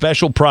at this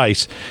special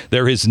price,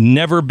 there has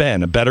never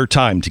been a better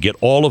time to get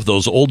all of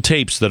those old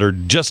tapes that are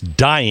just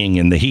dying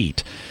in the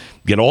heat.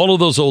 Get all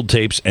of those old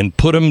tapes and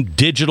put them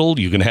digital.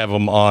 You can have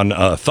them on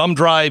a thumb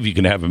drive. You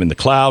can have them in the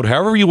cloud.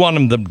 However you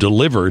want them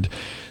delivered,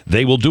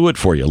 they will do it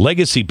for you.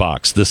 Legacy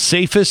Box, the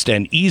safest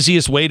and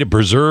easiest way to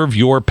preserve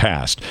your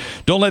past.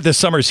 Don't let this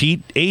summer's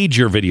heat age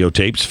your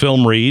videotapes,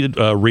 film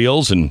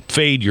reels, and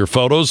fade your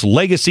photos.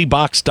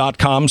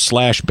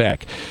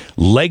 LegacyBox.com/Beck.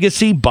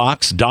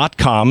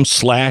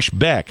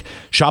 LegacyBox.com/Beck.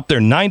 Shop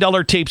their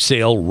 $9 tape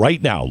sale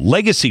right now.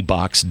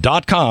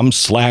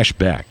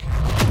 LegacyBox.com/Beck.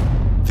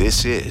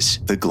 This is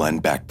the Glenn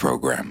Beck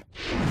Program.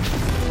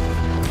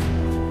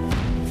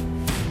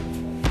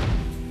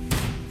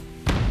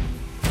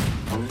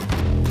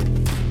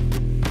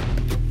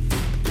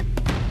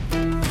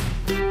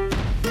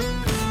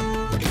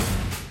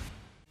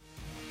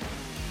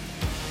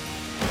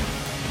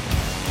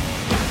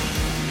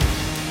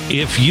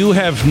 If you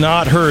have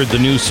not heard the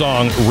new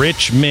song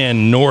Rich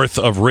Men North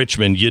of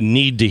Richmond, you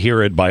need to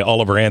hear it by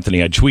Oliver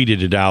Anthony. I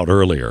tweeted it out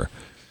earlier.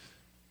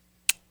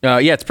 Yeah,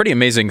 it's a pretty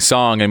amazing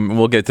song, and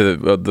we'll get to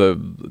the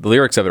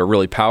lyrics of it are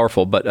really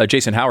powerful. But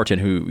Jason Howerton,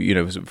 who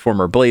is a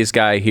former Blaze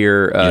guy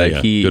here,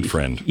 good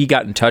friend. He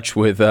got in touch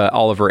with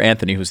Oliver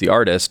Anthony, who's the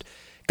artist,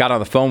 got on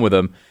the phone with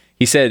him.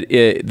 He said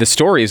the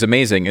story is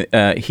amazing.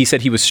 He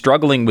said he was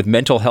struggling with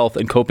mental health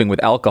and coping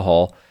with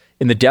alcohol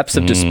in the depths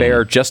of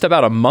despair just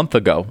about a month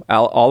ago.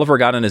 Oliver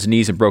got on his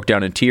knees and broke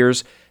down in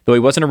tears. Though he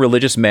wasn't a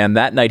religious man,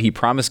 that night he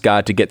promised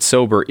God to get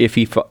sober if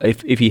he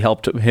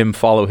helped him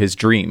follow his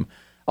dream.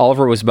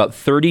 Oliver was about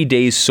 30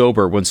 days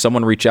sober when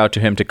someone reached out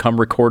to him to come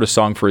record a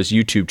song for his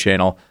YouTube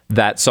channel.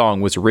 That song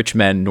was Rich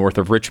Men North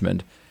of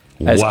Richmond.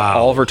 As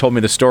Oliver told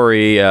me the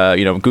story,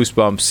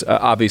 goosebumps,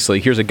 obviously.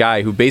 Here's a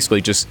guy who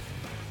basically just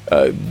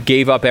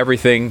gave up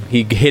everything.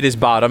 He hit his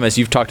bottom, as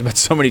you've talked about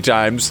so many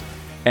times.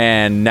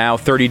 And now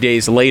 30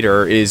 days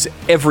later is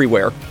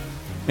everywhere.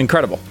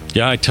 Incredible.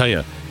 Yeah, I tell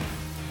you,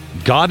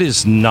 God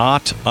is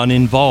not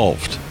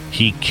uninvolved.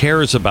 He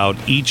cares about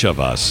each of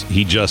us.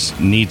 He just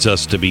needs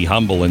us to be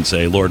humble and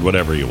say, Lord,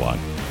 whatever you want.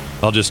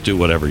 I'll just do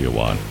whatever you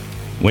want.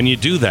 When you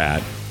do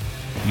that,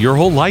 your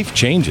whole life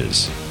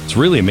changes. It's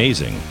really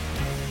amazing.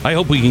 I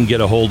hope we can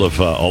get a hold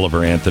of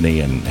Oliver Anthony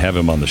and have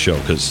him on the show,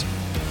 because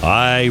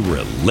I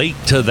relate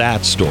to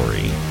that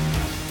story.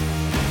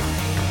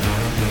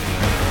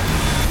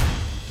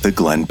 The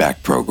Glenn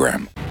Beck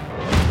Program.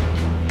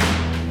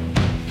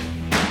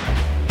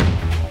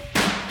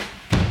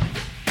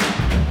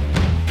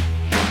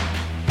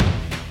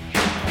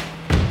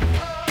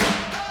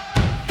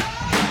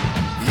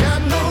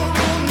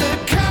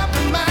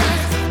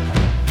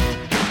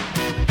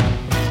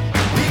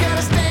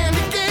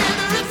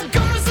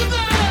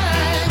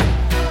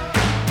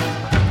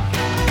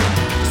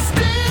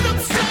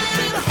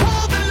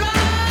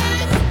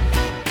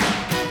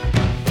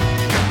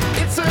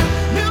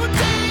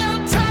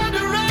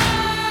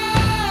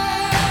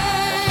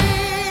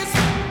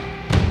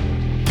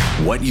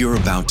 What you're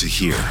about to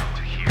hear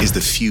is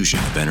the fusion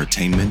of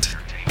entertainment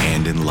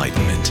and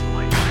enlightenment.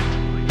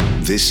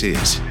 This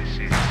is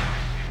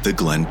the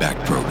Glenn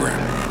Beck Program.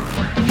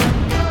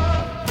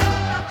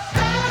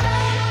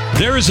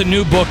 There is a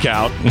new book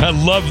out, and I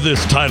love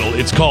this title.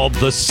 It's called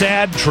The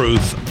Sad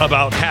Truth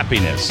About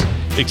Happiness,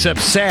 except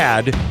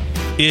sad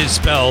is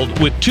spelled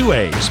with two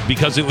A's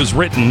because it was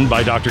written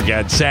by Dr.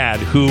 Gad Saad,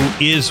 who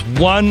is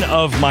one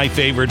of my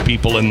favorite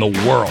people in the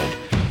world.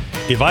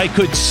 If I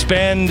could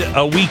spend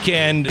a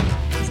weekend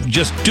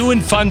just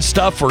doing fun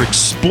stuff or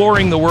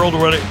exploring the world,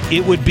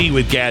 it would be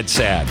with Gad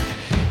Saad.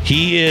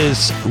 He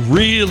is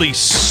really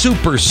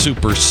super,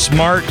 super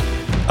smart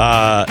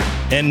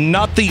and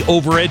not the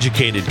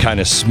overeducated kind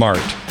of smart.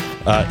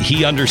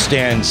 He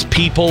understands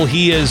people.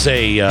 He is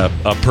a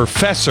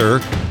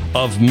professor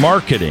of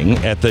marketing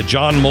at the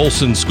John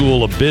Molson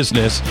School of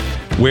Business,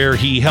 where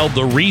he held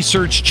the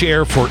research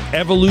chair for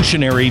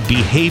evolutionary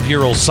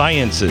behavioral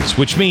sciences,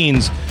 which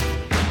means,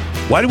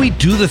 why do we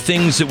do the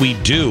things that we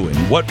do, and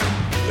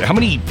how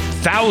many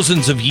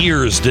thousands of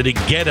years did it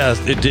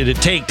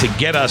take to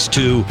get us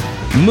to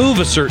move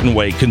a certain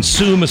way,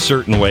 consume a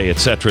certain way,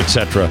 etc.,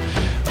 etc.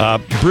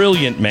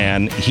 Brilliant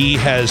man. He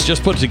has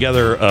just put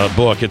together a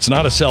book. It's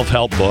not a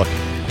self-help book.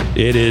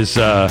 It is,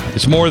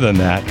 it's more than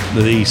that.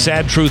 The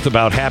sad truth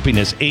about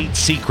happiness, 8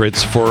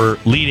 secrets for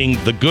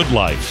leading the good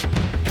life.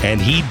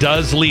 And he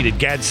does lead it.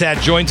 Gad Saad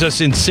joins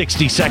us in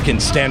 60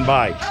 seconds. Stand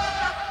by.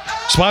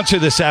 Sponsor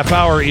this half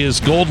hour is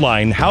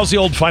Goldline. How's the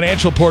old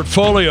financial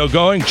portfolio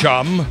going,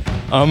 chum?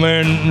 I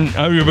mean,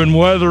 have you been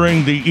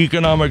weathering the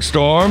economic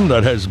storm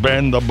that has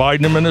been the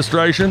Biden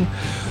administration?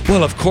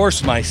 Well, of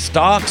course, my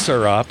stocks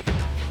are up.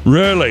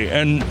 Really?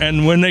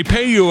 And when they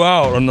pay you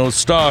out on those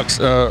stocks,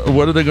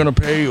 what are they going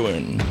to pay you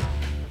in?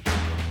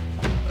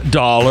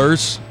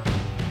 Dollars?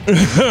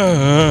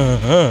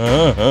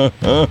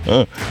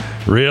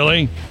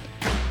 Really?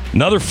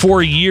 Another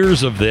 4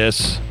 years of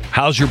this.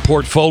 How's your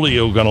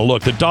portfolio going to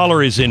look? The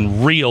dollar is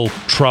in real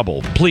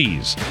trouble.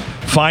 Please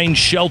find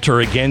shelter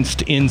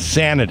against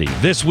insanity.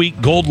 This week,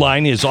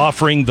 Goldline is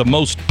offering the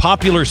most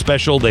popular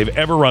special they've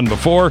ever run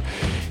before.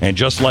 And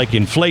just like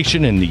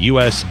inflation and the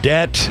U.S.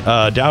 debt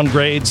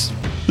downgrades,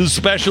 the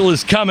special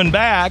is coming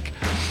back.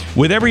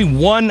 With every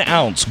 1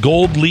 ounce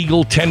gold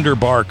legal tender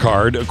bar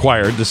card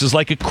acquired, this is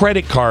like a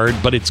credit card,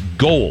 but it's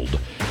gold.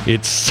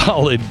 It's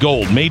solid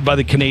gold made by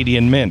the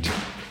Canadian Mint.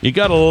 You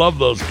got to love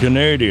those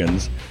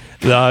Canadians.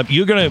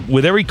 You're gonna,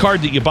 with every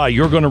card that you buy,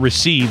 you're going to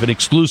receive an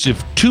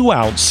exclusive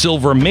 2-ounce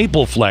silver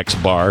Maple Flex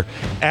bar,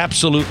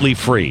 absolutely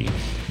free.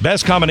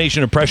 Best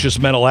combination of precious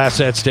metal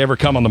assets to ever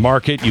come on the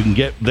market. You can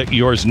get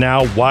yours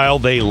now while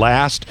they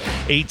last.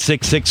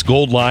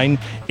 866-GOLDLINE,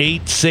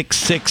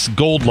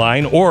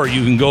 866-GOLDLINE, or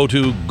you can go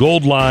to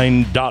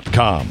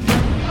goldline.com.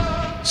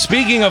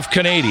 Speaking of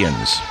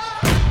Canadians,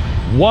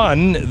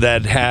 one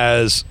that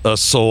has a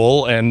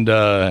soul and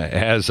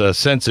has a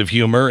sense of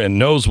humor and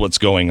knows what's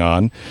going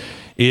on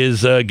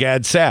is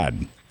Gad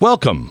Saad.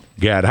 Welcome,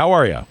 Gad. How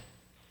are you?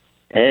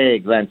 Hey,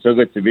 Glenn. So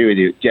good to be with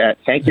you.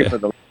 Thank you for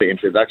the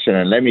introduction.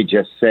 And let me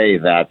just say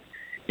that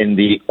in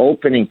the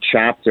opening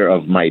chapter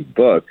of my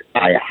book,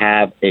 I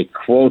have a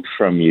quote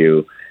from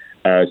you.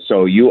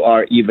 So you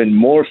are even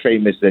more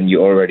famous than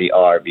you already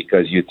are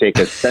because you take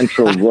a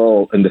central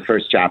role in the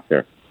first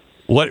chapter.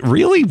 What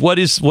really? What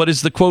is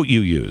the quote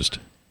you used?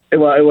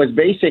 Well, it was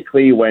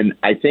basically when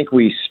I think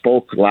we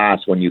spoke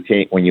last when you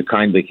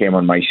kindly came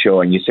on my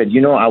show, and you said,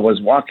 I was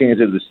walking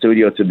into the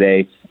studio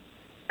today,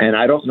 and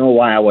I don't know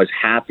why I was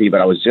happy, but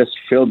I was just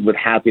filled with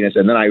happiness.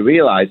 And then I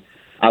realized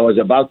I was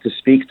about to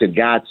speak to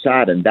Gad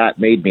Saad, and that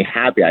made me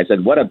happy. I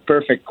said, what a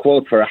perfect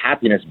quote for a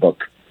happiness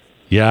book.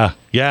 Yeah.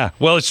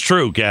 Well, it's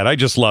true, Gad. I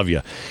just love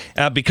you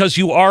because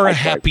you are a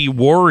happy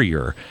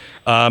warrior.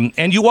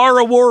 And you are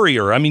a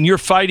warrior. I mean, you're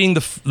fighting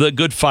the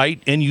good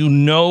fight, and you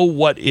know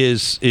what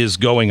is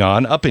going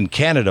on. Up in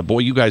Canada, boy,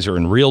 you guys are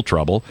in real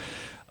trouble.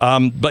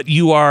 But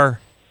you are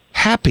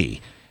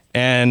happy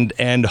and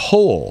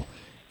whole.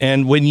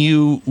 And when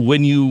you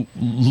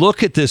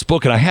look at this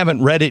book, and I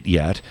haven't read it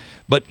yet,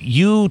 but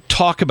you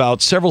talk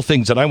about several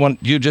things that I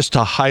want you just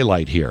to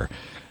highlight here.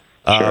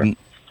 Sure.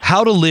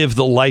 How to live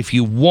the life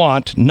you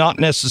want, not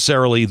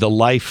necessarily the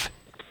life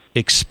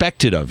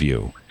expected of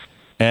you.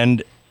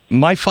 And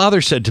my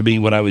father said to me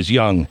when I was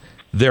young,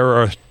 there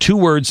are 2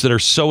 words that are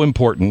so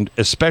important,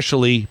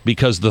 especially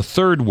because the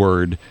third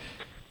word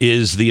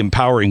is the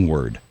empowering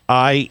word.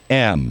 I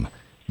am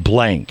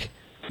blank.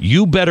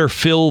 You better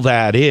fill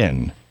that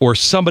in, or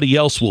somebody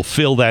else will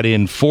fill that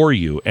in for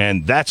you,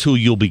 and that's who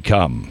you'll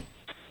become.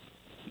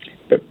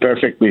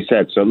 Perfectly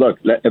said. So look,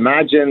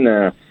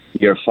 imagine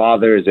your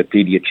father is a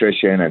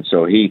pediatrician, and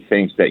so he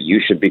thinks that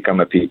you should become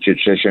a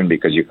pediatrician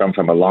because you come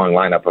from a long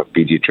lineup of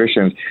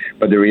pediatricians.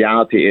 But the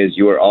reality is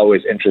you were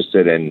always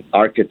interested in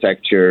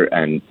architecture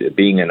and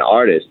being an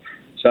artist.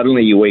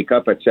 Suddenly you wake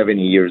up at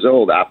 70 years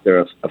old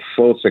after a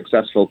full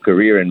successful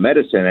career in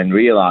medicine and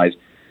realize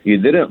you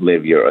didn't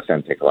live your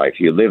authentic life.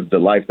 You lived the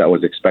life that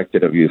was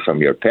expected of you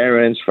from your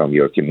parents, from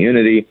your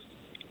community.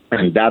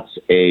 And that's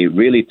a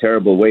really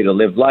terrible way to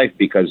live life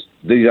because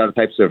these are the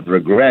types of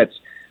regrets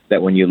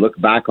that when you look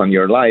back on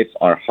your life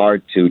are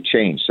hard to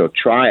change. So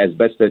try as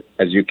best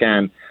as you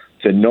can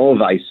to know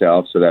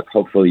thyself so that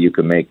hopefully you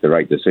can make the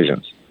right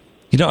decisions.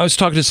 I was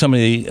talking to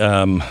somebody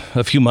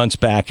a few months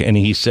back, and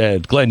he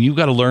said, Glenn, you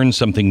got to learn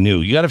something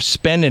new. You got to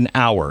spend an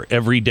hour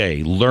every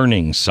day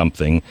learning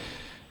something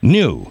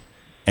new.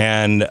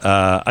 And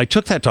I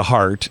took that to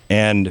heart,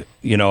 and,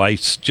 I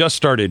just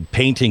started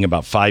painting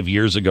about 5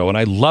 years ago, and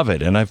I love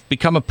it, and I've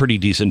become a pretty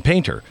decent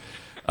painter.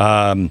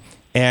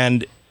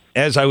 And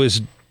as I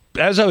was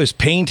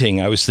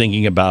painting, I was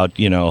thinking about,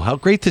 how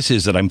great this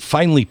is that I'm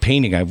finally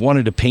painting. I've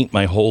wanted to paint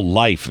my whole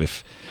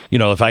life.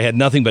 If I had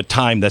nothing but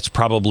time, that's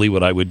probably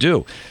what I would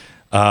do.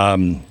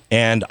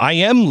 And I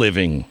am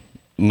living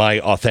my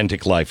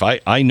authentic life.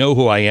 I know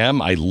who I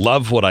am. I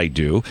love what I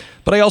do,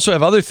 but I also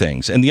have other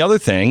things. And the other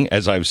thing,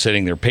 as I was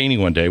sitting there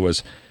painting one day,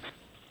 was,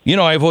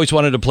 I've always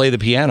wanted to play the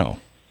piano.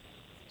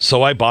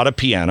 So I bought a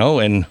piano,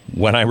 and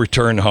when I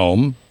return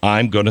home,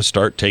 I'm going to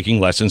start taking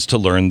lessons to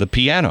learn the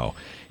piano.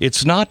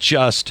 It's not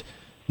just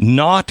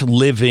not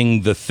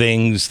living the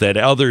things that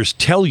others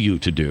tell you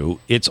to do.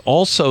 It's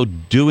also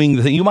doing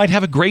the thing. You might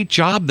have a great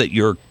job that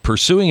you're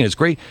pursuing, and it's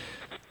great,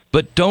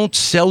 but don't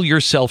sell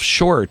yourself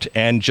short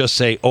and just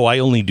say, oh, I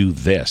only do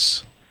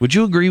this. Would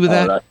you agree with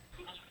that?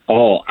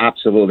 Oh,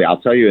 absolutely.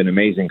 I'll tell you an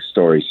amazing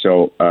story.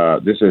 So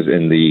this is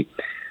in the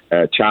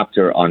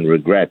chapter on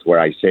regret, where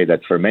I say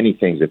that for many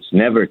things, it's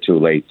never too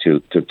late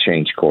to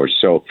change course.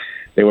 So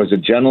there was a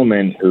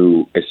gentleman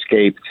who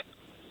escaped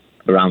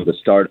around the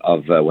start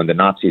of when the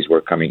Nazis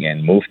were coming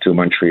in, moved to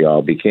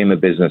Montreal, became a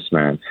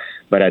businessman,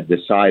 but had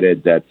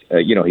decided that,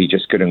 he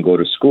just couldn't go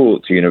to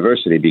school, to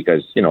university,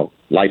 because,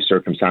 life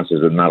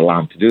circumstances would not allow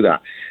him to do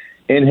that.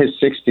 In his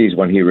 60s,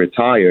 when he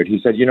retired,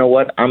 he said, you know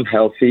what, I'm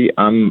healthy.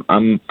 I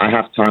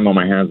have time on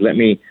my hands. Let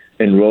me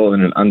enroll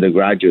in an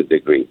undergraduate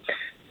degree.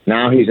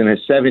 Now he's in his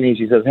 70s.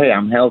 He says, hey,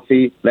 I'm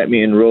healthy. Let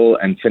me enroll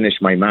and finish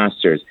my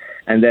master's.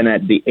 And then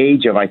at the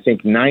age of, I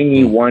think,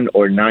 91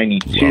 or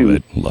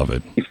 92, love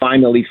it. He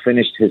finally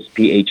finished his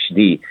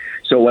PhD.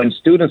 So when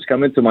students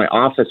come into my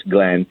office,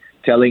 Glenn,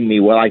 telling me,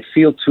 well, I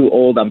feel too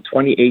old. I'm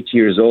 28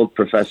 years old,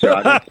 Professor.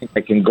 I don't think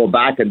I can go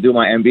back and do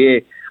my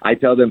MBA. I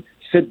tell them,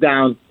 sit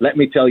down. Let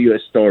me tell you a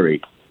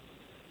story.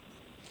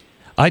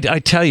 I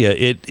tell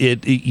you,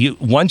 you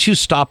once you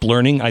stop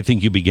learning, I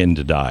think you begin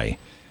to die.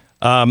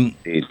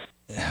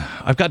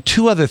 I've got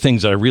two other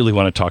things that I really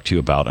want to talk to you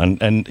about.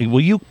 And will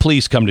you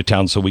please come to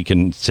town so we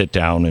can sit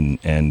down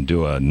and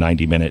do a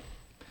 90-minute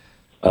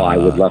I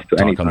would love to.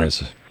 talk Anytime. on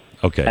this?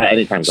 Okay.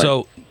 Anytime.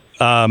 So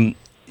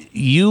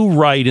you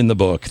write in the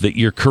book that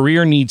your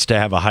career needs to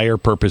have a higher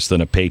purpose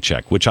than a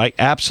paycheck, which I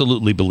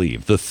absolutely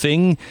believe. The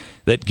thing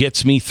that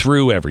gets me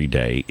through every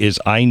day is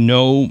I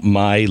know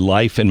my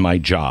life and my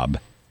job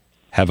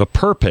have a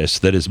purpose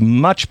that is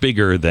much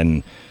bigger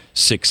than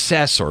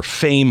success or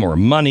fame or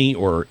money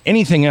or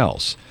anything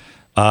else.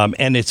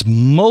 And it's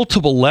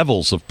multiple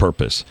levels of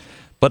purpose.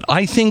 But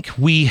I think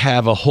we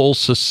have a whole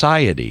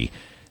society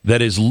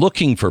that is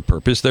looking for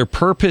purpose. Their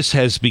purpose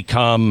has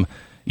become,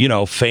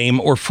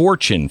 fame or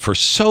fortune for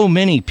so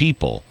many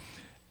people.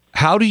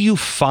 How do you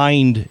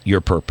find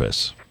your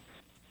purpose?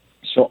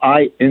 So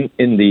in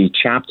the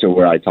chapter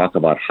where I talk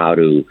about how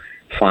to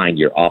find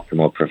your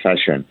optimal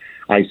profession,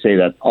 I say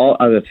that all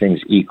other things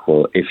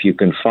equal, if you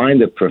can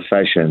find a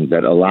profession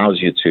that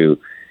allows you to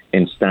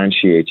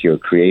instantiate your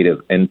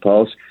creative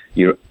impulse,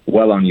 you're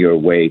well on your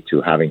way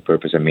to having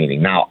purpose and meaning.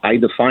 Now, I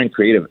define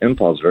creative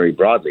impulse very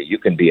broadly. You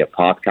can be a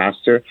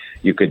podcaster,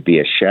 you could be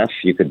a chef,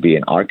 you could be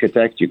an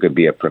architect, you could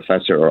be a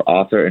professor or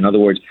author. In other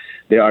words,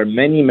 there are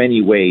many,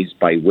 many ways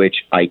by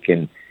which I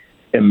can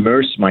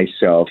immerse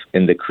myself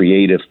in the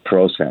creative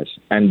process.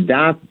 And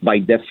that, by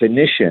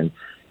definition,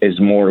 is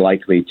more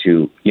likely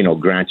to,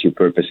 grant you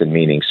purpose and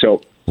meaning.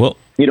 So,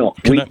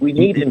 we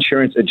need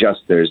insurance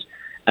adjusters,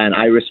 and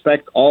I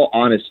respect all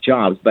honest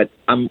jobs, but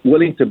I'm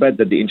willing to bet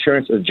that the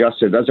insurance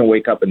adjuster doesn't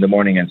wake up in the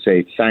morning and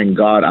say, thank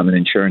God I'm an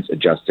insurance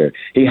adjuster.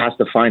 He has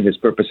to find his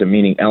purpose and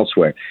meaning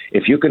elsewhere.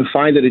 If you can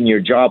find it in your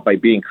job by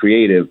being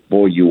creative,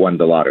 boy, you won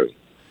the lottery.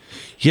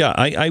 Yeah,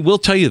 I will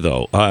tell you,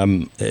 though,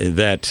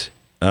 that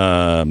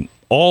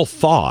all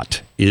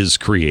thought is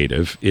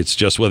creative. It's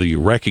just whether you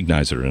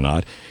recognize it or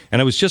not.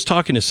 And I was just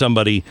talking to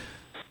somebody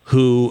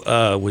who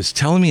was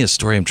telling me a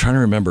story, I'm trying to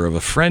remember, of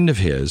a friend of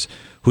his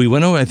who he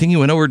went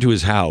over to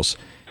his house,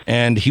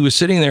 and he was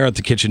sitting there at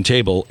the kitchen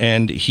table,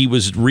 and he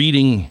was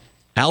reading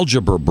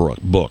algebra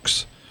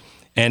books.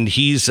 And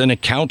he's an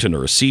accountant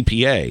or a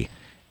CPA.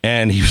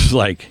 And he was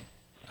like,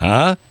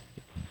 huh?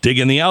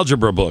 Digging the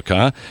algebra book,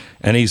 huh?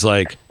 And he's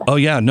like, oh,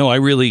 yeah, no,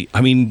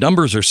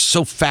 numbers are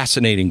so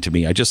fascinating to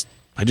me. I just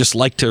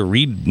like to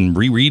read and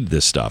reread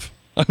this stuff.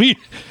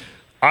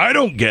 I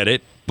don't get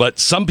it, but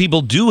some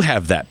people do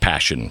have that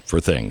passion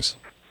for things.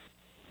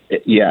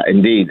 Yeah,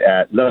 indeed.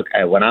 Look,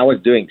 when I was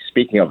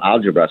speaking of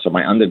algebra, so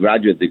my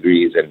undergraduate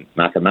degree is in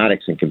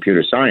mathematics and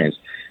computer science.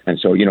 And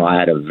so, I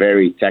had a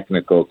very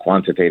technical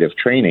quantitative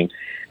training.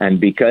 And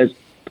because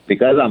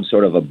I'm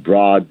sort of a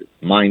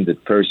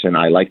broad-minded person,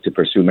 I like to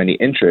pursue many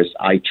interests.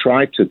 I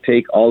tried to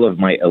take all of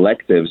my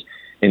electives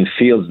in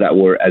fields that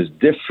were as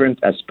different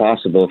as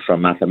possible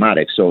from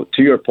mathematics. So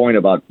to your point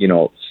about,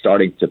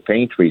 starting to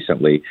paint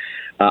recently,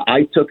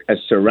 I took a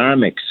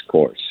ceramics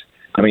course.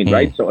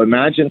 Right? So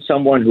imagine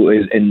someone who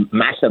is in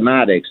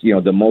mathematics,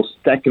 the most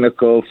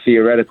technical,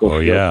 theoretical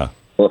field,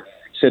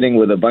 sitting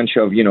with a bunch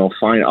of,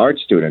 fine art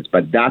students.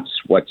 But that's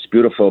what's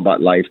beautiful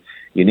about life.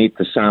 You need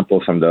to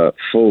sample from the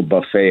full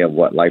buffet of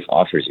what life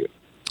offers you.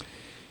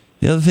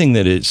 The other thing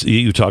that is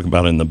you talk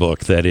about in the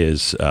book that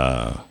is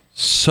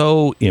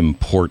so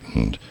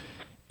important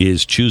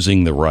is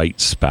choosing the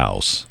right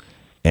spouse.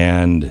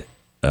 And,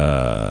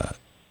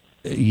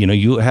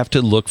 you have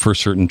to look for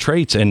certain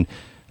traits. And,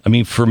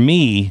 for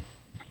me,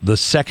 the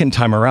second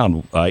time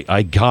around,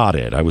 I got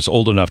it. I was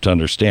old enough to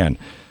understand.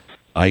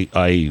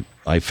 I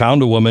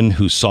found a woman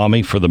who saw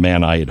me for the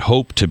man I had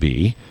hoped to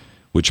be,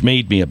 which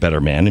made me a better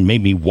man and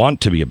made me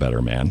want to be a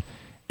better man,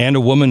 and a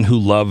woman who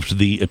loved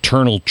the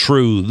eternal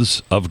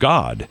truths of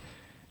God.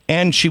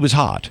 And she was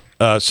hot.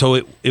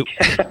 So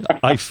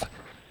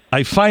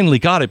I finally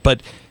got it.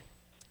 But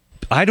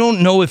I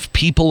don't know if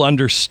people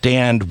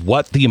understand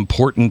what the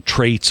important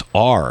traits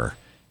are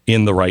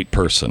in the right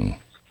person.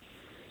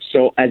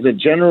 So as a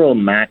general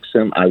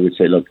maxim, I would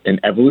say, look, in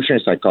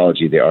evolutionary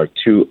psychology, there are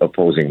two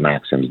opposing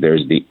maxims.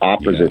 There's the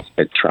opposites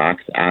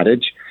attract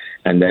adage,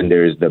 and then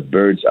there's the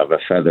birds of a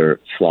feather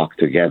flock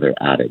together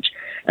adage.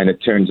 And it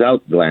turns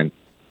out, Glenn,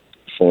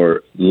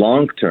 for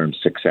long-term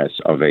success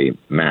of a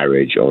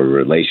marriage or a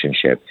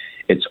relationship,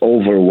 it's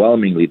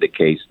overwhelmingly the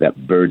case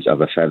that birds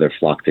of a feather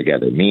flock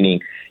together,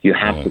 meaning you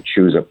have to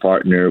choose a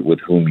partner with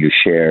whom you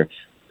share,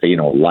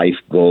 life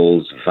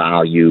goals,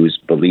 values,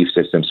 belief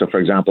systems. So, for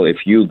example,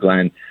 if you,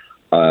 Glenn,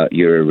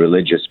 you're a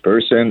religious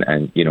person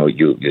and,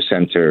 you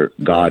center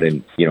God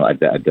at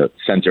the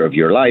center of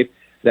your life,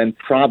 then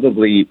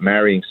probably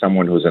marrying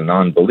someone who's a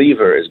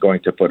non-believer is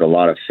going to put a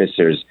lot of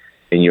fissures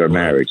in your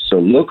marriage. So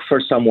look for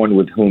someone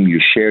with whom you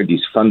share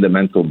these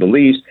fundamental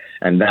beliefs,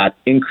 and that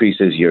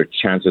increases your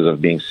chances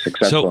of being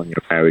successful in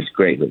your marriage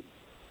greatly.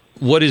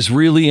 What is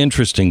really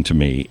interesting to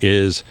me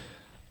is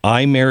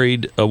I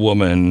married a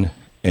woman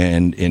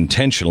and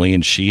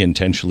she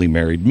intentionally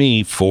married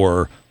me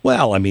for,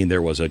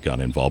 there was a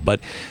gun involved, but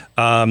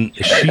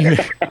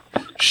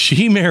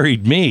she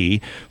married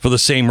me for the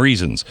same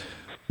reasons.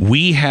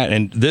 We had,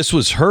 and this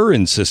was her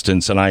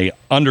insistence, and I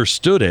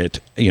understood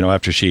it,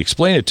 after she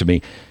explained it to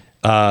me,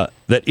 that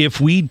if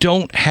we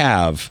don't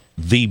have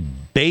the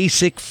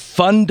basic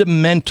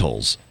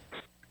fundamentals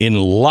in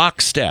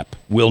lockstep,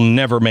 we'll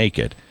never make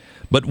it.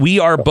 But we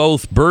are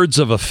both birds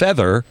of a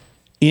feather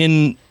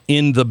in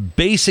the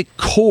basic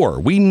core.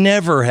 We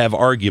never have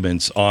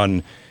arguments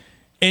on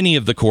any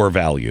of the core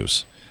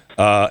values.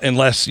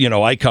 Unless,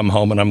 I come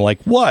home and I'm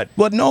like, what?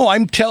 No,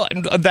 I'm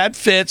telling, that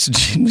fits.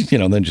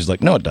 Then she's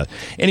like, no, it does.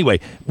 Anyway,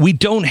 we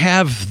don't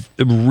have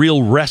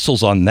real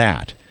wrestles on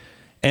that.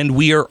 And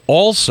we are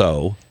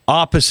also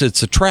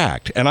opposites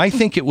attract. And I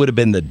think it would have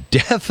been the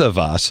death of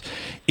us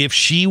if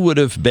she would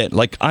have been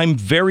like, I'm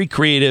very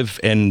creative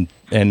and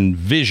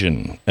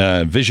vision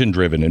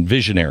driven and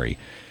visionary.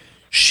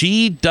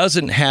 She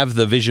doesn't have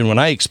the vision. When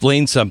I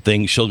explain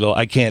something, she'll go,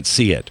 I can't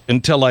see it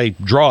until I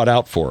draw it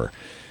out for her.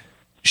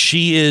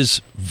 She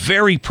is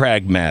very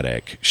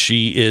pragmatic.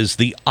 She is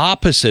the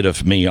opposite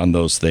of me on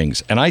those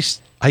things. And I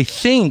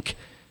think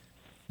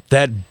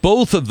that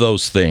both of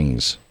those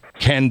things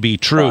can be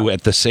true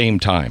at the same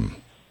time.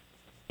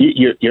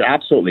 You're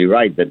absolutely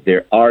right that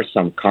there are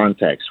some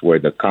contexts where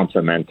the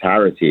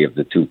complementarity of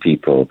the two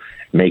people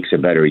makes a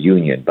better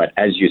union. But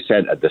as you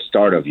said at the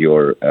start of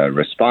your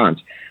response,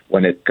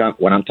 when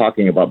I'm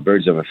talking about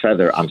birds of a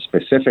feather, I'm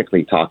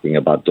specifically talking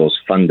about those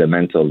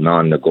fundamental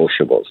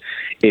non-negotiables.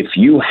 If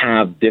you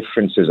have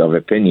differences of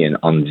opinion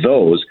on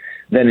those,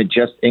 then it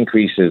just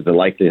increases the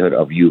likelihood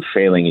of you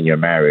failing in your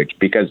marriage,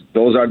 because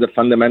those are the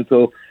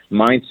fundamental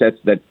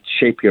mindsets that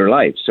shape your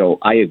life. So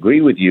I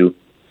agree with you.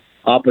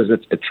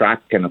 Opposites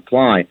attract can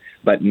apply,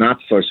 but not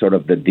for sort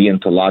of the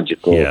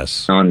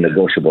deontological,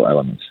 non-negotiable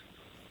elements.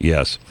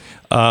 Yes.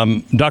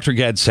 Dr.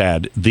 Gad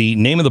Saad, the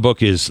name of the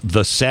book is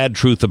The Sad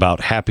Truth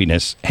About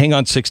Happiness. Hang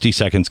on 60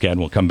 seconds, Gad.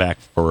 We'll come back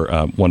for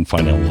one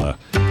final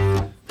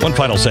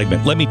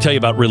segment. Let me tell you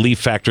about Relief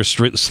Factor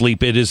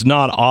Sleep. It is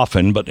not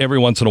often, but every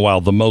once in a while,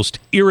 the most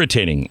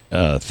irritating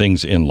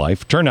things in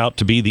life turn out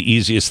to be the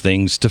easiest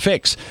things to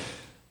fix.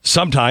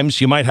 Sometimes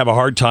you might have a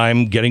hard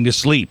time getting to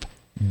sleep.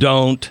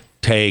 Don't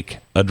take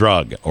a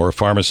drug or a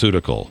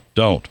pharmaceutical.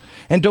 Don't.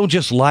 And don't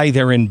just lie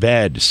there in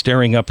bed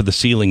staring up at the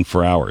ceiling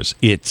for hours.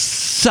 It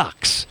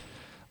sucks.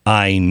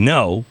 I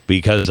know,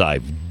 because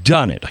I've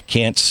done it. I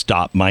can't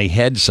stop my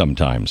head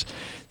sometimes.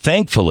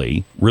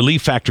 Thankfully,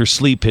 Relief Factor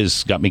Sleep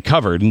has got me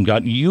covered and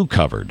got you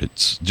covered.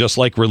 It's just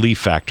like Relief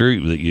Factor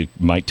that you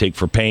might take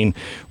for pain.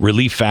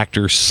 Relief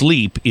Factor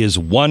Sleep is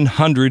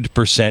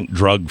 100%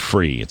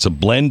 drug-free. It's a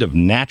blend of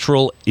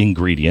natural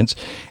ingredients,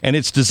 and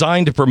it's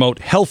designed to promote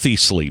healthy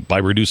sleep by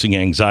reducing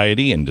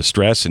anxiety and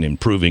distress and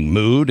improving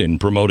mood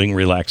and promoting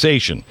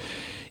relaxation.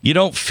 You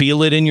don't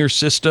feel it in your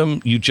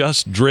system. You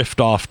just drift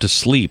off to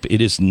sleep.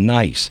 It is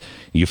nice.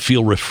 You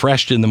feel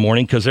refreshed in the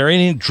morning because there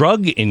ain't any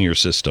drug in your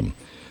system.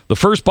 The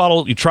first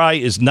bottle you try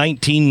is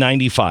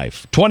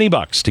 $19.95,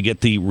 $20 to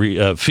get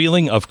the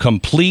feeling of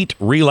complete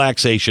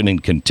relaxation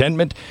and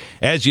contentment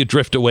as you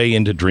drift away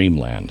into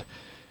dreamland.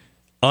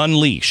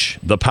 Unleash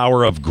the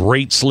power of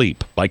great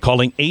sleep by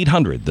calling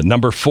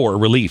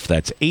 800-4-RELIEF.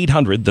 That's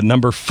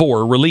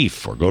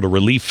 800-4-RELIEF, or go to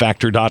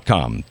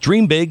relieffactor.com.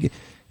 Dream big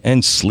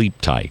and sleep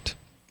tight.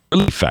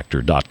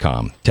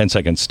 Relieffactor.com. 10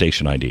 seconds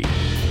station ID.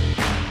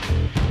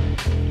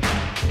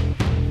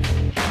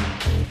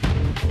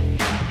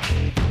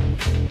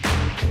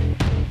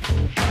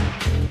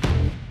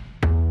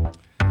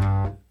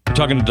 I'm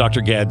talking to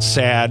Dr. Gad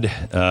Saad.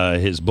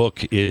 His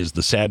book is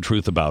The Sad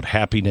Truth About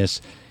Happiness.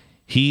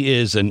 He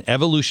is an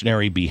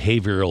evolutionary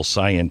behavioral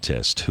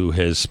scientist who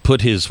has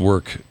put his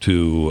work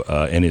to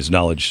and his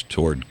knowledge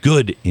toward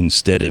good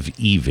instead of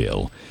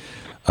evil.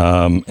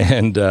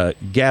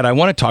 Gad, I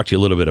want to talk to you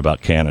a little bit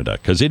about Canada,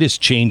 because it is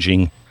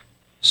changing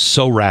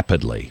so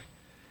rapidly.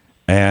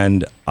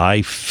 And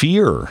I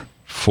fear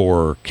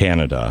for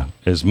Canada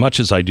as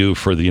much as I do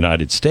for the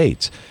United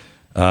States.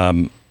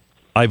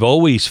 I've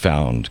always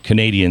found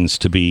Canadians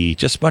to be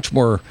just much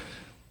more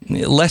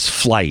less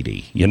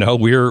flighty. You know,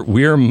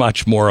 we're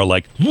much more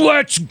like,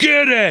 let's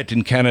get it.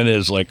 And Canada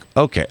is like,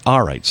 okay,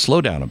 all right,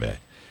 slow down a bit.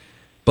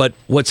 But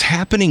what's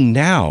happening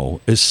now,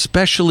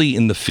 especially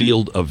in the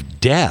field of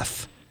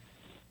death,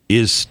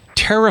 is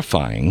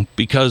terrifying,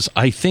 because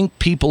I think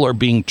people are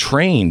being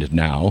trained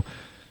now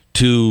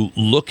to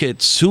look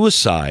at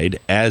suicide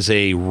as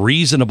a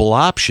reasonable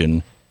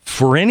option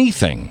for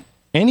anything,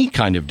 any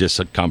kind of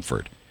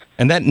discomfort.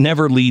 And that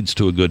never leads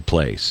to a good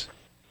place.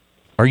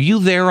 Are you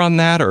there on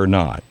that or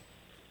not?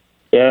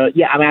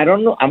 Yeah, I mean, I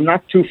don't know. I'm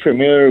not too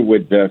familiar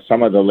with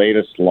some of the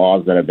latest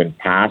laws that have been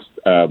passed,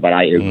 but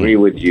I agree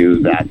with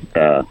you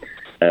that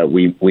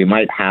we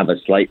might have a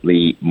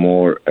slightly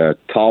more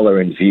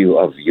tolerant view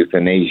of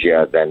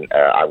euthanasia than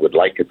I would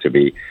like it to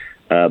be.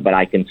 But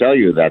I can tell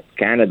you that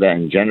Canada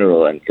in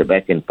general and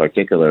Quebec in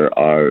particular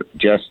are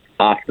just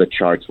off the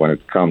charts when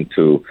it comes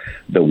to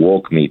the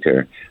woke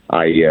meter.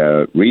 I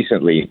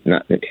recently,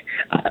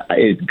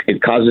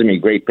 it causes me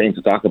great pain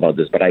to talk about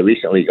this, but I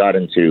recently got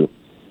into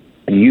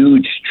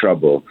huge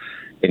trouble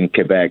in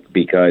Quebec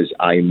because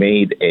I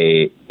made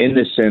a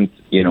innocent,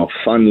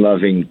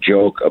 fun-loving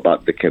joke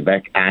about the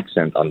Quebec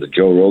accent on the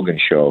Joe Rogan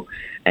show,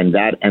 and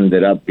that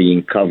ended up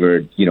being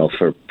covered,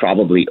 for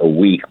probably a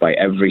week by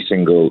every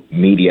single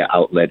media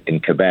outlet in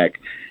Quebec.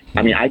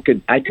 I mean, I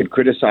could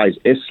criticize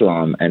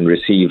Islam and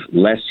receive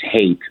less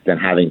hate than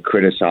having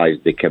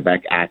criticized the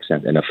Quebec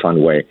accent in a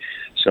fun way.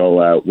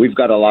 So we've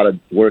got a lot of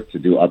work to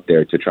do up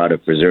there to try to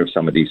preserve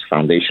some of these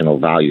foundational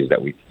values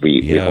that we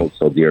hold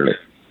so dearly.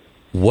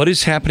 What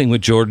is happening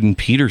with Jordan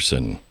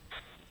Peterson?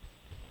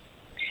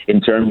 In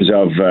terms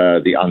of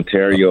the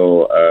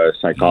Ontario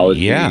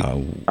psychology,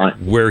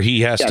 where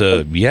he has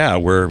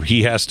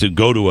to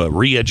go to a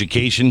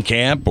re-education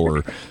camp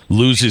or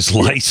lose his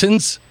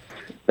license.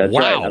 That's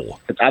right.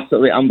 It's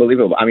absolutely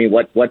unbelievable. I mean,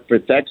 what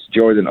protects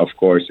Jordan, of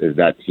course, is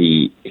that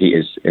he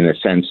is in a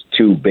sense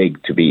too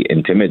big to be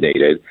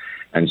intimidated,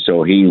 and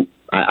so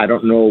I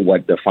don't know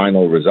what the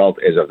final result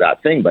is of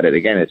that thing, but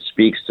it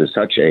speaks to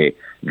such a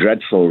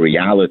dreadful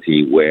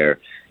reality where,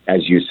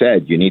 as you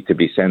said, you need to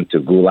be sent to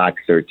Gulag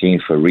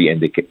 13 for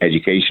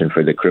re-education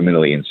for the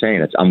criminally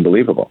insane. It's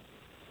unbelievable.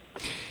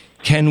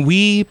 Can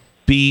we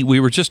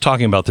were just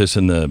talking about this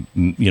in the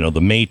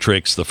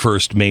Matrix, the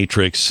first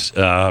Matrix,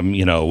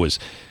 was,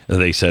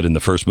 they said in the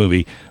first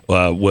movie,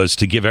 was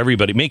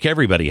to make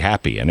everybody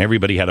happy, and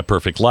everybody had a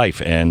perfect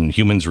life, and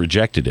humans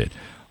rejected it.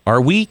 Are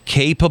we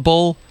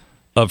capable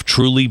of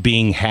truly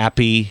being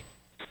happy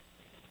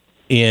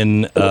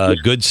in a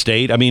good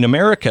state? I mean,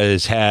 America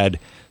has had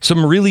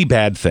some really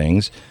bad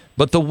things,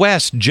 but the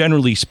West,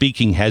 generally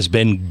speaking, has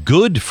been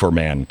good for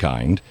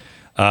mankind.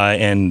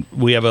 And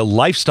we have a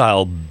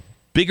lifestyle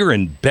bigger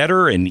and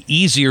better and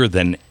easier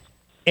than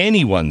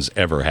anyone's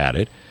ever had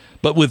it.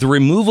 But with the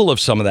removal of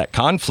some of that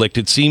conflict,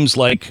 it seems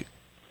like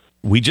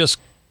we just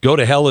go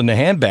to hell in the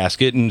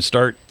handbasket and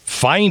start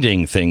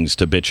finding things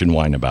to bitch and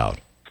whine about.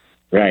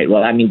 Right.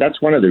 Well, I mean,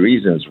 that's one of the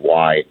reasons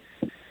why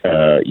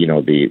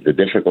the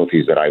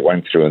difficulties that I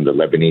went through in the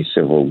Lebanese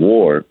civil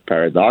war,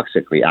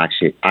 paradoxically,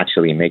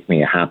 actually make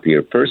me a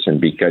happier person,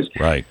 because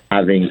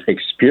having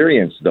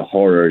experienced the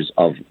horrors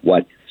of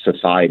what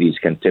societies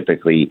can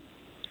typically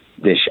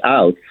dish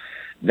out,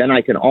 then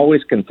I can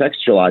always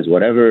contextualize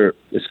whatever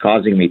is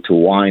causing me to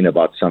whine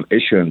about some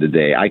issue in the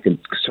day. I can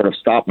sort of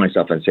stop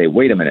myself and say,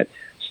 wait a minute,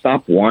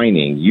 stop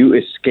whining. You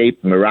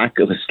escaped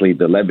miraculously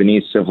the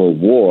Lebanese civil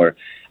war.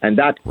 And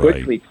that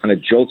quickly kind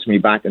of jolts me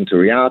back into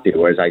reality,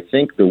 whereas I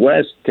think the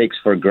West takes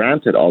for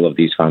granted all of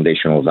these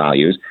foundational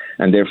values,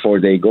 and therefore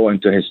they go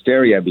into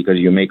hysteria because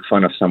you make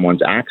fun of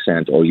someone's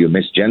accent or you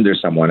misgender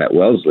someone at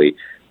Wellesley.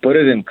 Put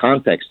it in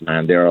context,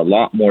 man. There are a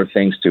lot more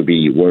things to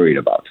be worried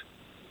about.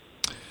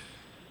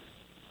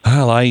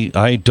 Well,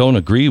 I don't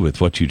agree with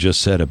what you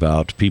just said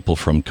about people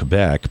from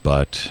Quebec,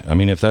 but I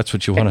mean, if that's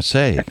what you want to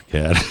say,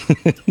 Gad.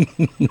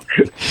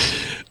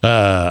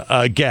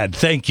 Gad,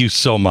 thank you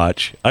so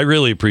much. I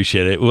really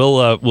appreciate it.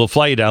 We'll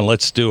fly you down.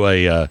 Let's do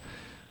a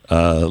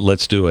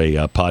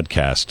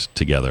podcast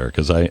together,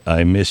 because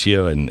I miss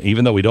you, and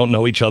even though we don't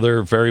know each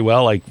other very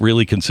well, I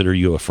really consider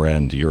you a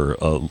friend. You're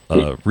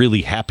a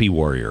really happy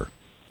warrior.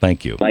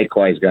 Thank you.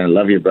 Likewise, gonna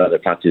love you, brother.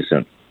 Talk to you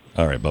soon.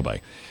 All right,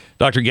 bye-bye.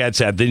 Dr. Gad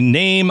Saad, the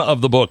name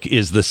of the book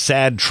is The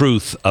Sad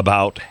Truth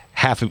About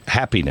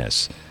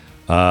Happiness.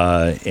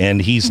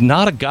 And he's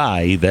not a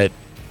guy that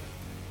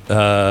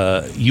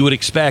you would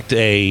expect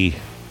a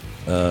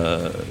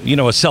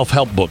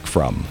self-help book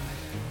from.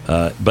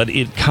 But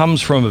it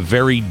comes from a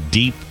very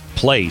deep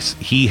place.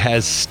 He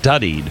has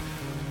studied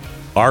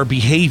our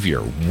behavior,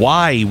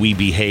 why we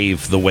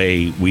behave the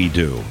way we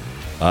do.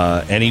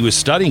 And he was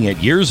studying it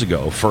years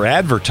ago for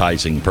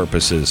advertising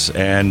purposes.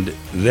 And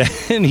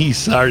then he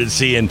started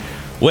seeing,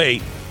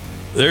 wait,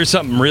 there's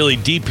something really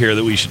deep here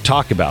that we should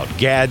talk about.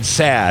 Gad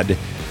Saad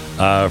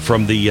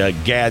from the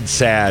Gad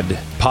Saad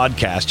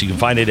podcast. You can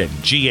find it at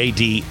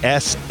GADSAAD,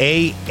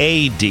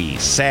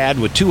 sad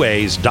with 2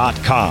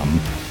 A's.com.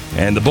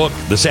 And the book,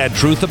 The Sad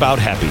Truth About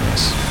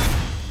Happiness.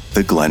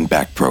 The Glenn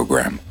Beck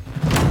Program.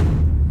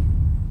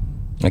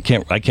 I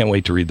can't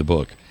wait to read the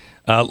book.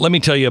 Let me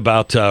tell you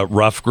about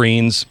Rough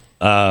Greens.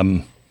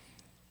 Uno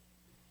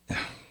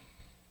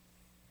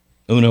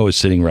is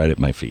sitting right at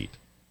my feet.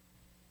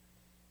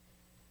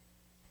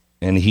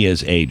 And he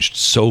has aged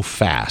so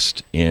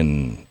fast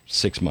in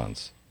 6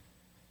 months.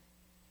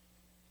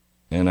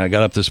 And I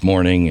got up this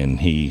morning, and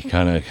he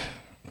kind of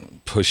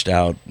pushed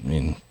out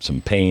in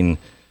some pain,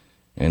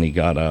 and he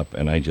got up,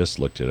 and I just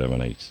looked at him,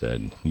 and I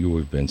said, "You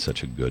have been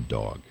such a good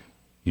dog.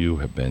 You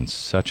have been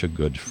such a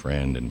good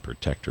friend and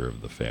protector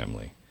of the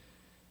family.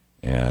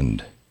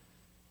 And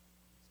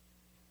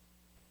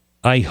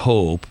I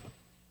hope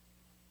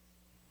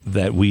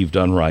that we've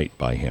done right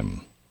by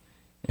him."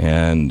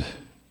 And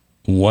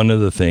one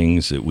of the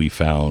things that we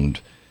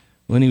found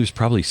when he was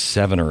probably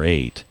 7 or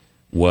 8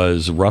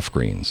 was Rough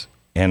Greens.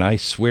 And I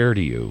swear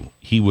to you,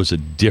 he was a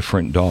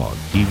different dog.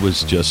 He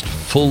was just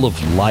full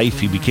of life.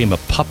 He became a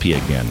puppy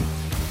again.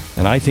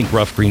 And I think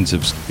Rough Greens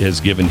has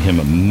given him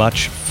a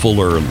much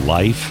fuller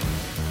life.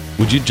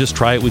 Would you just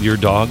try it with your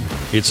dog?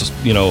 It's,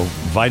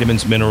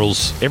 vitamins,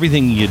 minerals,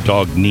 everything your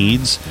dog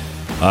needs.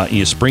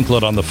 You sprinkle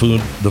it on the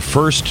food. The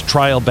first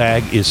trial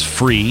bag is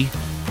free.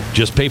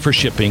 Just pay for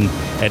shipping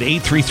at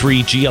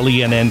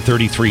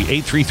 833-GLENN33,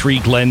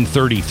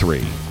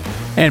 833-GLEN33.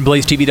 And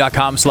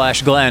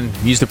blazetv.com/Glenn.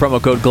 Use the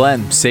promo code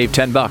Glenn. Save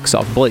 $10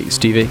 off Blaze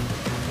TV.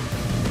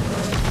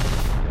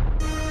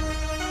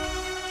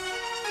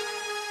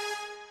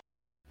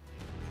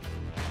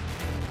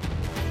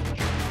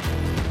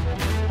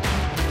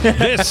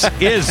 This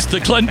is the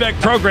Glenn Beck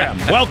program.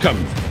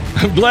 Welcome.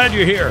 I'm glad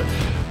you're here.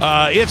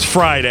 It's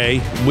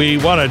Friday. We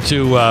wanted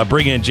to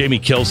bring in Jamie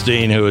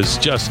Kilstein, who is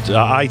just,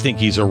 I think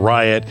he's a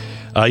riot.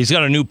 He's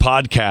got a new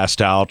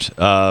podcast out,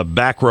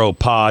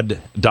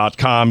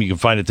 backrowpod.com. You can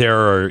find it there,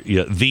 or is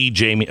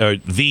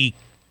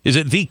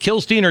it the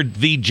Kilstein or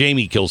the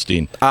Jamie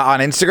Kilstein?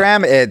 On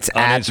Instagram, it's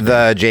at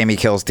the Jamie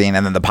Kilstein,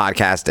 and then the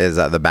podcast is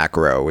the Back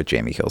Row with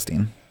Jamie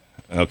Kilstein.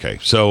 Okay,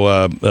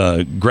 so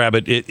grab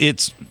it.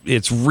 It's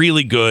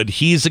really good.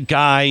 He's a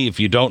guy, if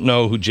you don't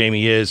know who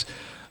Jamie is,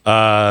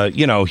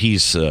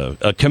 he's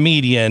a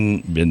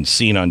comedian, been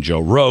seen on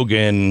Joe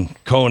Rogan,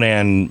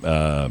 Conan,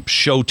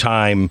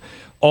 Showtime,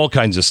 all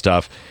kinds of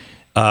stuff.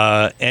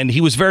 And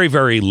he was very,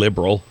 very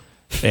liberal.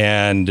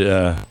 And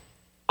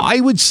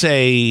I would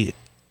say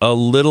a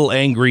little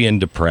angry and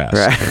depressed.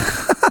 Right.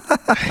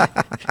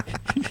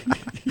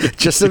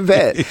 Just a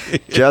bit.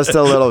 Just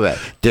a little bit.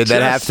 Did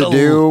that have to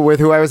do with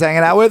who I was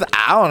hanging out with?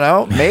 I don't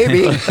know.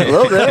 Maybe. A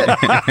little bit.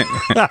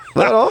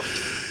 Little.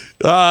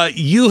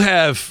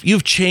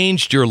 You've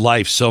changed your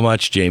life so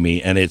much,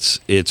 Jamie, and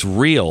it's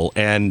real.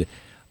 And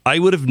I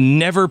would have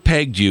never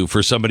pegged you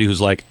for somebody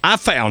who's like, I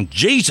found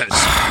Jesus.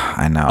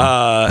 I know.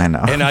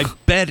 And I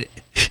bet,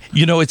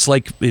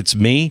 it's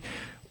me.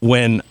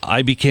 When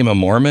I became a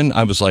Mormon,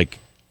 I was like,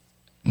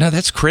 no,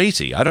 that's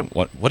crazy. I don't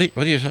want. I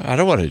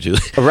don't want to do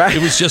that. Right.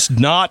 It was just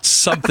not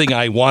something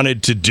I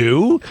wanted to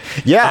do.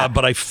 Yeah.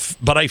 But I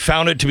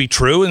found it to be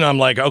true, and I'm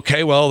like,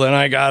 okay, well then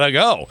I gotta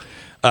go.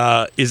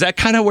 Is that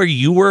kind of where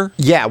you were?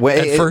 Yeah.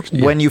 At first?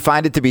 When you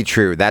find it to be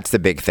true, that's the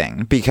big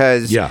thing.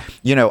 Because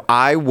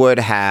I would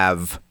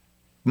have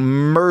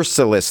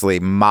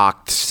mercilessly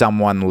mocked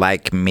someone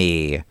like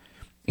me.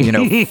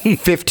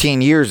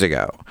 15 years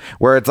ago,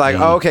 where it's like,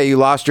 okay, you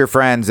lost your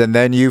friends and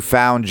then you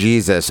found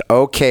Jesus.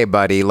 Okay,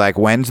 buddy, like,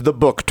 when's the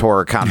book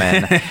tour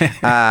coming?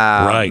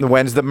 Right.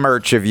 When's the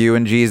merch of you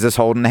and Jesus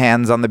holding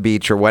hands on the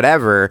beach or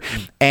whatever?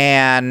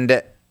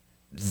 And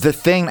the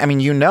thing,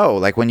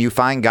 like, when you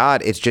find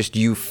God, it's just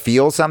you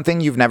feel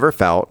something you've never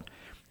felt,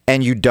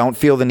 and you don't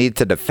feel the need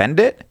to defend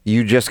it.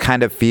 You just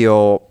kind of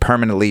feel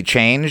permanently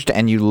changed,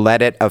 and you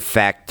let it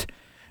affect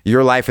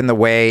your life in the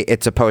way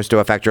it's supposed to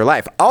affect your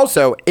life.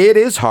 Also, it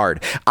is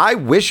hard. I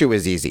wish it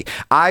was easy.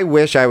 I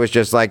wish I was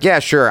just like, yeah,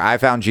 sure, I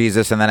found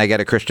Jesus, and then I get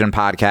a Christian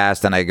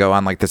podcast, and I go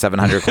on like the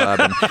 700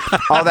 Club and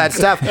all that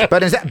stuff.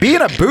 But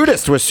being a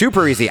Buddhist was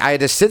super easy. I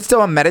had to sit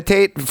still and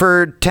meditate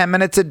for 10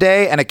 minutes a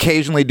day and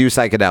occasionally do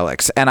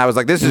psychedelics. And I was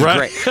like, this is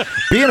great.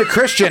 Being a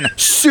Christian,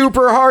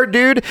 super hard,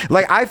 dude.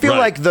 Like, I feel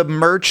like the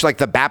merch, like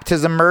the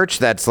baptism merch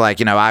that's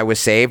like, I was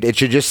saved, it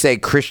should just say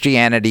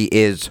Christianity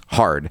is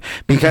hard,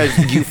 because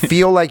you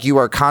feel like you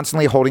are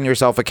constantly holding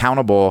yourself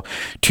accountable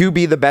to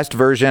be the best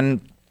version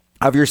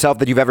of yourself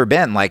that you've ever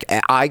been. Like,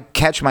 I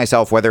catch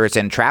myself, whether it's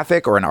in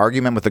traffic or an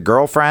argument with a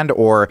girlfriend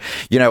or,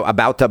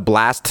 about to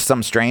blast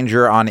some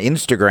stranger on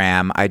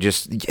Instagram.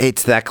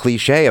 It's that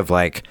cliche of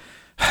like,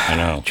 I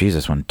know,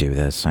 Jesus wouldn't do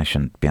this. I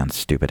shouldn't be on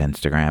stupid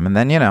Instagram. And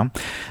then,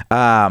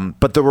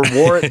 but the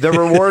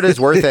reward is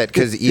worth it.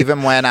 Cause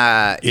even when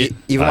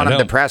I'm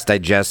depressed,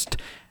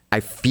 I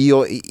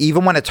feel,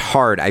 even when it's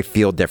hard, I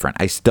feel different.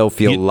 I still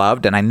feel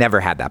loved, and I never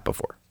had that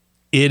before.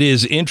 It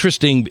is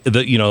interesting that,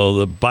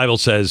 the Bible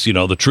says,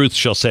 the truth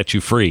shall set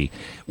you free.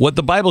 What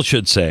the Bible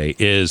should say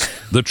is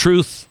the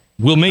truth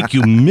will make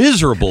you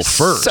miserable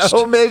first.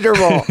 So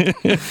miserable.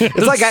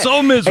 It's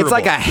so miserable. It's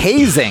like a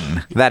hazing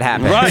that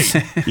happens.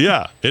 Right.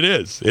 Yeah, it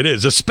is. It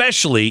is,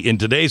 especially in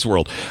today's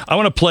world. I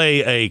want to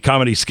play a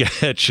comedy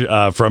sketch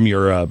from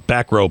your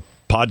Back Row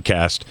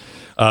podcast.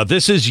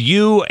 This is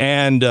you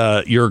and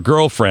your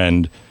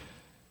girlfriend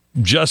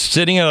just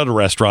sitting at a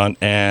restaurant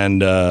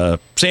and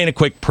saying a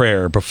quick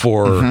prayer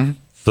before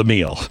the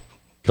meal.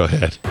 Go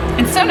ahead.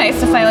 It's so nice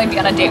to finally be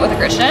on a date with a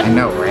Christian. I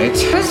know, right?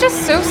 I was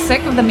just so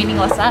sick of the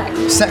meaningless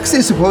sex. Sex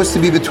is supposed to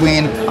be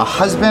between a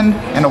husband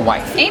and a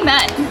wife.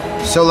 Amen.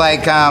 So,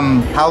 like,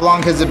 how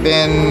long has it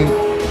been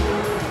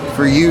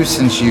for you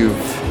since you've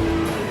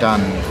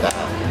done that?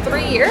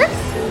 3 years?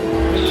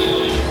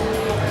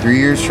 3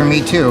 years for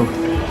me, too.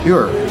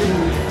 You're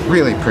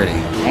really pretty.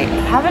 I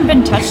haven't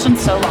been touched in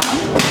so long.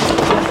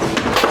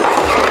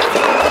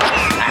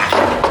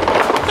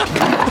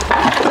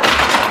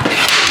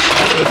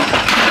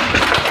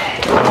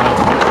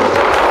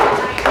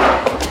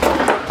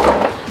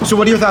 So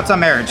what are your thoughts on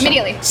marriage?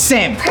 Immediately.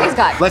 Same. Praise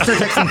God. Let's start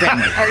texting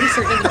family. I already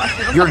started the rest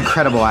of this. You're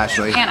incredible,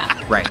 Ashley.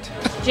 Anna. Right.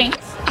 James?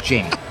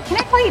 Jamie. Can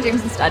I call you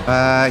James instead?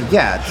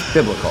 Yeah, it's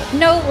biblical.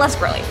 No, less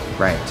girly.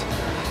 Right.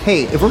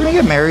 Hey, if we're gonna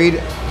get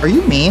married, are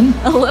you mean?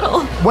 A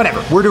little.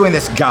 Whatever, we're doing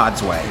this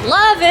God's way.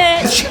 Love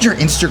it. Let's change your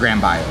Instagram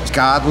bio.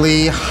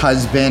 Godly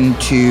husband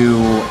to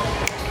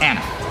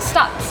Anna.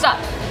 Stop.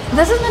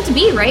 This is meant to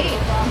be, right?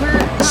 We're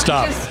not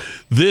Stop. just...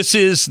 This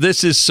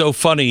is so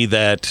funny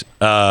that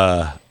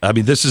I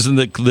mean, this isn't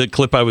the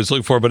clip I was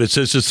looking for, but it's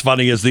just as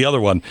funny as the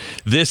other one.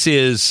 This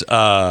is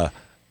the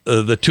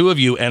two of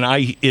you, and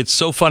it's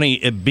so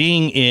funny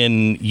being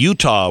in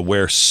Utah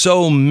where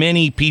so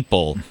many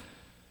people,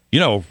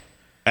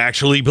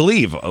 actually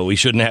believe we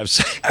shouldn't have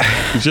sex.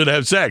 We should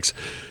have sex.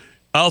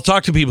 I'll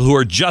talk to people who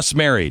are just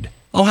married.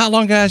 Oh, how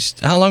long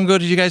ago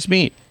did you guys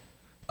meet?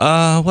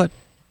 What?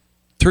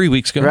 3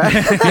 weeks ago. Right?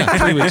 Yeah,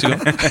 3 weeks ago.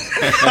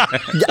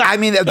 I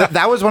mean,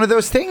 that was one of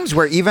those things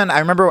where even I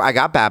remember I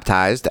got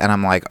baptized and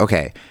I'm like,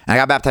 okay. And I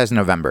got baptized in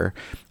November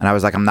and I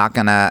was like, I'm not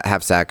going to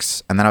have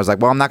sex. And then I was like,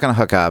 well, I'm not going to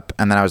hook up.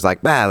 And then I was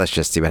like, let's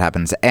just see what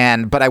happens.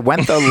 But I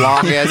went the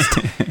longest.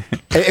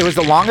 It was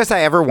the longest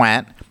I ever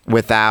went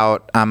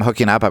without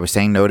hooking up. I was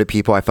saying no to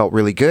people. I felt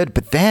really good.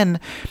 But then,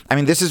 I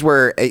mean, this is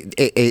where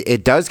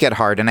it does get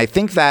hard. And I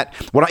think that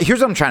here's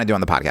what I'm trying to do on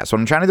the podcast. What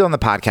I'm trying to do on the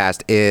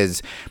podcast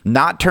is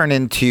not turn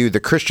into the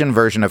Christian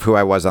version of who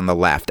I was on the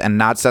left and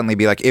not suddenly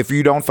be like, if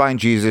you don't find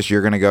Jesus,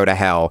 you're going to go to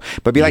hell.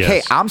 But be like,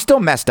 hey, I'm still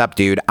messed up,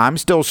 dude. I'm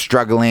still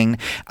struggling.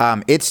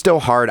 It's still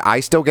hard. I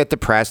still get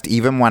depressed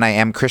even when I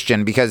am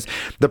Christian, because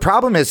the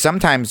problem is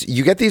sometimes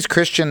you get these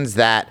Christians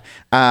that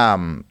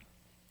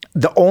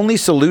the only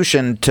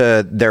solution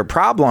to their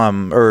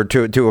problem or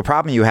to a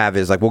problem you have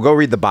is like, well, go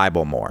read the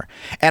Bible more.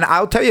 And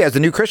I'll tell you, as a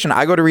new Christian,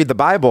 I go to read the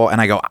Bible and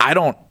I go, I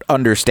don't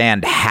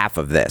understand half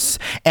of this.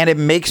 And it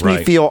makes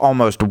me feel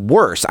almost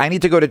worse. I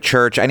need to go to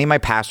church. I need my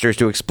pastors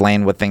to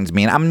explain what things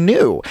mean. I'm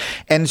new.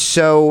 And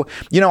so,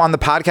 on the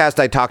podcast,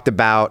 I talked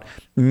about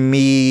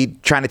me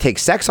trying to take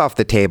sex off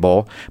the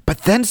table, but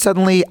then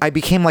suddenly I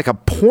became like a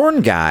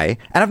porn guy,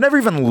 and I've never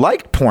even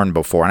liked porn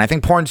before, and I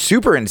think porn's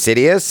super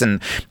insidious,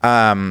 and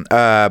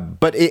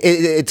but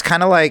it's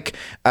kind of like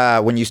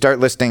when you start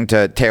listening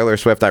to Taylor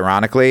Swift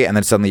ironically, and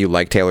then suddenly you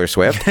like Taylor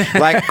Swift.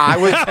 Like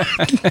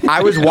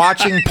I was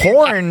watching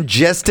porn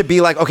just to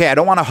be like, okay, I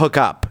don't want to hook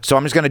up, so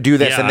I'm just going to do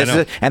this,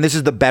 and this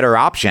is the better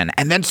option.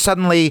 And then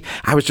suddenly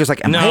I was just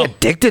like, am I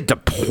addicted to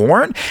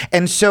porn?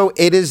 And so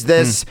it is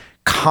this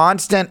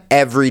constant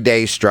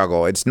everyday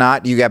struggle. It's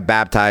not you get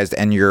baptized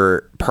and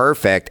you're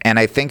perfect. And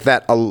I think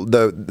that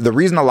the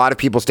reason a lot of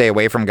people stay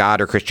away from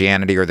God or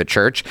Christianity or the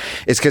church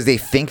is because they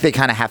think they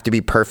kind of have to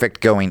be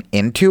perfect going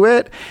into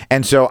it.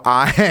 And so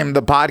I'm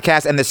the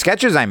podcast and the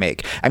sketches I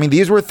make. I mean,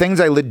 these were things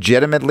I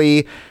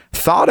legitimately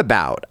thought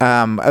about.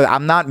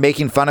 I'm not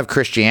making fun of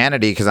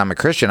Christianity because I'm a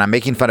Christian. I'm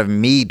making fun of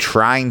me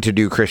trying to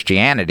do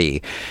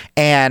Christianity.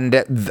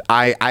 And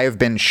I have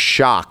been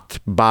shocked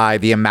by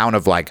the amount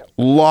of like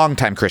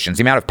longtime Christians,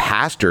 the amount of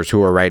pastors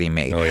who are writing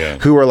me,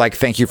 who are like,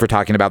 thank you for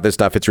talking about this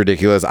stuff. It's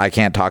ridiculous. I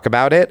can't talk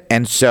about it.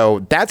 And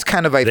so that's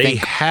kind of, I think.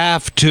 They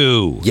have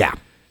to. Yeah.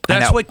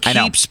 That's what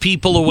keeps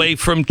people away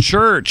from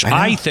church,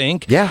 I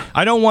think. Yeah.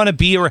 I don't want to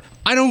be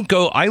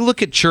I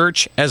look at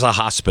church as a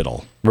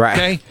hospital. Right.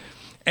 Okay.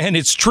 And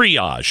it's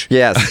triage.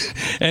 Yes.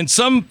 And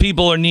some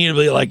people are need to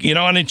be like,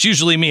 and it's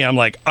usually me. I'm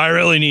like, I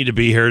really need to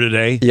be here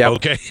today. Yep.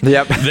 Okay.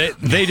 Yep.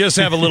 They just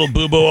have a little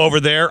boo-boo over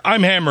there.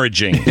 I'm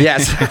hemorrhaging.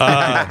 Yes.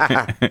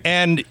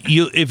 And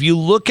if you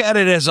look at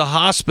it as a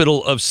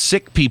hospital of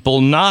sick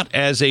people, not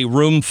as a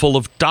room full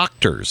of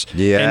doctors.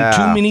 Yeah. And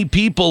too many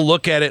people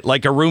look at it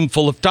like a room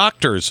full of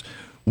doctors.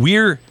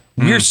 We're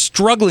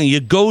struggling. You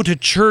go to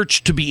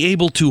church to be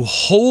able to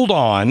hold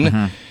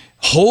on,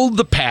 hold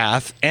the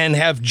path, and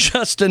have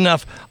just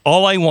enough.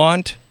 All I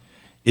want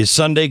is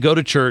Sunday, go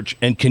to church,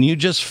 and can you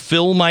just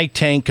fill my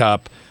tank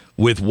up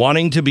with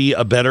wanting to be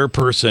a better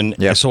person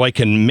so I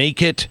can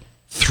make it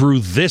through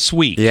this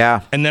week.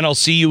 Yeah. And then I'll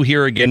see you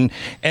here again.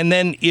 And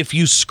then if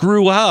you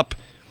screw up,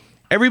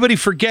 everybody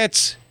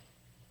forgets.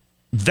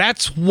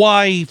 That's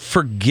why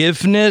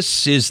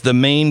forgiveness is the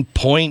main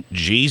point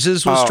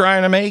Jesus was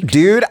trying to make.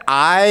 Dude,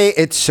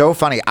 it's so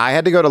funny. I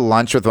had to go to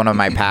lunch with one of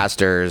my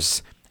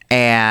pastors.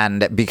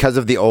 And because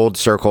of the old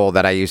circle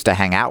that I used to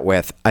hang out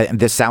with,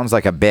 this sounds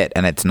like a bit,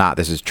 and it's not.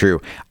 This is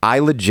true. I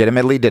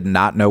legitimately did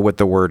not know what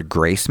the word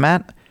grace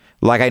meant.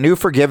 Like I knew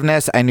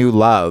forgiveness, I knew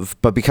love,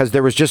 but because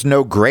there was just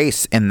no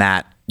grace in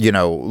that,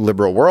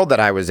 liberal world that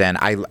I was in,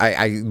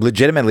 I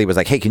legitimately was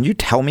like, hey, can you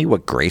tell me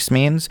what grace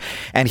means?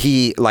 And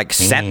he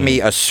sent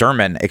me a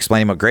sermon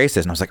explaining what grace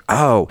is. And I was like,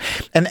 oh,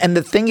 and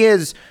the thing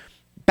is,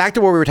 back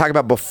to what we were talking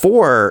about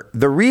before,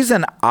 the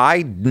reason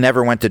I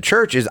never went to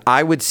church is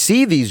I would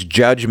see these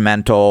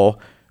judgmental,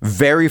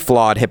 very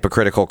flawed,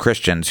 hypocritical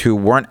Christians who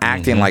weren't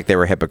acting like they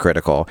were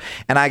hypocritical.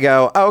 And I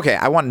go, oh, okay,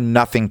 I want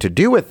nothing to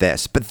do with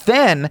this. But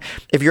then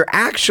if you're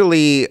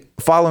actually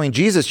following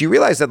Jesus, you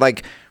realize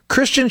that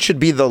Christians should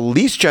be the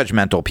least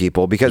judgmental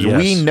people because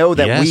we know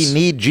that we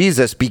need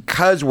Jesus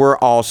because we're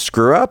all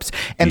screw ups.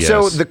 And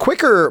so the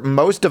quicker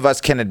most of us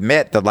can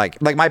admit that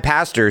like my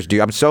pastors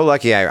do, I'm so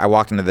lucky I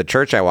walked into the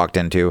church I walked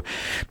into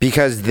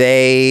because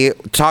they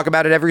talk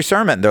about it every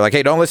sermon. They're like,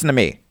 hey, don't listen to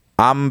me.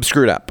 I'm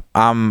screwed up.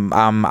 I'm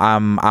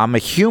a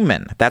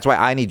human. That's why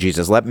I need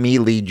Jesus. Let me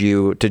lead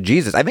you to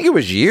Jesus. I think it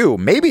was you,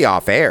 maybe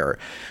off air,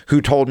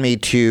 who told me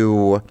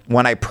to,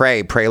 when I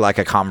pray like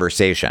a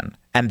conversation.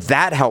 And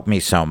that helped me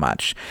so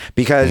much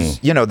because,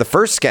 the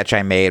first sketch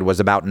I made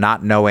was about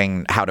not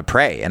knowing how to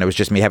pray. And it was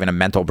just me having a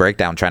mental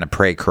breakdown trying to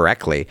pray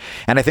correctly.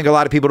 And I think a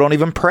lot of people don't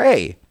even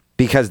pray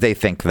because they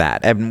think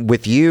that. And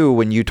with you,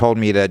 when you told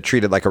me to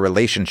treat it like a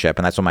relationship,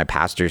 and that's what my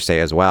pastors say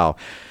as well.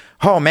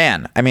 Oh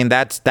man, I mean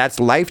that's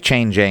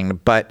life-changing,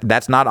 but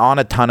that's not on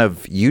a ton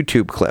of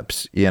YouTube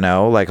clips,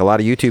 Like a lot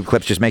of YouTube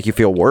clips just make you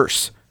feel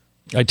worse.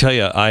 I tell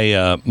you,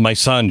 my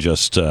son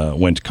just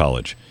went to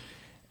college,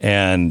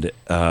 and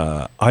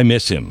I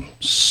miss him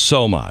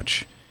so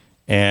much.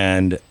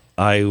 And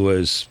I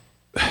was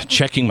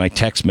checking my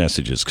text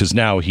messages because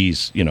now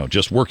he's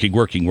just working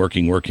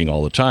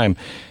all the time,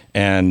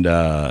 and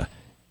I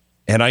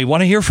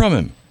want to hear from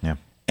him. Yeah.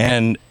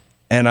 And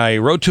I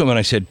wrote to him and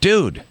I said,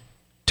 dude,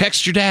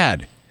 text your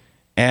dad.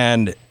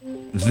 And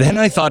then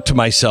I thought to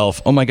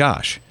myself, oh my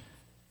gosh,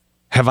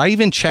 have I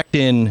even checked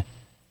in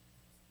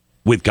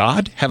with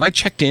God? Have I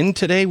checked in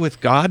today with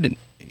God?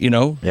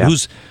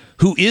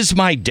 Who is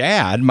my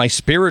dad, my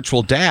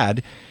spiritual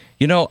dad?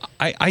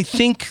 I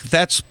think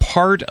that's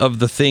part of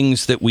the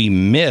things that we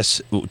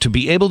miss. To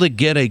be able to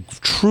get a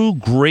true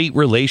great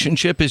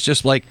relationship is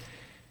just like,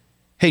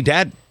 hey,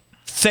 Dad,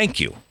 thank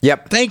you.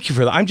 Yep. Thank you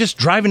for that. I'm just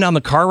driving down the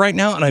car right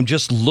now, and I'm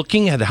just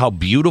looking at how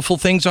beautiful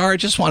things are. I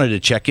just wanted to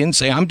check in,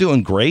 say I'm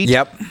doing great.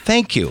 Yep.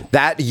 Thank you.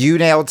 That you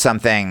nailed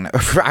something.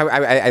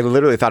 I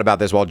literally thought about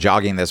this while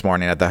jogging this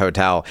morning at the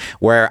hotel,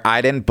 where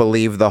I didn't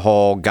believe the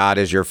whole God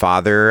is your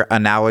father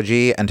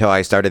analogy until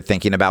I started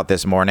thinking about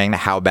this morning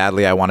how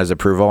badly I want his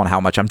approval and how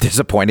much I'm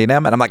disappointing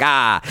him. And I'm like,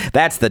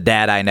 that's the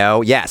dad I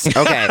know. Yes.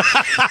 Okay.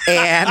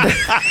 And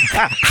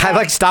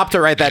I stopped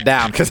to write that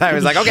down because I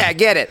was like, okay, I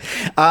get it.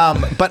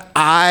 But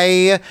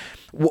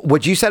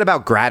what you said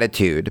about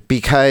gratitude,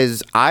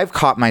 because I've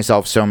caught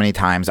myself so many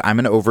times. I'm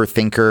an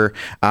overthinker.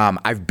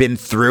 I've been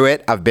through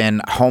it. I've been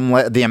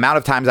homeless. The amount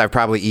of times I've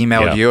probably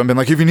emailed you and been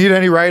like, if you need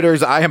any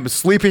writers, I am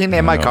sleeping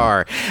in my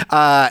car.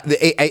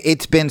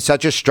 It's been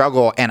such a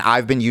struggle, and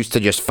I've been used to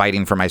just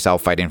fighting for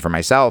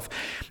myself.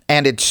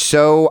 And it's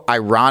so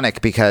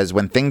ironic because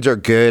when things are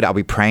good, I'll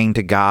be praying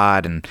to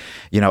God and,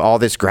 all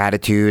this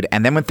gratitude.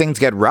 And then when things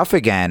get rough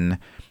again,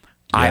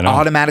 I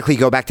automatically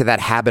go back to that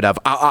habit of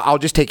I'll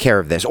just take care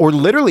of this, or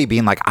literally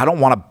being like, I don't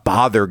want to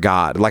bother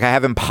God. Like I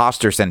have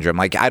imposter syndrome.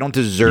 Like I don't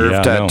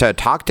deserve to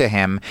talk to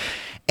him.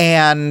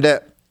 And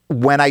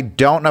when I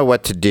don't know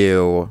what to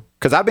do,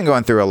 because I've been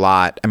going through a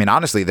lot. I mean,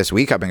 honestly, this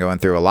week I've been going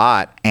through a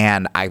lot,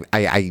 and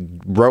I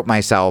wrote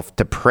myself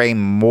to pray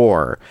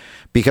more.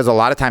 Because a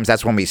lot of times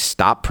that's when we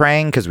stop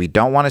praying because we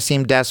don't want to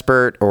seem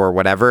desperate or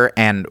whatever.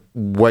 And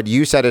what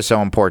you said is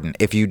so important.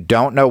 If you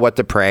don't know what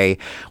to pray,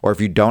 or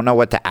if you don't know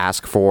what to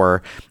ask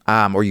for,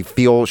 or you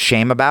feel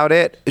shame about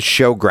it,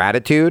 show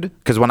gratitude.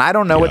 Because when I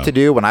don't know what to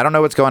do, when I don't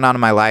know what's going on in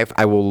my life,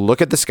 I will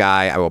look at the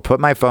sky, I will put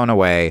my phone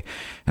away,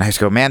 and I just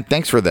go, man,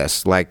 thanks for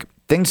this. Like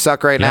things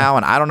suck right now,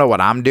 and I don't know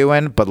what I'm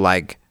doing, but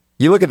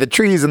you look at the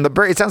trees and the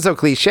bird. It sounds so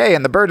cliche,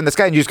 and the bird in the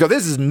sky, and you just go,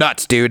 this is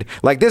nuts, dude.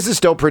 Like, this is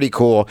still pretty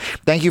cool.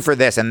 Thank you for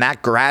this. And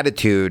that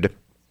gratitude,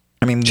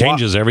 I mean,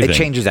 changes everything. It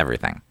changes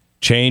everything.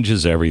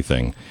 Changes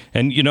everything.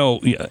 And,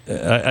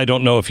 I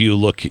don't know if you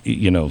look,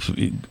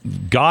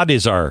 God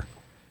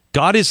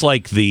is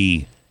like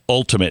the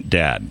ultimate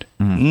dad,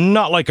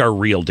 not like our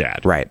real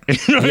dad. Right.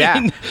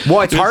 Yeah.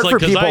 Well, it's hard for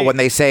people when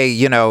they say,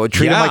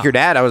 treat him like your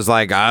dad. I was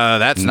like,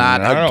 that's not,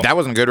 that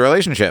wasn't a good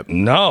relationship.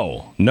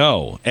 No.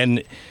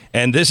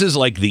 And this is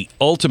like the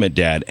ultimate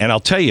dad. And I'll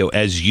tell you,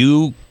 as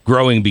you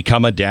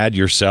become a dad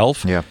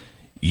yourself,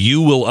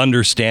 you will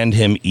understand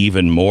him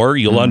even more.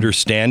 You'll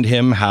understand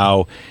him,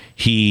 how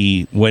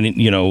he, when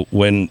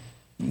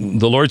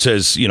the Lord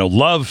says,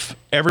 love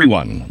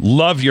everyone,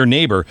 love your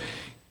neighbor.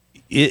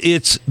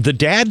 It's the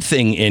dad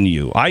thing in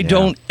you. I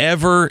don't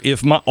ever,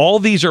 all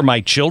these are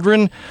my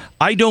children,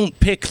 I don't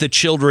pick the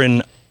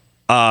children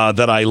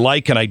that I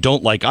like and I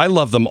don't like. I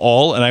love them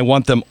all, and I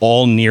want them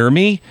all near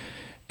me.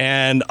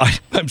 And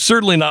I'm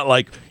certainly not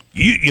like,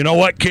 You know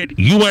what, kid?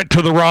 You went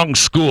to the wrong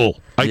school.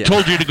 I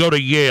told you to go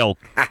to Yale.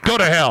 Go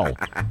to hell.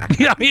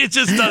 Yeah, I mean, it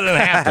just doesn't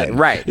happen.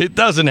 Right. It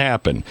doesn't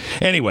happen.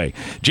 Anyway,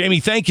 Jamie,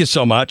 thank you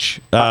so much.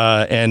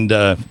 And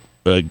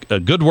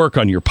good work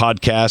on your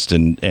podcast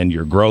and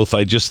your growth.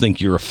 I just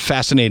think you're a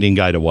fascinating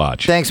guy to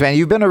watch. Thanks, man.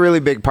 You've been a really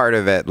big part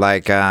of it.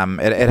 Like,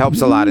 it helps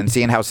a lot. And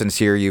seeing how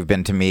sincere you've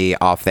been to me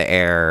off the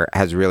air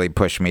has really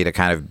pushed me to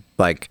kind of,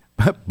 like,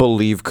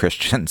 believe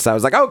Christians. I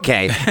was like,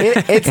 okay,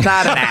 it's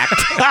not an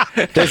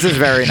act. This is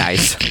very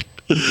nice.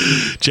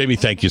 Jamie,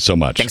 thank you so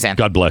much. Thanks, Sam.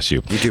 God bless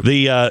you. You too.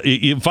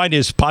 You can find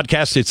his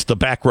podcast. It's the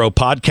Back Row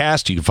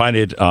Podcast. You can find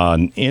it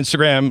on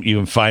Instagram. You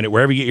can find it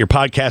wherever you get your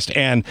podcast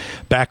and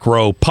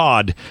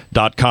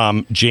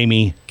backrowpod.com.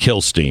 Jamie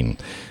Kilstein.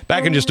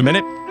 Back in just a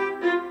minute.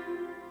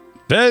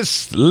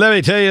 Let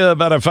me tell you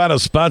about our final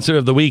sponsor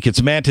of the week.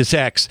 It's Mantis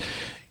X.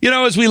 You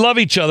know, as we love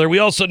each other, we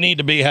also need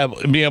to be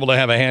able to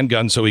have a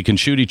handgun so we can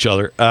shoot each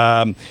other.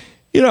 In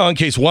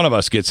case one of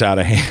us gets out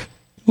of hand.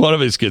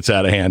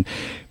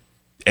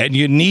 And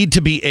you need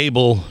to be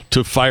able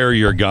to fire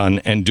your gun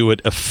and do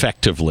it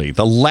effectively.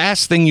 The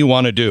last thing you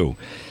want to do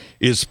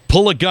is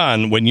pull a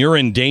gun when you're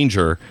in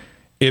danger.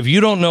 If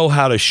you don't know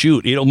how to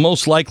shoot, it'll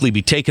most likely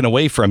be taken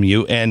away from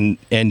you and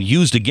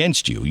used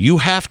against you. You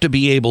have to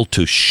be able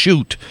to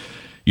shoot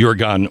your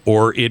gun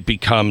or it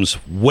becomes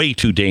way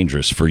too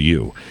dangerous for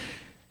you.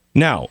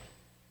 Now,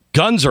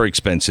 guns are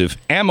expensive.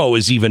 Ammo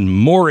is even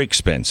more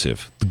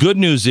expensive. The good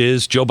news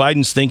is Joe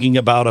Biden's thinking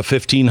about a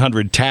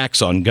 1,500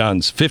 tax on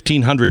guns,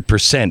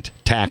 1,500%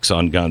 tax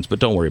on guns, but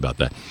don't worry about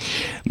that.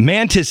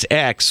 Mantis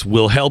X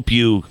will help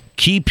you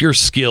keep your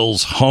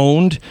skills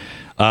honed.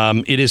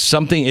 It is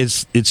something,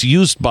 it's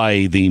used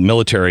by the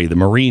military. The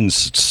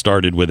Marines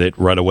started with it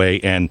right away,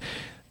 and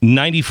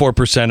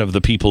 94% of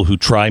the people who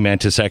try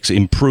Mantis X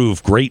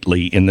improve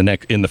greatly in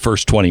the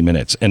first 20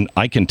 minutes. And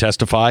I can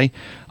testify,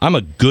 I'm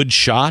a good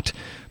shot,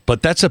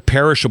 but that's a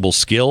perishable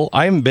skill.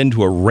 I haven't been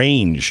to a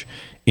range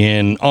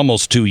in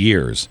almost 2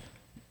 years.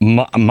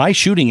 My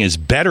shooting is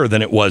better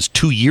than it was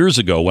 2 years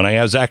ago when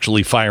I was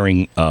actually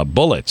firing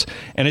bullets.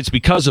 And it's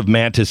because of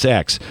Mantis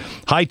X.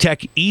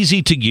 High-tech,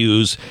 easy to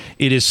use.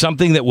 It is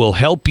something that will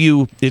help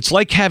you. It's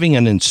like having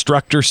an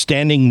instructor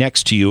standing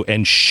next to you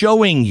and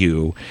showing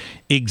you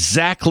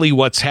exactly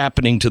what's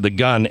happening to the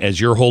gun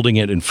as you're holding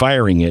it and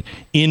firing it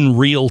in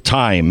real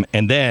time,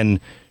 and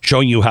then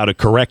showing you how to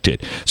correct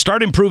it.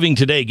 Start improving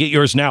today. Get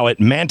yours now at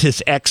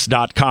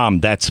mantisx.com.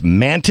 That's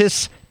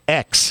mantisx.com.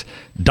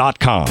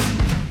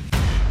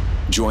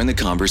 Join the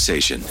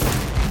conversation.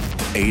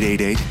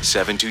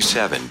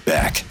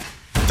 888-727-BECK.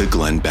 The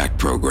Glenn Beck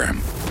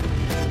Program.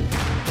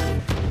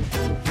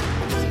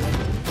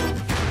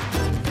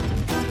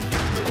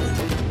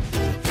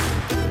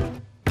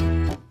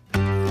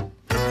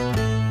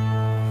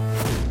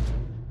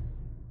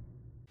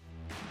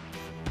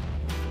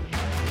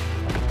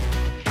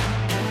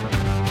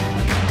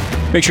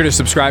 Make sure to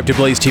subscribe to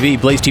Blaze TV,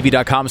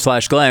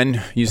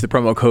 blazetv.com/Glenn. Use the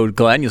promo code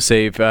Glenn. You'll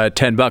save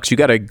 $10. You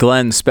got a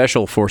Glenn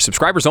special for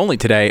subscribers only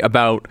today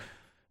about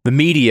the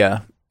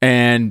media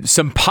and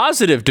some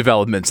positive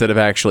developments that have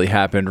actually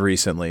happened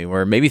recently,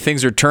 where maybe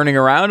things are turning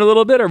around a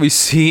little bit. Are we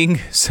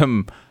seeing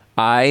some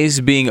eyes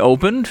being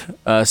opened?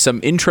 Some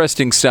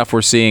interesting stuff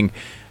we're seeing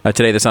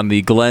today that's on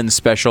the Glenn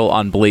special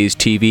on Blaze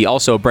TV.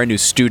 Also, a brand new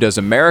Stu Does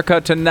America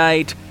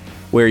tonight,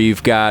 where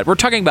we're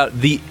talking about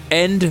the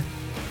end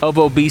of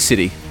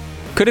obesity.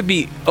 Could it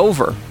be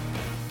over?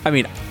 I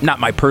mean, not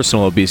my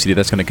personal obesity.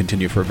 That's going to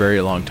continue for a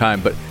very long time.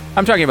 But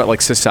I'm talking about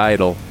like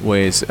societal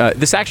ways.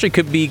 This actually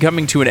could be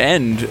coming to an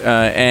end,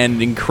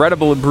 and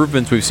incredible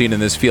improvements we've seen in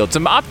this field.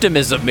 Some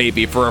optimism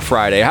maybe for a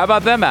Friday. How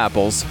about them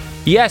apples?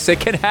 Yes, it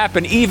can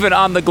happen even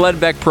on the Glenn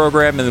Beck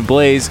program and the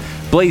Blaze.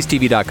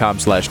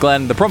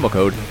 blazetv.com/Glenn. The promo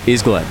code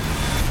is Glenn.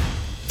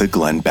 The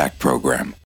Glenn Beck Program.